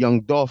partnered up with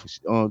Young Dolph,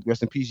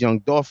 rest in peace, Young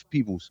Dolph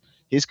Peoples,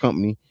 his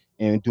company,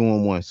 and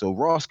doing one. So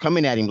Ross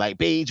coming at him like,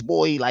 "Beige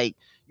boy, like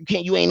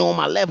you ain't on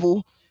my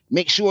level.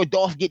 Make sure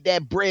Dolph get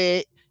that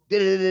bread."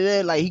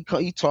 Da-da-da-da. Like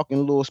he talking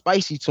a little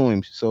spicy to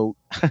him. So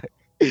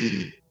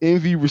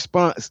Envy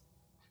response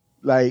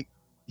like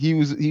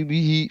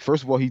he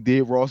first of all he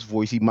did Ross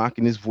voice. He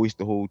mocking his voice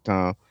the whole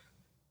time.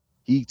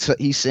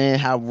 He's saying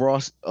how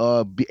Ross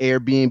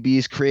Airbnb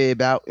his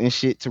crib out and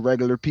shit to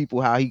regular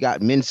people. How he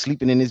got men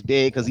sleeping in his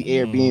bed because he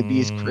Airbnb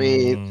his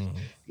crib. Mm.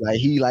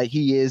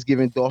 He is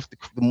giving Dolph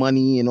the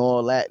money and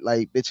all that,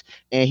 like bitch,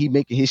 and he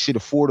making his shit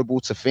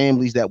affordable to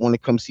families that want to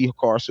come see a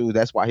car show.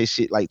 That's why his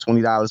shit like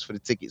 $20 for the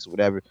tickets or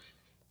whatever.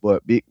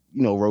 But big,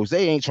 Rose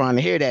ain't trying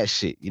to hear that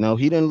shit. He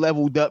done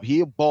leveled up. He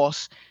a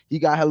boss. He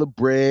got hella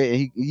bread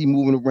and he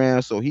moving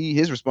around. So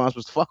his response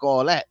was fuck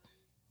all that,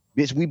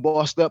 bitch. We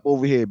bossed up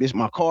over here, bitch.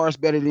 My car's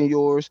better than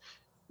yours.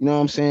 You know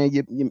what I'm saying?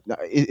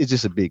 It's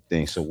just a big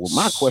thing. So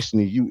my question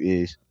to you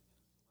is,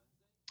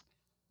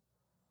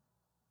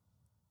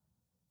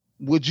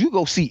 would you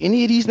go see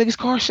any of these niggas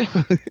car show?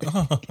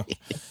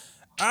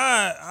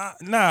 I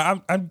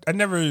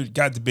never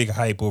got the big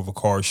hype over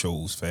car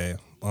shows, fam.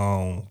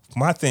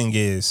 My thing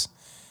is,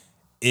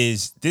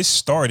 is this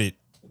started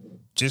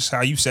just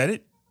how you said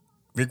it?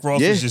 Rick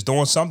Ross Yeah, was just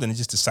doing something and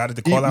just decided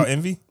to he, call he out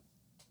Envy.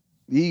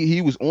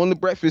 he was on the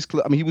Breakfast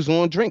Club. I mean, he was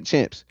on Drink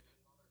Champs,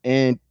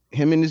 and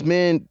him and his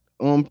man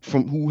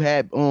from who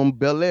had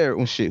Bel Air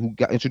and shit, who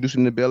got introduced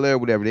him to Bel Air,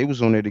 whatever. They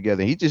was on there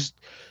together. He just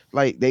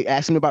like they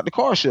asked him about the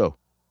car show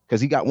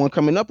because he got one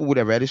coming up or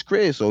whatever at his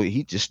crib. So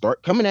he just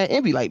start coming at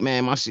Envy like,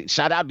 man, my shit.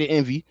 Shout out to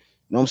Envy. You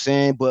know what I'm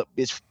saying? But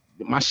it's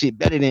my shit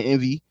better than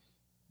Envy.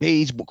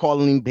 Beige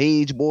calling him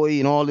Beige Boy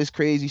and all this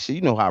crazy shit.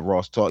 You know how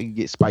Ross talk. He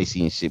get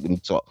spicy and shit when he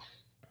talk.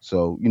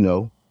 So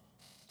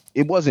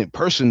it wasn't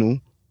personal.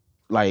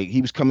 Like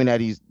he was coming at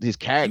his You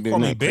character, call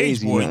me nothing Beige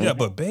crazy, Boy, yeah, nothing.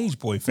 but Beige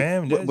Boy,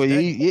 fam, But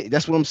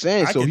that's what I'm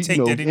saying. I So could he,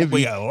 take that any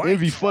way I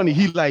Envy like. funny.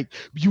 He like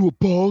you a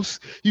boss.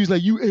 He was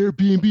like you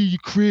Airbnb your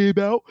crib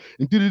out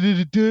and da da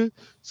da da.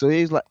 So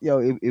he's like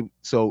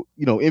so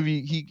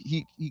Envy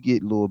he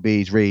get little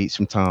beige raids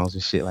sometimes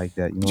and shit like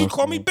that. You know But what you I'm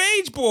call me saying?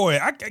 Beige Boy.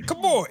 Come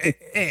on,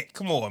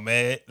 come on,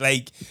 man.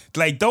 Like,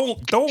 don't.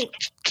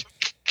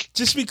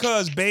 Just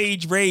because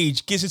Beige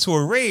Rage gets into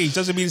a rage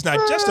doesn't mean it's not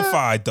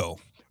justified, though.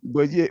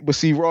 But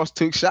see, Ross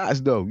took shots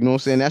though. You know what I'm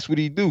saying? That's what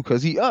he do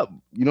because he up.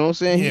 You know what I'm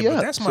saying? Yeah, He but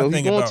up. that's my So he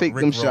thing gonna about take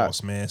them Rick shots.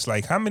 Ross, man. It's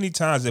like how many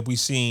times have we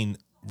seen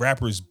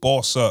rappers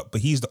boss up, but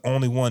he's the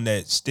only one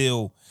that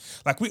still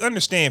like we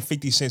understand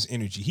 50 Cent's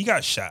energy. He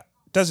got shot.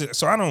 Does it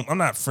so I'm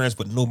not friends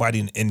with nobody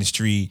in the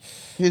industry.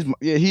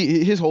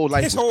 His whole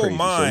life His was whole crazy.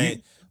 So mind.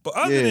 he But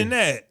other yeah. than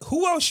that,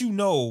 who else you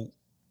know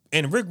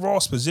in Rick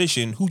Ross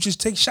position who just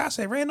takes shots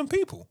at random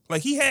people?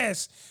 He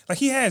has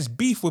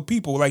beef with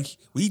people. Like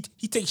he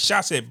takes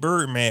shots at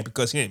Birdman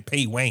because he didn't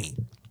pay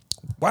Wayne.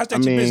 Why is I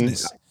that your mean,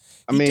 business?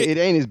 I He mean, take it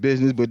ain't his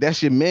business, but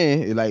that's your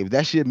man. Like, if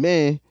that's your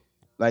man,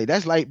 like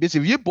that's like, bitch,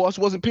 if your boss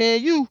wasn't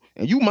paying you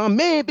and you my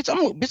man, bitch,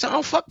 I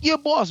don't fuck your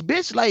boss,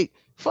 bitch. Like,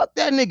 fuck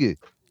that nigga.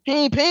 He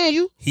ain't paying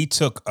you. he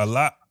took a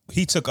lot.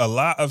 He took a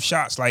lot of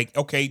shots. Like,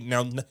 okay,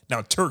 now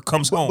Turk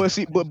comes But home.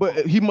 see,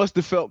 but he must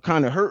have felt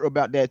kind of hurt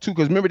about that too,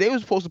 because remember they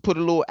was supposed to put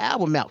a little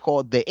album out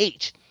called The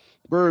H,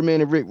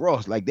 Birdman and Rick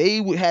Ross. Like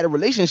had a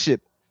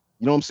relationship.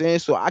 You know what I'm saying?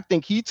 So I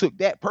think he took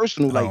that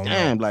personal. I Like, don't know.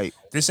 damn, like,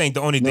 This ain't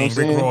the only you know what I'm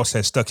thing Rick saying? Ross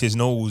has stuck his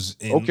nose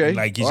in. Okay,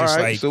 Like, he's all just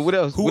right. like, So what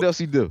else? What who else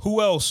he do?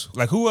 who else?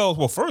 Like, who else?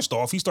 Well, first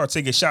off, he started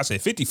taking shots at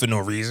 50 for no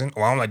reason.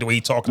 Well, I don't like the way he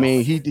I talking.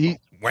 mean,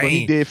 but Wayne.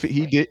 he did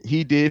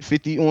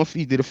 50 on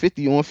he did a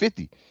 50 on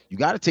 50. You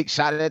got to take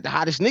shot at the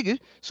hottest nigga.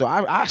 So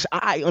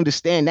I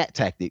understand that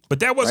tactic, But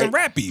that wasn't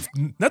right? rap beef.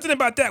 Nothing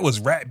about that was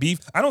rap beef.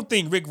 I don't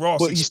think Rick Ross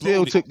But he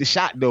still exploded. took the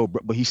shot though.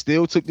 But he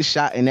still took the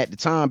shot, and at the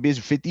time, biz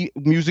 50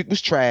 music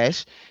was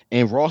trash,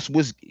 and Ross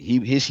was he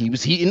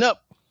was heating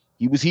up.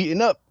 He was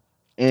heating up,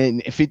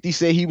 and 50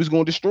 said he was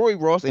going to destroy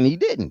Ross, and he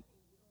didn't.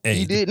 He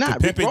Hey, did the not.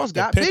 Rick pimping, Ross the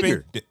got pimping,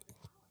 bigger.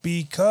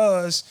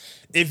 because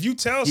if you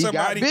tell He got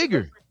somebody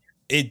bigger.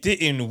 it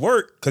didn't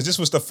work because this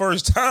was the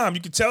first time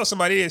you could tell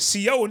somebody it's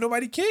CO and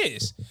nobody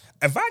cares.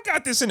 If I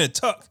got this in a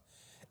tuck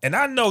and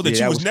I know that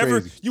Yeah, that was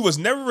crazy. you was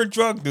never a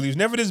drug dealer, you was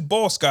never this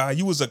boss guy,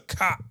 you was a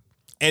cop,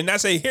 and I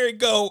say here it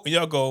go, and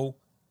y'all go,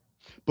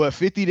 But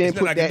 50 there's didn't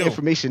nothing put I can that do.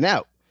 information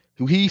out.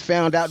 He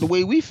found out the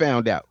way we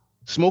found out.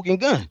 Smoking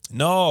gun.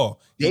 No,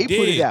 he They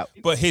put it did. out.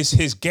 But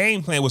his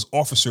game plan was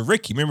Officer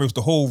Ricky. Remember, it was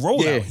the whole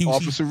rollout. Yeah,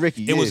 Officer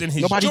Ricky. It Yeah. was in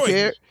his Nobody joint.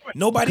 cared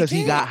Nobody because he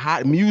cared. got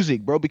hot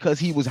music, bro. Because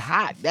he was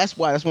hot. That's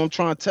why. That's what I'm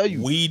trying to tell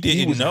you. We He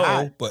didn't was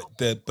hot, know, but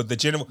the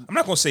general. I'm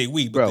not gonna say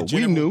we, but bro.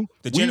 We knew.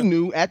 the We general.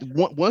 knew at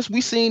once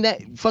we seen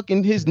that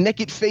fucking his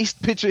naked face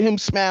picture, him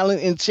smiling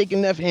and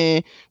shaking left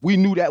hand. We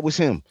knew that was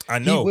him. I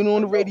He know, went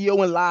on the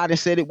radio and lied and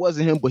said it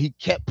wasn't him, but he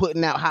kept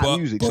putting out hot but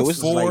music. So it's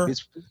just like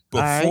it's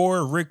all right.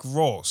 before Rick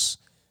Ross,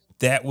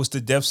 that was the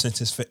death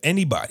sentence for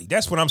anybody.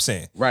 That's what I'm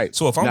saying. Right.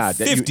 So if I'm Nah,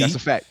 50, that's a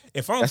fact.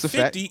 if I'm That's a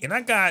fact. 50 and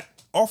I got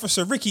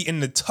Officer Ricky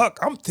in the tuck,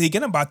 I'm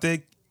thinking about to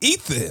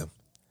ether him.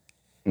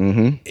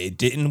 Mm-hmm. It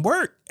didn't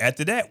work.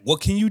 After that, what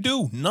can you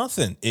do?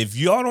 Nothing. If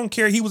y'all don't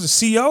care he was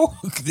a CO,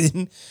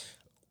 then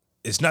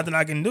it's nothing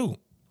I can do.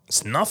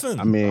 It's nothing.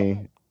 I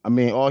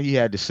mean, all he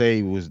had to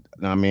say was,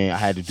 I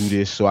had to do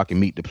this so I can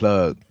meet the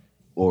plug,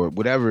 or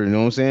whatever. You know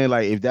what I'm saying?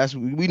 Like, if that's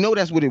we know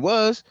that's what it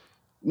was.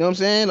 You know what I'm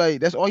saying? Like,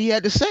 that's all he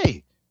had to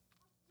say,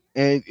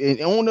 and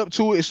own up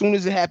to it as soon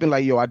as it happened.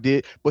 Like, yo, I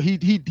did. But he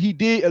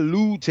did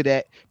allude to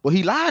that, but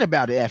he lied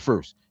about it at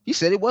first. He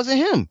said it wasn't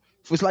him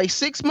for like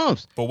 6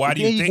 months. But why And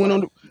do you then he think went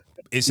on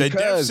it's a death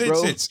because, bro,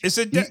 sentence? It's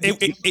a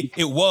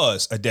it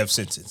was a death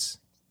sentence.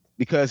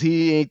 because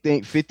he ain't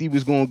think 50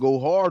 was gonna go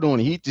hard on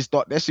it. He just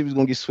thought that shit was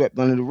gonna get swept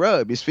under the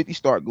rug. His 50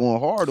 start going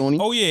hard on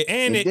him, Oh yeah,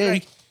 and and it then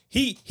like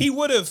he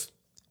would have.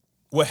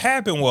 What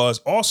happened was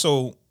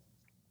also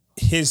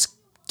his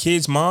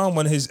kid's mom,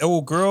 one of his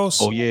old girls,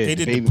 oh yeah, they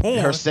the did the baby,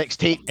 her porn, sex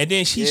tape. and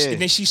then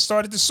Yeah. she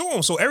started to sue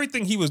him. So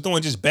everything he was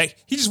doing just back,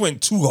 he just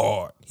went too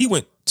hard. He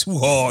went too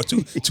hard,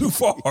 too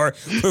far.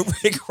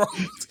 But Rick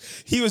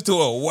Ross, he was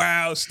doing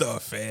wild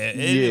stuff, man.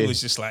 It was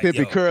just like Pimpin'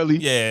 yo, Curly.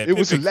 yeah, It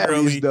was Pimpin'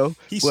 hilarious Curly. though.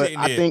 He's But sitting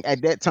there. I think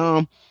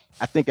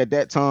at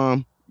that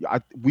time,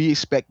 we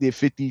expected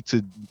 50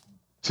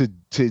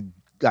 to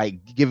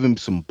like give him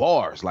some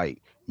bars,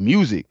 like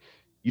music.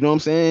 You know what I'm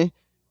saying?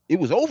 it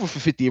was over for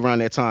 50 around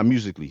that time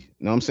musically.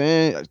 You know what I'm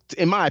saying?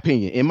 In my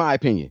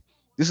opinion,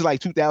 this is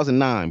like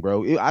 2009,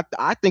 bro.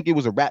 I think it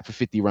was a wrap for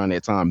 50 around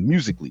that time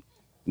musically.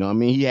 You know what I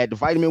mean? He had the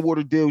vitamin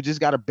water deal, just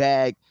got a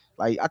bag.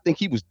 Like I think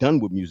he was done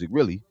with music,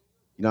 really.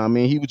 You know what I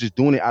mean? He was just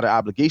doing it out of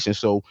obligation.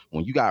 So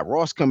when you got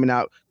Ross coming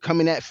out,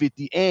 coming at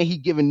 50, and he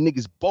giving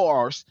niggas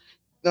bars,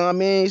 you know what I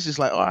mean? It's just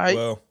like, all right,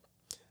 Well,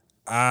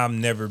 I've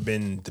never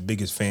been the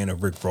biggest fan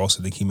of Rick Ross.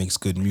 I think he makes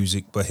good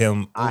music, but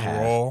him I have,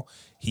 overall,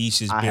 he's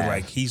just I been have.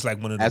 like he's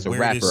like one of the As a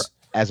rapper, weirdest.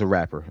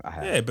 I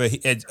have. Yeah, but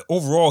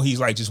overall, he's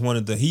like just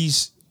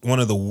he's one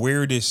of the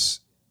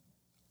weirdest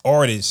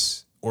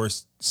artists or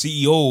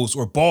CEOs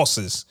or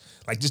bosses.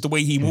 Like just the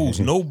way he moves.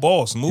 No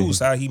boss moves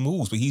how he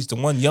moves, but he's the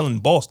one yelling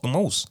boss the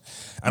most.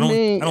 I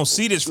mean, I don't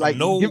see this from like,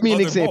 no give me an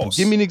other example. boss.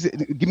 Give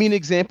me an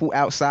example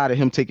outside of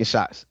him taking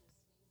shots.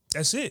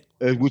 That's it.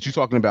 What you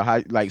talking about?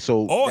 How like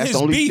so? That's the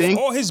only thing.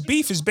 All his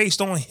beef is based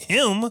on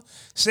him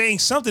saying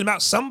something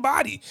about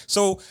somebody.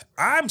 So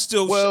I'm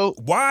still. Well,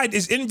 Why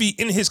is Envy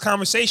in his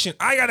conversation?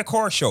 I got a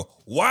car show.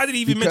 Why did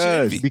he even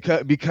mention because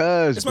Envy?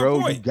 because That's my bro,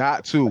 you point.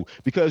 got to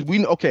because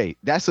we okay.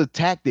 That's a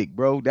tactic,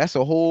 bro. That's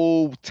a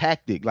whole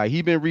tactic. Like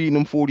he been reading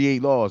them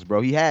 48 laws,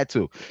 bro. He had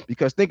to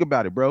because think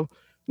about it, bro.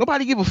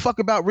 Nobody give a fuck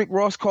about Rick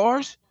Ross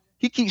cars.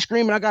 He keeps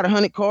screaming, "I got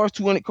 100 cars,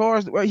 200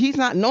 cars." Well, he's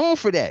not known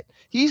for that.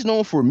 He's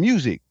known for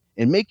music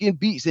and making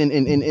beats and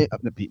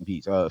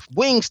beats,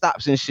 wing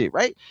stops and shit,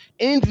 right?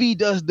 Envy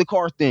does the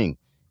car thing.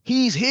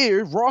 He's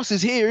here. Ross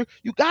is here.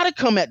 You gotta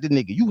come at the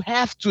nigga. You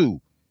have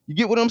to. You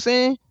get what I'm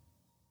saying?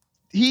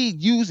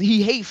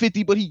 He hate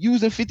 50, but he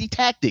using 50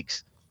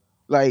 tactics.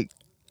 Like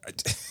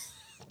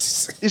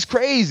it's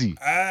crazy.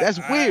 That's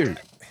I, weird.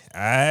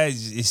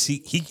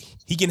 see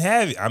he can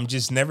have it. I'm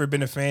just never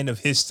been a fan of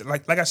his.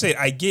 Like I said,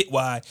 I get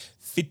why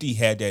 50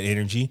 had that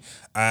energy.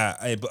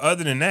 But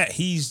other than that,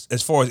 he's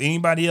as far as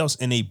anybody else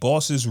in a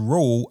boss's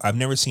role. I've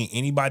never seen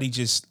anybody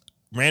just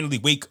randomly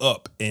wake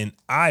up and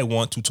I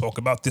want to talk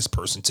about this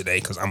person today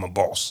because I'm a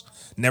boss.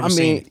 Never I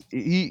seen it.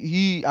 mean,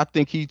 he I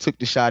think he took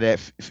the shot at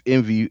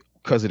Envy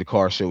because of the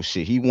car show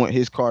shit. He want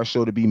his car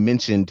show to be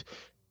mentioned,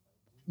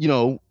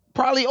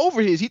 probably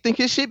over his. He think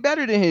his shit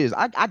better than his.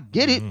 I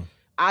get it. Mm-hmm.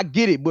 I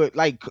get it, but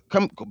like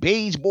come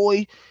Beige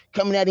Boy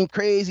coming at him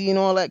crazy and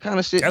all that kind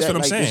of shit. That's That what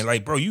I'm like saying. this,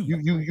 Like, bro, you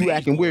you beige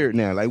acting boy. weird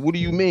now. Like, what do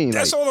you mean?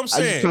 That's Like, all I'm how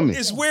you saying. coming?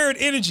 It's weird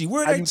energy,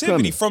 weird How you activity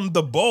coming? from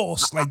the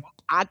boss. Like,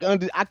 I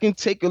can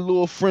take a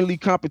little friendly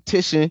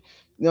competition.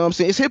 You know what I'm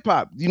saying? It's hip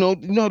hop.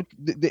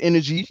 The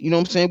energy. You know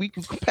what I'm saying? We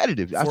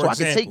competitive. for So I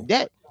can take example,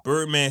 that.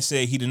 Birdman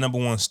said he the number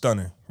one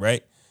stunner,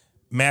 right?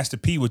 Master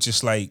P was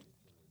just like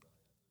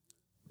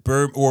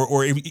Bird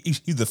or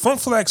either Funk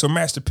Flex or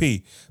Master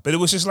P, but it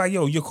was just like,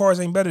 yo, your cars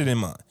ain't better than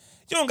mine.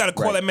 You don't got to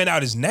call Right. that man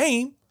out his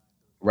name,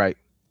 Right.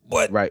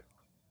 but Right.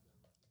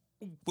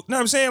 you know what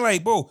I'm saying?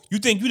 Like, bro, you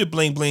think you the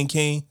bling bling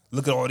king?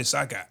 Look at all this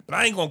I got, but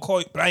I ain't gonna call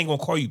you. But I ain't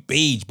gonna call you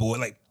beige boy.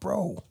 Like,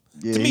 bro,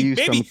 Yeah, to he me, was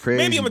coming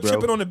maybe I'm crazy, a tripping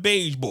bro. on the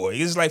beige boy.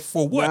 It's like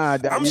for what? Nah,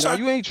 I'm you know, sorry.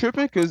 you ain't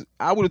tripping because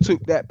I would have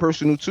took that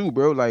personal too,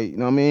 bro. Like, you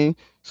know what I mean?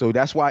 So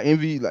that's why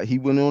Envy, like, he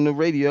went on the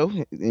radio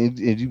and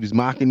he was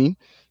mocking him.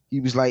 He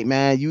was like,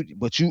 man, you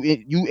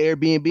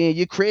Airbnb in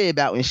your crib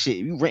out and shit.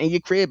 You renting your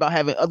crib out,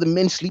 having other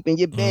men sleep in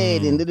your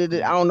bed and Mm,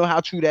 da-da-da. I don't know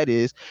how true that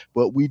is,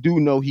 but we do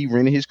know he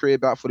rented his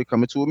crib out for the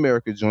Coming to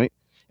America joint.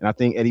 And I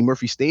think Eddie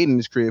Murphy stayed in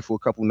his crib for a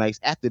couple nights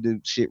after the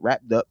shit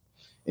wrapped up,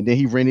 and then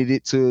he rented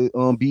it to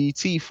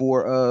BET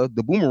for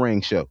the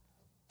Boomerang show.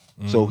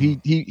 So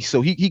mm.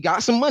 he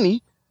got some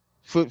money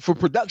for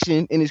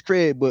production in his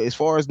crib, but as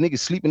far as niggas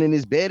sleeping in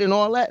his bed and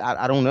all that,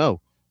 I don't know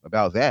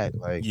about that.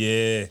 Like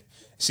Yeah.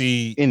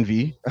 See,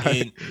 envy.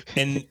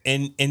 in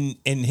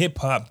in hip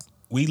hop,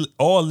 we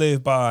all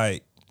live by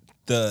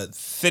the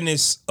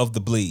thinnest of the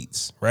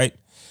blades, right?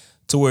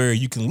 To where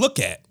you can look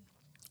at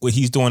what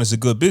he's doing as a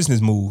good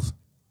business move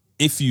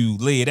if you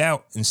lay it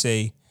out and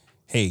say,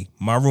 "Hey,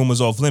 my room is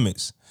off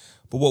limits."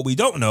 But what we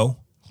don't know,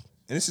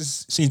 and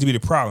seems to be the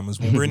problem, is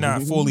when we're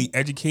not fully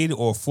educated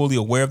or fully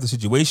aware of the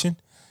situation,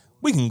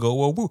 we can go,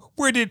 "Well,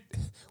 where did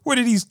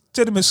these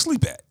gentlemen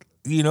sleep at?"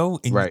 You know,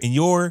 Right. in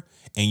your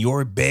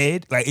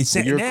bed, like it's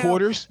In your now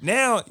quarters.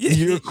 now In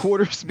your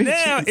quarters,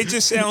 now bitch. it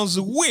just sounds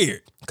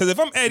weird. Because if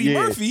I'm Eddie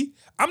Yeah, Murphy,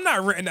 I'm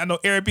not renting out no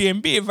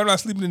Airbnb if I'm not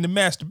sleeping in the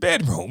master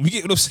bedroom. You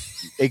get what I'm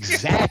saying?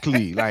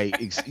 exactly. Like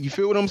you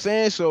feel what I'm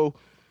saying? So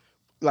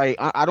like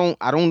I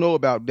don't know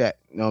about that.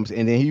 You know what I'm saying?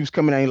 And then he was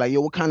coming at me like,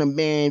 yo, what kind of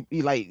man?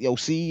 He like, yo,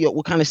 CEO,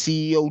 what kind of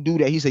CEO do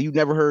that? He said, you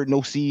never heard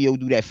no CEO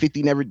do that.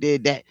 50 never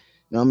did that.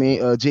 You know what I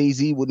mean?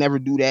 Jay-Z would never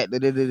do that. Da,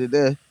 da, da, da,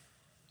 da.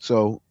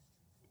 So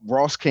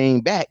Ross came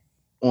back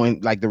on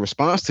like the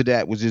response to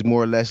that was just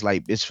more or less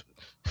like, bitch,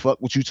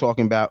 fuck what you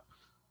talking about.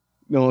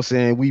 You know what I'm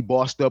saying? We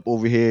bossed up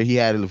over here. He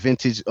had a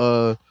vintage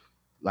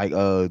like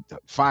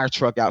fire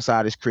truck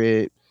outside his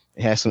crib.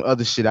 It had some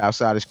other shit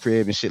outside his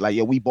crib and shit like,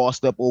 yo, we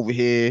bossed up over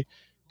here.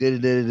 Da da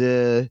da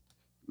da.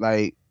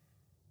 Like,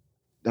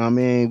 I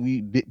mean,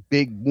 we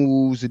big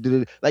moves.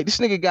 Like this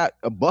nigga got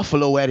a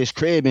buffalo at his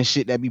crib and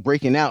shit that be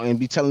breaking out and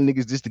be telling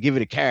niggas just to give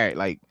it a carrot.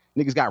 Like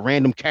niggas got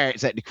random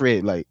carrots at the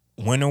crib. Like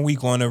when are we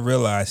going to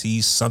realize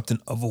he's something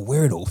of a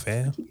weirdo,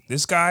 fam?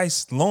 This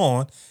guy's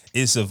lawn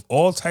is of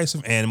all types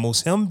of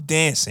animals. Him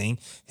dancing,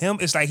 him.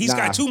 It's like he's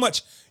got Nah. too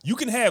much. You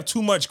can have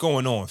too much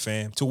going on,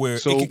 fam, to where it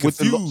So can with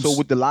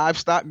confuse. the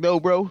livestock though,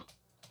 bro,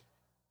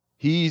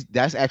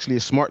 that's actually a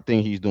smart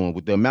thing he's doing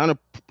with the amount of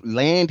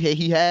land that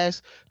he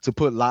has to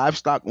put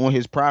livestock on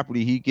his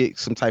property. He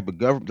gets some type of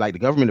government, like the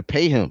government, to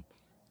pay him.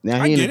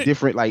 Now I he in a get it.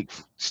 different like,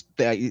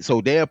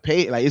 so they'll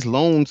pay like it's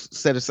loans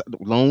set aside,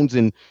 loans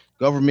and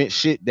government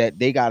shit that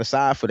they got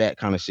aside for that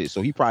kind of shit.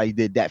 So he probably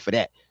did that for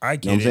that. I You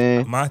know what I'm get it.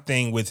 saying? My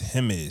thing with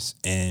him is,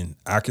 and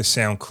I could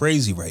sound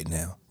crazy right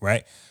now,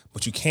 right?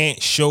 But you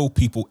can't show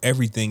people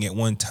everything at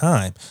one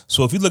time.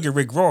 So if you look at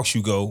Rick Ross,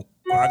 you go,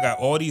 well, I got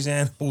all these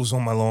animals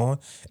on my lawn,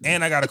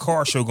 and I got a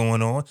car show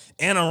going on,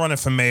 and I'm running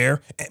for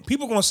mayor. And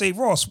people gonna say,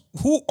 Ross,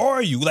 who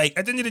are you? Like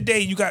at the end of the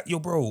day, you got yo,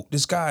 bro,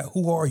 this guy,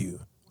 who are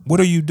you? What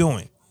are you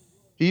doing?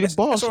 He the That's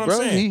boss, what I'm bro.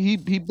 saying.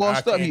 He I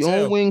bossed up. can't He own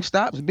tell. wing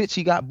stops, bitch.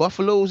 He got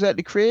buffaloes at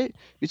the crib,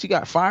 bitch. He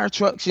got fire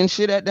trucks and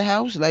shit at the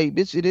house, like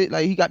bitch.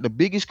 Like he got the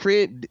biggest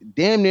crib,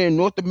 damn near in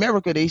North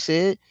America. They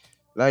said,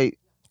 like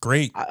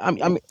Great. I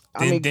mean,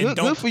 Then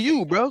good for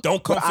you, bro.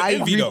 don't But come for I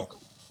envy agree, though.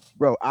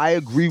 bro. I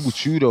agree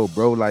with you though,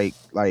 bro. Like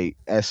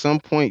at some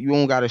point you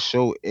don't gotta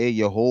show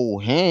your whole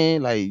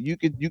hand. Like you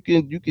could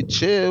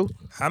chill.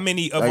 How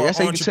many of Like our that's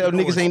how you can tell niggas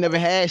entrepreneurs? ain't never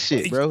had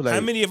shit, bro. How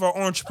Like many of our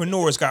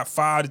entrepreneurs got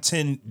 5 to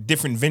 10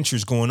 different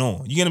ventures going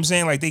on? You get what I'm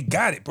saying? Like they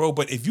got it, bro.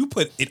 But if you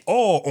put it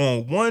all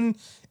on one,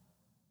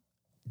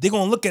 they're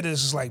gonna look at it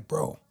as like,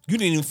 bro, you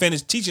didn't even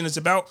finish teaching us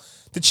about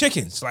the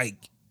chickens. Like,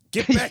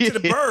 get back to the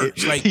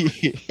birds. Like,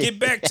 get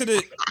back to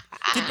the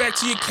get back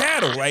to your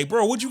cattle. Like,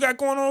 bro, what you got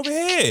going on over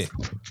here?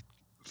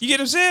 You get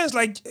what I'm saying? It's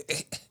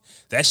like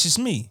that's just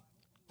me.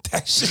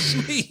 That's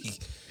just me.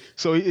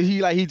 so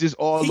he just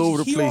all over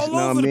the He place. all You know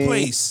what I over the mean?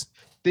 place.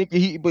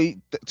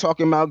 Thinking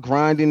talking about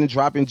grinding and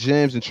dropping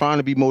gems and trying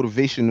to be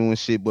motivational and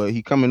shit, but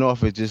he coming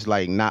off as just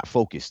like not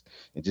focused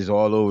and just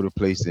all over the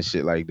place and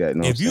shit like that. You know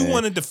what I'm If you saying?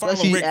 wanted to Plus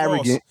follow he Rick Ross,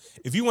 arrogant.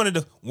 if you wanted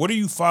to, what are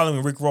you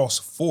following Rick Ross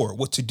for?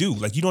 What to do?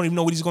 Like you don't even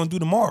know what he's going to do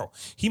tomorrow.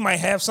 He might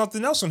have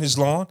something else on his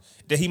lawn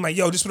that he might,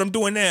 yo, this is what I'm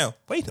doing now.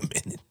 Wait a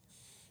minute.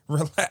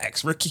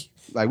 Relax, Ricky.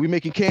 Like we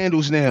making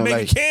candles You're now. making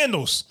Like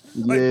candles.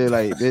 Like yeah,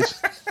 like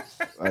bitch.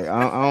 Like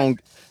I don't.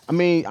 I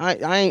mean, I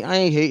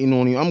ain't hating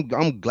on him.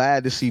 I'm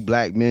glad to see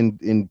black men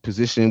in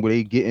position where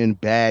they getting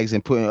bags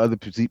and putting other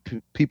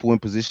people in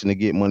position to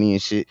get money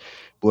and shit.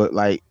 But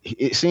like,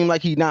 it seemed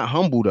like he not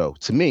humble though.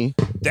 To me,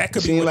 that it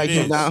could be seemed what it like he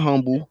is. not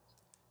humble.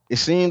 It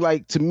seemed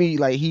like to me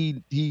like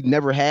he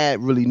never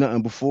had really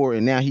nothing before,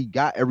 and now he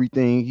got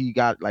everything. He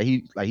got like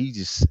he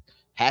just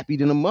happy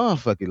than a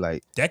motherfucker.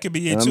 Like, That could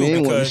be you it know what I too, mean,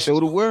 wanting to because show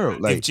the world.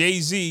 if Like, Jay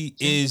Z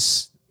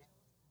is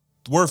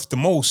worth the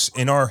most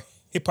in our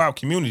hip hop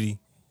community,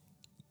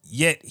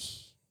 yet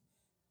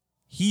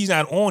he's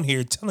not on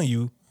here telling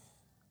you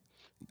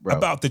bro,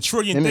 about the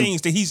trillion him and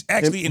things that he's him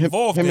actually him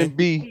involved him in. and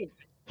B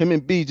him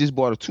and B just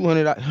bought a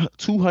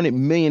 $200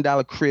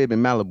 million crib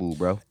in Malibu,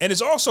 bro. And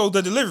it's also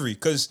the delivery,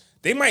 because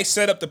they might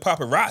set up the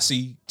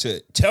paparazzi to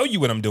tell you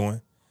what I'm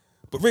doing,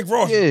 but Rick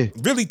Ross Yeah,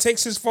 really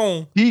takes his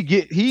phone, he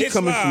hits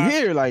coming from live.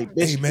 here like Hey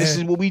this man,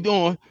 is what we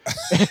doing,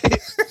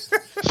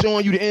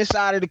 showing you the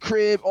inside of the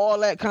crib, all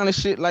that kind of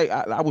shit. Like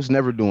I was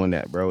never doing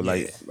that, bro.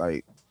 yeah,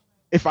 Like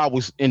if I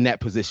was in that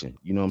position,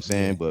 you know what I'm yeah.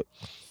 saying. But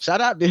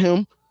shout out to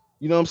him.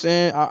 You know what I'm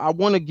saying. I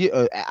want to get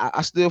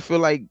I still feel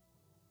like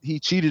he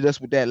cheated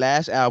us with that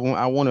last album.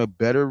 I want a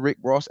better Rick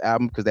Ross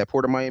album because that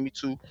Port of Miami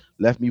 2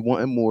 left me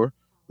wanting more.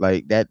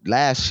 Like that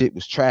last shit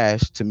was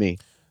trash to me.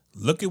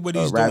 Look at what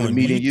he's Rather doing.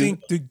 me than you.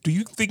 Do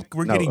you think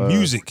we're No, getting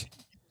music?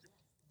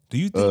 Do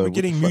you think we're what the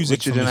getting fuck, music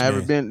richer from than this I ever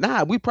man? been?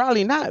 Nah, we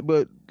probably not.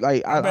 But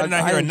like, I better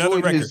not I hear another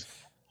enjoyed record. his.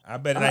 I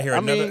better not hear I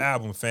another mean,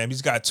 album, fam.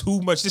 He's got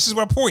too much. This is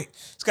my point.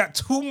 He's got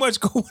too much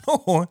going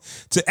on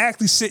to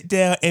actually sit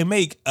down and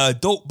make a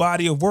dope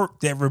body of work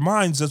that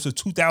reminds us of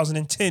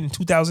 2010,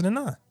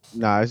 2009.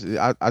 nah.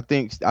 I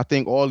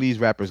think all these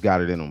rappers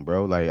got it in them,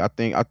 bro. Like I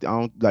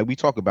don't like we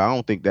talk about. I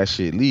don't think that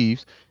shit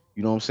leaves.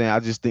 You know what I'm saying? I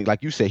just think,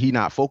 like you said, he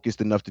not focused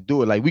enough to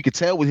do it. Like we could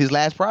tell with his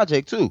last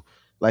project too.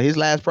 Like his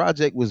last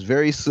project was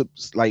very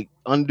like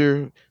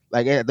under,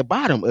 like at the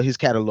bottom of his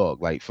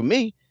catalog. Like for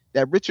me,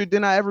 that richer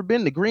than I ever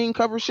been, the green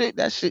cover shit,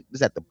 that shit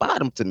is at the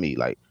bottom to me.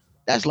 Like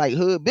that's like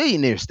hood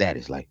billionaire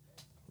status. Like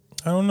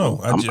I don't know.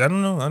 I don't know. I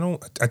don't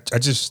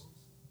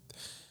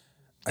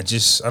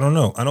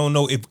know. I don't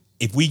know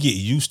if we get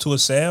used to a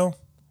sound.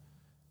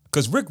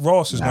 Because Rick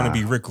Ross is going to nah.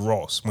 be Rick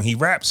Ross. When he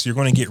raps, you're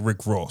going to get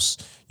Rick Ross.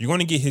 You're going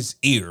to get his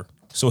ear.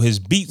 So his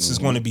beats is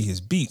going Hmm. to be his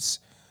beats.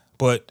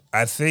 But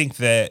I think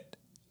that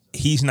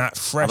he's not I don't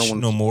fresh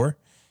want no to. more.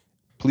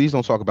 Please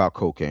don't talk about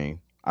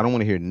cocaine. I don't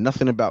want to hear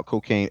nothing about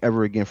cocaine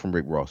ever again from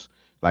Rick Ross.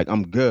 Like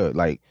I'm good.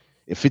 Like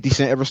if 50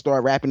 Cent ever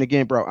start rapping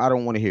again, bro, I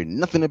don't want to hear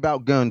nothing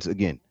about guns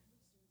again.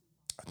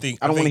 I think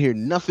I I don't want to think hear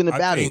nothing I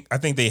about it. think I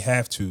think they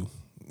have to.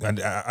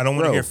 I don't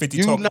want to hear bro. 50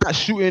 You talking. not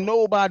shooting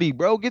nobody,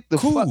 bro. Get the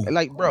fuck, Cool.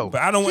 like, bro.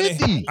 But I don't want to.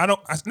 50. I don't.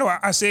 No,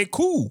 I said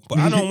cool, but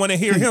I don't want to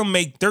hear him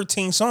make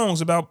 13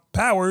 songs about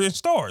power and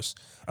stars.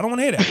 I don't want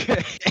to hear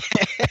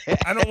that.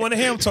 I don't want to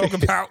hear him talk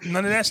about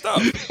none of that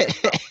stuff.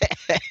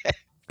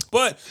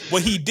 But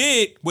what he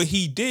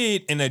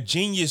did in a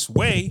genius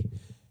way,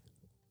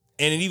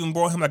 and it even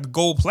brought him like a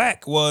gold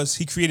plaque, was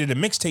he created a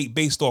mixtape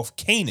based off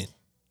Kanan.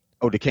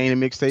 Oh, the Kanan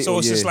mixtape. So Oh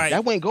it's just yeah, like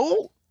that went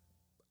gold.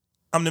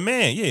 I'm the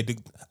man. Yeah,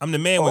 I'm the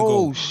man with Oh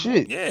gold.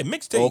 shit. Yeah,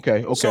 mixtape.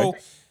 Okay, okay. So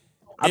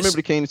I remember it's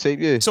the Kanan tape.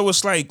 Yeah,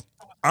 it's like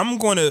I'm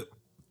gonna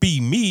be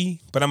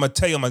me, but I'm gonna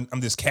tell you I'm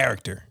this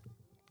character.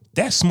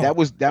 That's that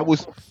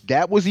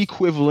smart. was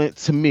equivalent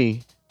to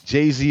me.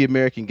 Jay-Z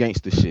American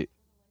Gangster shit.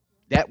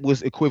 That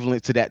was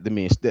equivalent to that to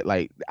me. That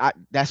like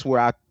that's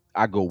where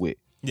I go with.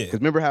 Yeah, Because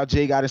remember how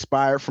Jay got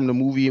inspired from the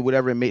movie and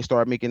whatever and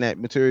started making that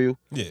material.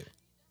 yeah.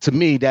 To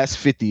me, that's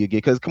 50 again.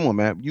 Because come on,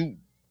 man, you're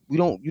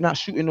not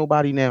shooting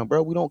nobody now,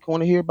 bro. We don't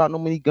want to hear about no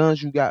many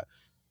guns you got.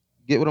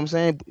 Get what I'm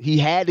saying? He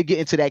had to get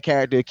into that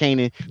character,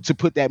 Kanan, to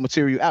put that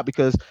material out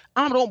because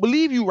I don't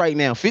believe you right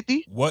now,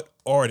 50. What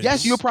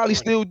Yes, you'll artists? probably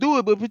still do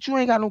it, but you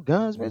ain't got no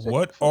guns, man. So get the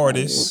What fuck out of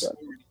here. artists?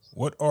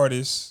 What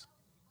artists?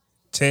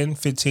 10,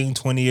 15,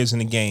 20 years in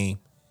the game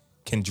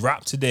can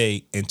drop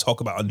today and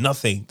talk about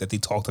nothing that they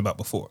talked about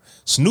before.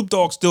 Snoop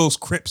Dogg still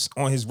Crips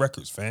on his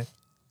records, fam.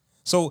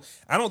 So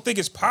I don't think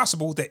it's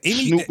possible that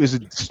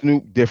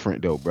Snoop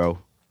different though, bro.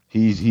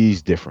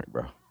 He's different,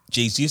 bro.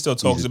 Jay-Z still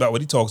He's talks about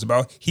what he talks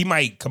about. He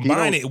might he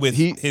combine don't it with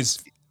he his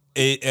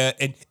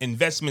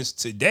investments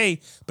today,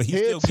 but he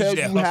he'll still gives tell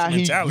you that you how hustle he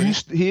mentality.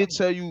 used he'll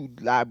tell you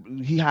like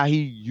how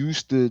he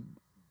used to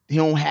he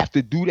don't have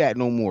to do that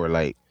no more.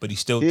 Like But he's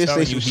still he'll say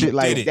telling some you he shit did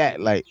like it. that.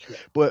 Like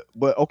but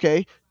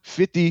okay,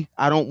 50,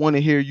 I don't want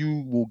to hear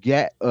you will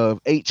get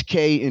of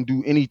HK and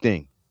do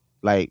anything.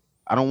 Like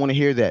I don't want to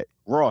hear that.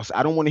 Ross,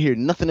 I don't want to hear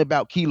nothing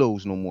about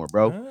kilos no more,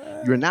 bro.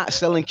 You're Uh, not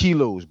selling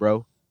kilos,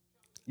 bro.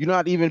 You're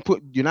not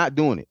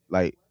doing it.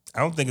 Like I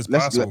don't think it's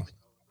let's let, possible.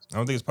 I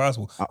don't think it's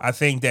possible. uh, I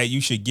think that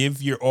you should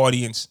give your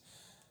audience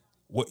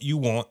what you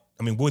want.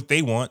 I mean, what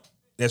they want.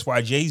 That's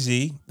why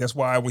Jay-Z, that's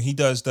why when he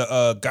does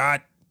the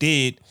God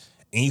Did,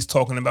 and he's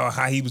talking about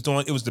how he was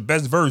doing, it was the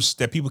best verse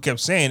that people kept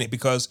saying it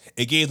because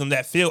it gave them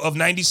that feel of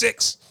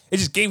 96. It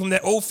just gave them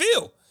that old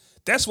feel.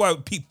 That's why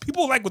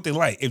people like what they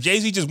like. If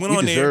Jay-Z just went we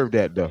on there, deserve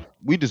that though.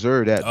 We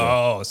deserve that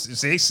though. oh,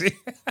 see.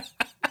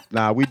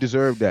 Nah, we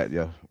deserve that,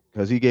 yeah.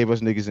 Because he gave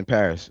us niggas in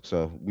Paris.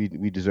 So we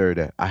deserve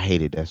that. I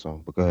hated that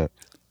song. But go ahead.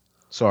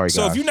 Sorry,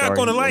 So if guys. you're not Sorry,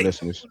 gonna like,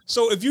 listeners.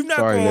 so if you're not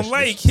Sorry, gonna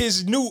like listeners.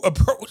 his new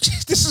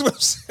approach, this is what I'm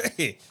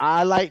saying.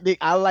 I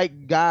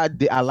like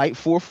God. I like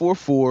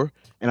 444,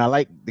 and I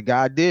like the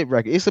God Did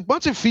record. It's a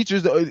bunch of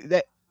features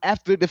that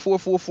after the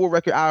 444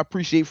 record I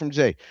appreciate from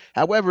Jay.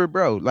 However,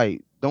 bro,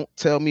 like don't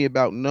tell me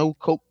about no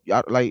coke.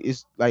 Like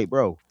it's like,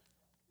 bro,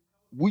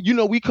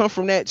 we come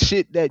from that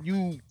shit that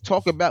you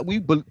talk about.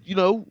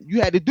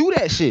 You had to do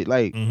that shit.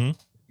 Like Mm-hmm.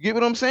 you get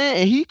what I'm saying?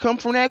 And he come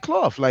from that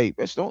cloth. Like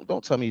bitch,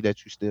 don't tell me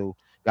that you still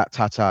got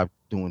Tata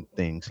doing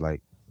things like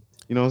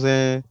you know what I'm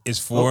saying?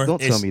 It's Don't for don't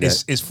tell me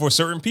that. it's for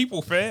certain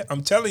people, fam.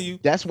 I'm telling you.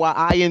 That's why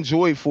I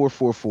enjoyed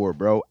 444,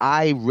 bro.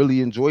 I really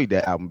enjoyed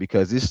that album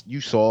because this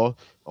you saw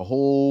a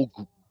whole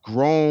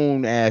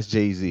grown ass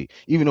Jay-Z.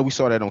 Even though we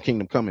saw that on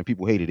Kingdom Come and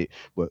people hated it,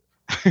 but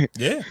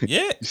Yeah,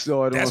 yeah. you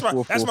saw it on That's my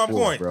 444,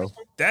 point. bro.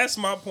 That's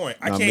my point.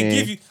 Nah,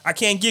 man. I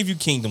can't give you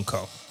Kingdom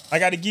Come. I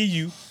gotta give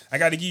you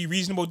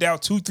Reasonable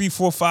Doubt 2, 3,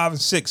 4, 5,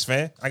 and 6,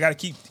 man. I gotta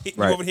keep hitting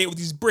you Right. over the head with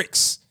these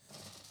bricks.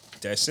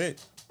 That's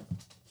it.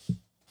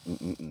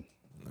 Mm-mm-mm.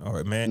 All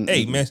right, man.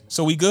 Hey, Mm-mm-mm. man.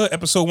 So we good?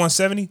 Episode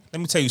 170? Let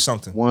me tell you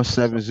something.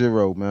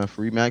 170, man.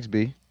 Free Max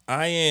B.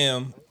 I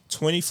am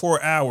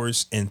 24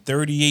 hours and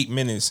 38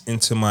 minutes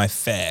into my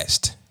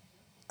fast.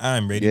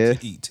 I'm ready Yeah.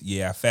 to eat.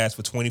 Yeah, I fast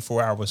for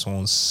 24 hours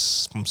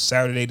from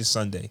Saturday to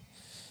Sunday.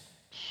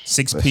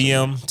 6 Listen,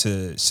 p.m. man.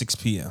 to 6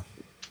 p.m.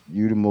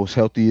 You the most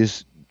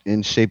healthiest,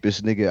 in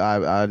shapest nigga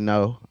I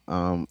know.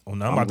 Oh,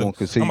 now I'm gonna I'm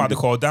continue about to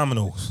to call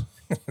Domino's.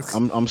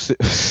 I'm sit,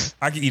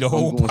 I can eat a I'm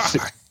whole gonna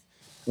sit pie.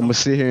 I'm gonna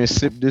sit here and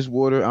sip this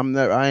water. I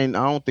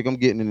don't think I'm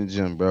getting in the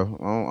gym, bro.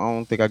 I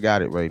don't think I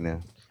got it right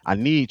now. I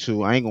need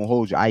to. I ain't gonna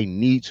hold you. I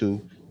need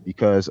to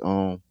because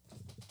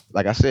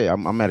like I said,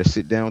 I'm at a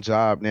sit down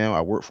job now.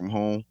 I work from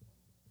home.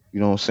 You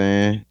know what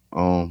I'm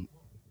saying?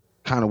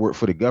 Kind of work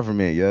for the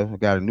government, yeah. I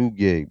got a new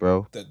gig,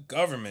 bro. The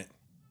government.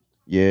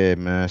 Yeah,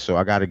 man. So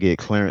I gotta get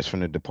clearance from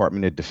the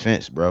Department of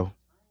Defense, bro.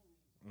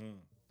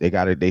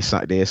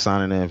 Mm. They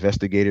assigning an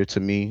investigator to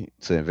me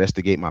to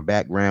investigate my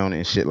background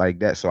and shit like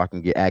that, so I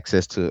can get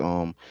access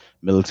to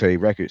military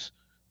records.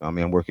 I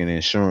mean, I'm working in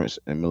insurance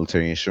and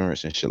military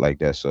insurance and shit like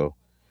that. So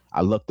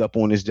I looked up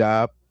on this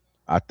job.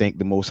 I thank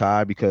the Most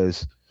High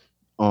because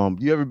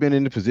you ever been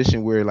in the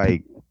position where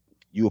like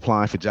you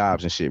applying for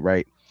jobs and shit,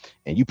 right?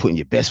 And you putting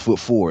your best foot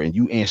forward and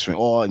you answering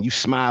all and you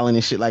smiling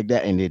and shit like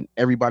that, and then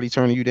everybody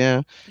turning you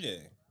down. Yeah.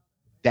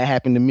 That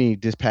happened to me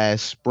this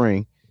past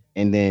spring,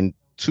 and then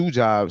two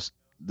jobs.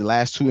 The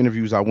last two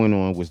interviews I went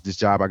on was this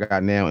job I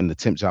got now and the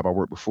temp job I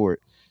worked before it.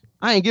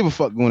 I ain't give a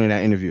fuck going to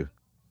that interview.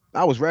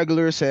 I was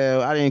regular as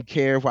hell. I didn't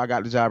care if I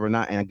got the job or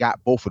not, and I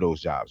got both of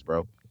those jobs,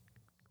 bro. It's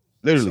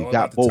Literally all about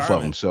got the both of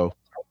timing. them.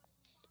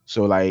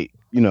 So like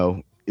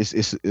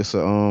it's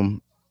a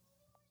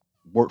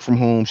work from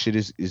home shit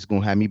is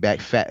gonna have me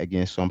back fat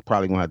again. So I'm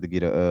probably gonna have to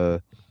get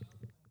a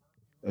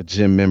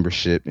gym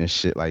membership and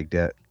shit like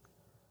that.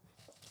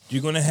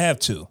 You're gonna have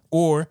to,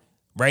 or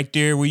right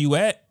there where you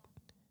at,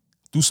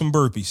 do some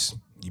burpees.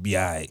 You be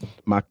all right.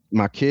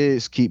 My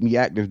kids keep me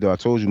active though. I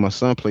told you my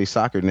son plays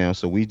soccer now,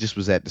 so we just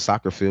was at the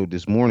soccer field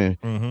this morning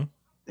Mm-hmm.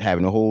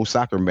 having a whole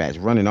soccer match.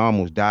 Running, I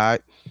almost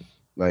died.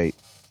 Like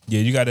Yeah,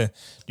 you gotta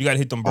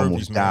hit them burpees,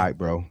 almost man. died,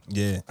 bro.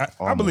 Yeah,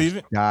 I believe Almost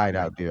it. died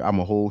out there. I'm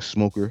a whole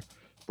smoker,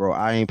 bro.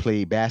 I ain't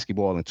played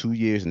basketball in 2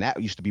 years, and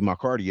that used to be my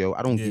cardio.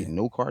 I don't get Yeah.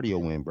 no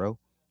cardio in, bro.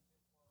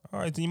 All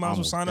right, then you might as well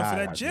Almost sign up for died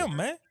that out there. gym,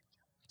 man.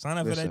 Sign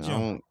up for that Listen,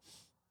 gym.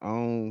 I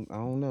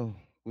don't know.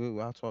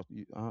 I'll talk to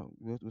you.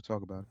 We'll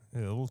talk about it.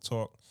 Yeah, we'll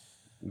talk.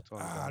 We'll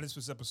talk about it This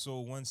was episode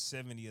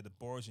 170 of the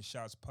Bars and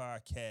Shots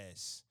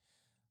podcast.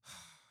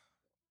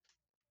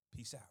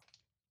 Peace out.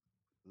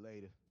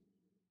 later.